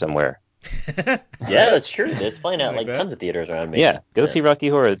Horror somewhere. Yeah, that's true. It's playing I at like like that. tons of theaters around me. Yeah, go see Rocky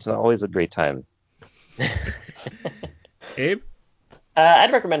Horror. It's always a great time. Abe?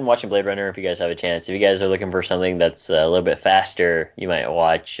 I'd recommend watching Blade Runner if you guys have a chance. If you guys are looking for something that's a little bit faster, you might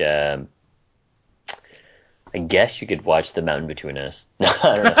watch. I guess you could watch The Mountain Between Us. No,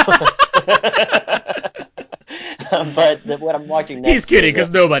 I don't know. But what I'm watching next. He's kidding,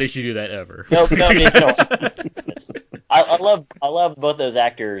 because nobody should do that ever. Nobody's gonna watch this. I love both those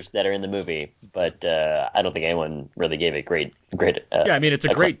actors that are in the movie, but I don't think anyone really gave it great. Yeah, I mean, it's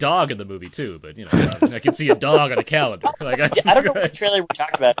a great dog in the movie too, but I can see a dog on a calendar. I don't know what trailer we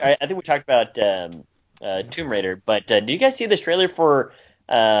talked about. I think we talked about Tomb Raider, but did you guys see this trailer for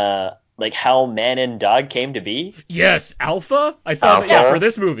like how man and dog came to be? Yes, Alpha. I saw that. Yeah, for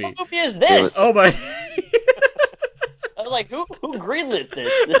this movie. What movie is this? Oh my. I was like, who greenlit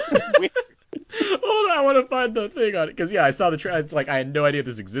this? This is weird. Hold on, I want to find the thing on it because I saw the trailer. It's like I had no idea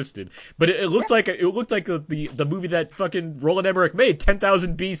this existed, but it looked like the movie that fucking Roland Emmerich made,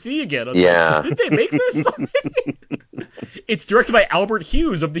 10,000 BC again. I was like, did they make this already? It's directed by Albert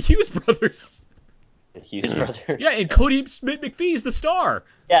Hughes of the Hughes brothers. The Hughes brothers. Yeah, and Cody Smith McPhee's the star.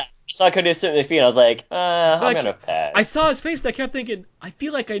 Yeah, I saw Cody Smith McPhee and I was like, I'm gonna pass. I saw his face and I kept thinking, I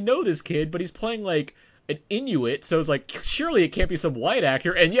feel like I know this kid, but he's playing like an Inuit, so it's like, surely it can't be some white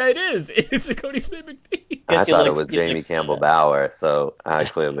actor, and yeah, it is. It's a Cody Smith McPhee. I thought it was Jamie Campbell Bower, so I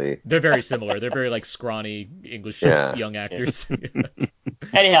clearly. They're very similar. They're very like scrawny English young actors.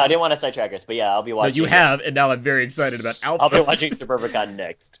 Anyhow, I didn't want to sidetrack us, but yeah, I'll be watching. No, you have, and now I'm very excited about Alpha. I'll be watching Suburbicon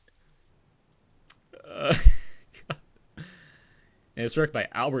next. And it's directed by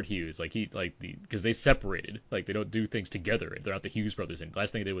Albert Hughes, because they separated, like they don't do things together. They're not the Hughes brothers. And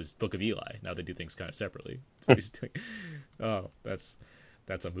last thing they did was Book of Eli. Now they do things kind of separately. So he's doing. Oh, that's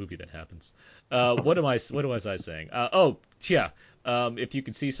a movie that happens. What was I saying? If you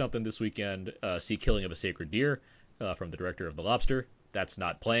can see something this weekend, see Killing of a Sacred Deer from the director of The Lobster. That's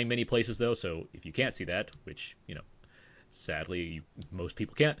not playing many places though. So if you can't see that, which sadly, most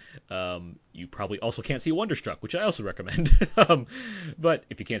people can't. You probably also can't see Wonderstruck, which I also recommend. But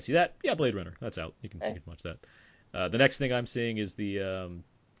if you can't see that, yeah, Blade Runner, that's out. You can watch that. The next thing I'm seeing is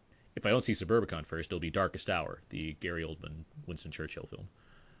if I don't see Suburbicon first, it'll be Darkest Hour, the Gary Oldman, Winston Churchill film.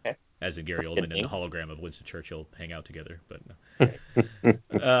 Okay. As in Gary Oldman and the hologram of Winston Churchill hang out together. But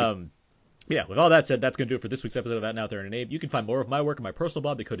yeah, with all that said, that's going to do it for this week's episode of Out Now, Aaron and Abe. You can find more of my work on my personal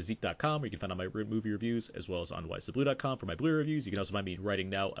blog, thecodeofzeke.com, where you can find all my movie reviews, as well as on wisetheblue.com for my Blu-ray reviews. You can also find me writing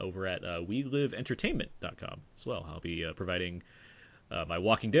now over at weliveentertainment.com as well. I'll be providing my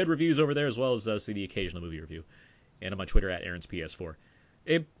Walking Dead reviews over there, as well as the occasional movie review. And I'm on Twitter at AaronsPS4.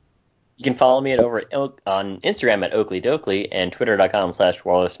 Abe? You can follow me on Instagram at OakleyDokley and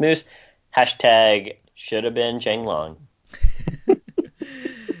Twitter.com/WarlessMoose. Hashtag should have been Cheng Long.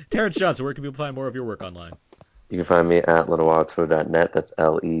 Terence Johnson, where can people find more of your work online? You can find me at LenoirTour.net. That's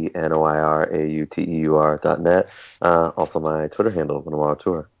LenoirAuteur.net. Also, my Twitter handle,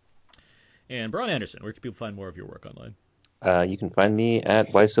 LenoirTour. And Bron Anderson, where can people find more of your work online? You can find me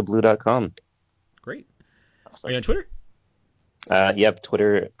at wiseblue.com. Great. Awesome. Are you on Twitter? Yep,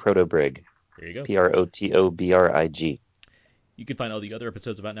 Twitter, Protobrig. There you go. PROTOBRIG. You can find all the other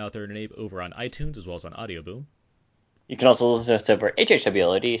episodes of Out Now, Aaron and Abe over on iTunes, as well as on Audio Boom. You can also listen to us over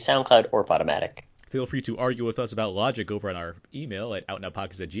HHWLOD, SoundCloud, or Podomatic. Feel free to argue with us about logic over on our email at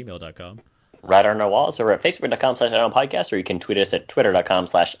outnowpodcast@gmail.com. Right on our walls over at facebook.com/outnowpodcast, or you can tweet us at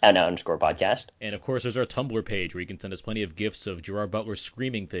twitter.com/outnow_podcast. And of course, there's our Tumblr page where you can send us plenty of gifs of Gerard Butler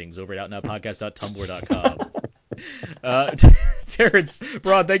screaming things over at outnowpodcast.tumblr.com. Terence,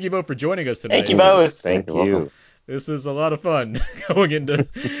 Bron, thank you both for joining us tonight. Thank you both. Thank you. This is a lot of fun going into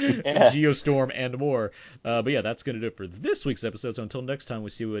Geostorm and more. But yeah, that's going to do it for this week's episode. So until next time,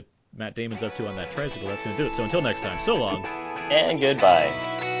 we see what Matt Damon's up to on that tricycle. That's going to do it. So until next time, so long. And goodbye.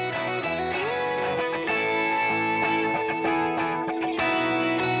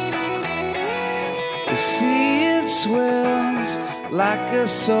 The sea, it swells like a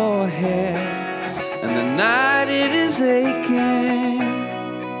sore head, and the night it is aching.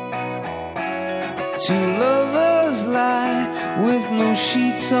 Two lovers lie with no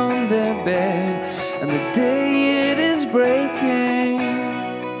sheets on their bed, and the day it is breaking.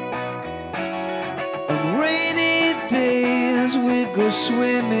 On rainy days we go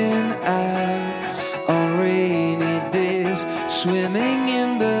swimming out. On rainy days, swimming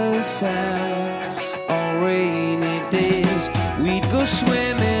in the sand. On rainy days, we'd go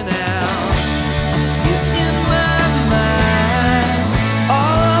swimming out. You're in my mind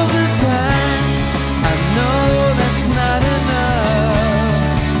all the time. I know that's not enough.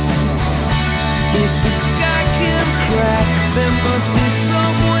 If the sky can crack, there must be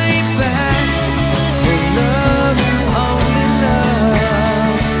some way back. For love and only love.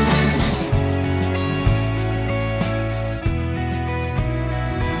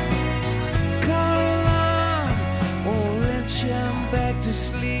 Car alarm won't let you back to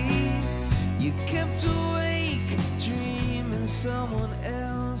sleep. You kept awake, dreaming someone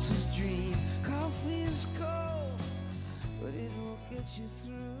else's dream. Coffee is cold, but it won't get you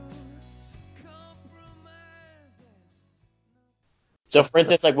through. Compromise, that's So, for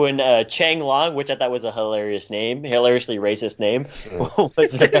instance, like when Chang Long, which I thought was a hilarious name, hilariously racist name,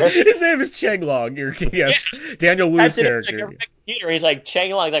 was there. His name is Cheng Long. Yes, Daniel Wu's Typed it into like a character. computer. He's like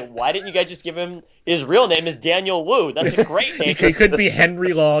Chang Long. He's like, why didn't you guys just give him his real name? Is Daniel Wu? That's a great He name. could be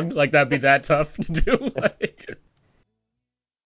Henry Long. Like that'd be that tough to do.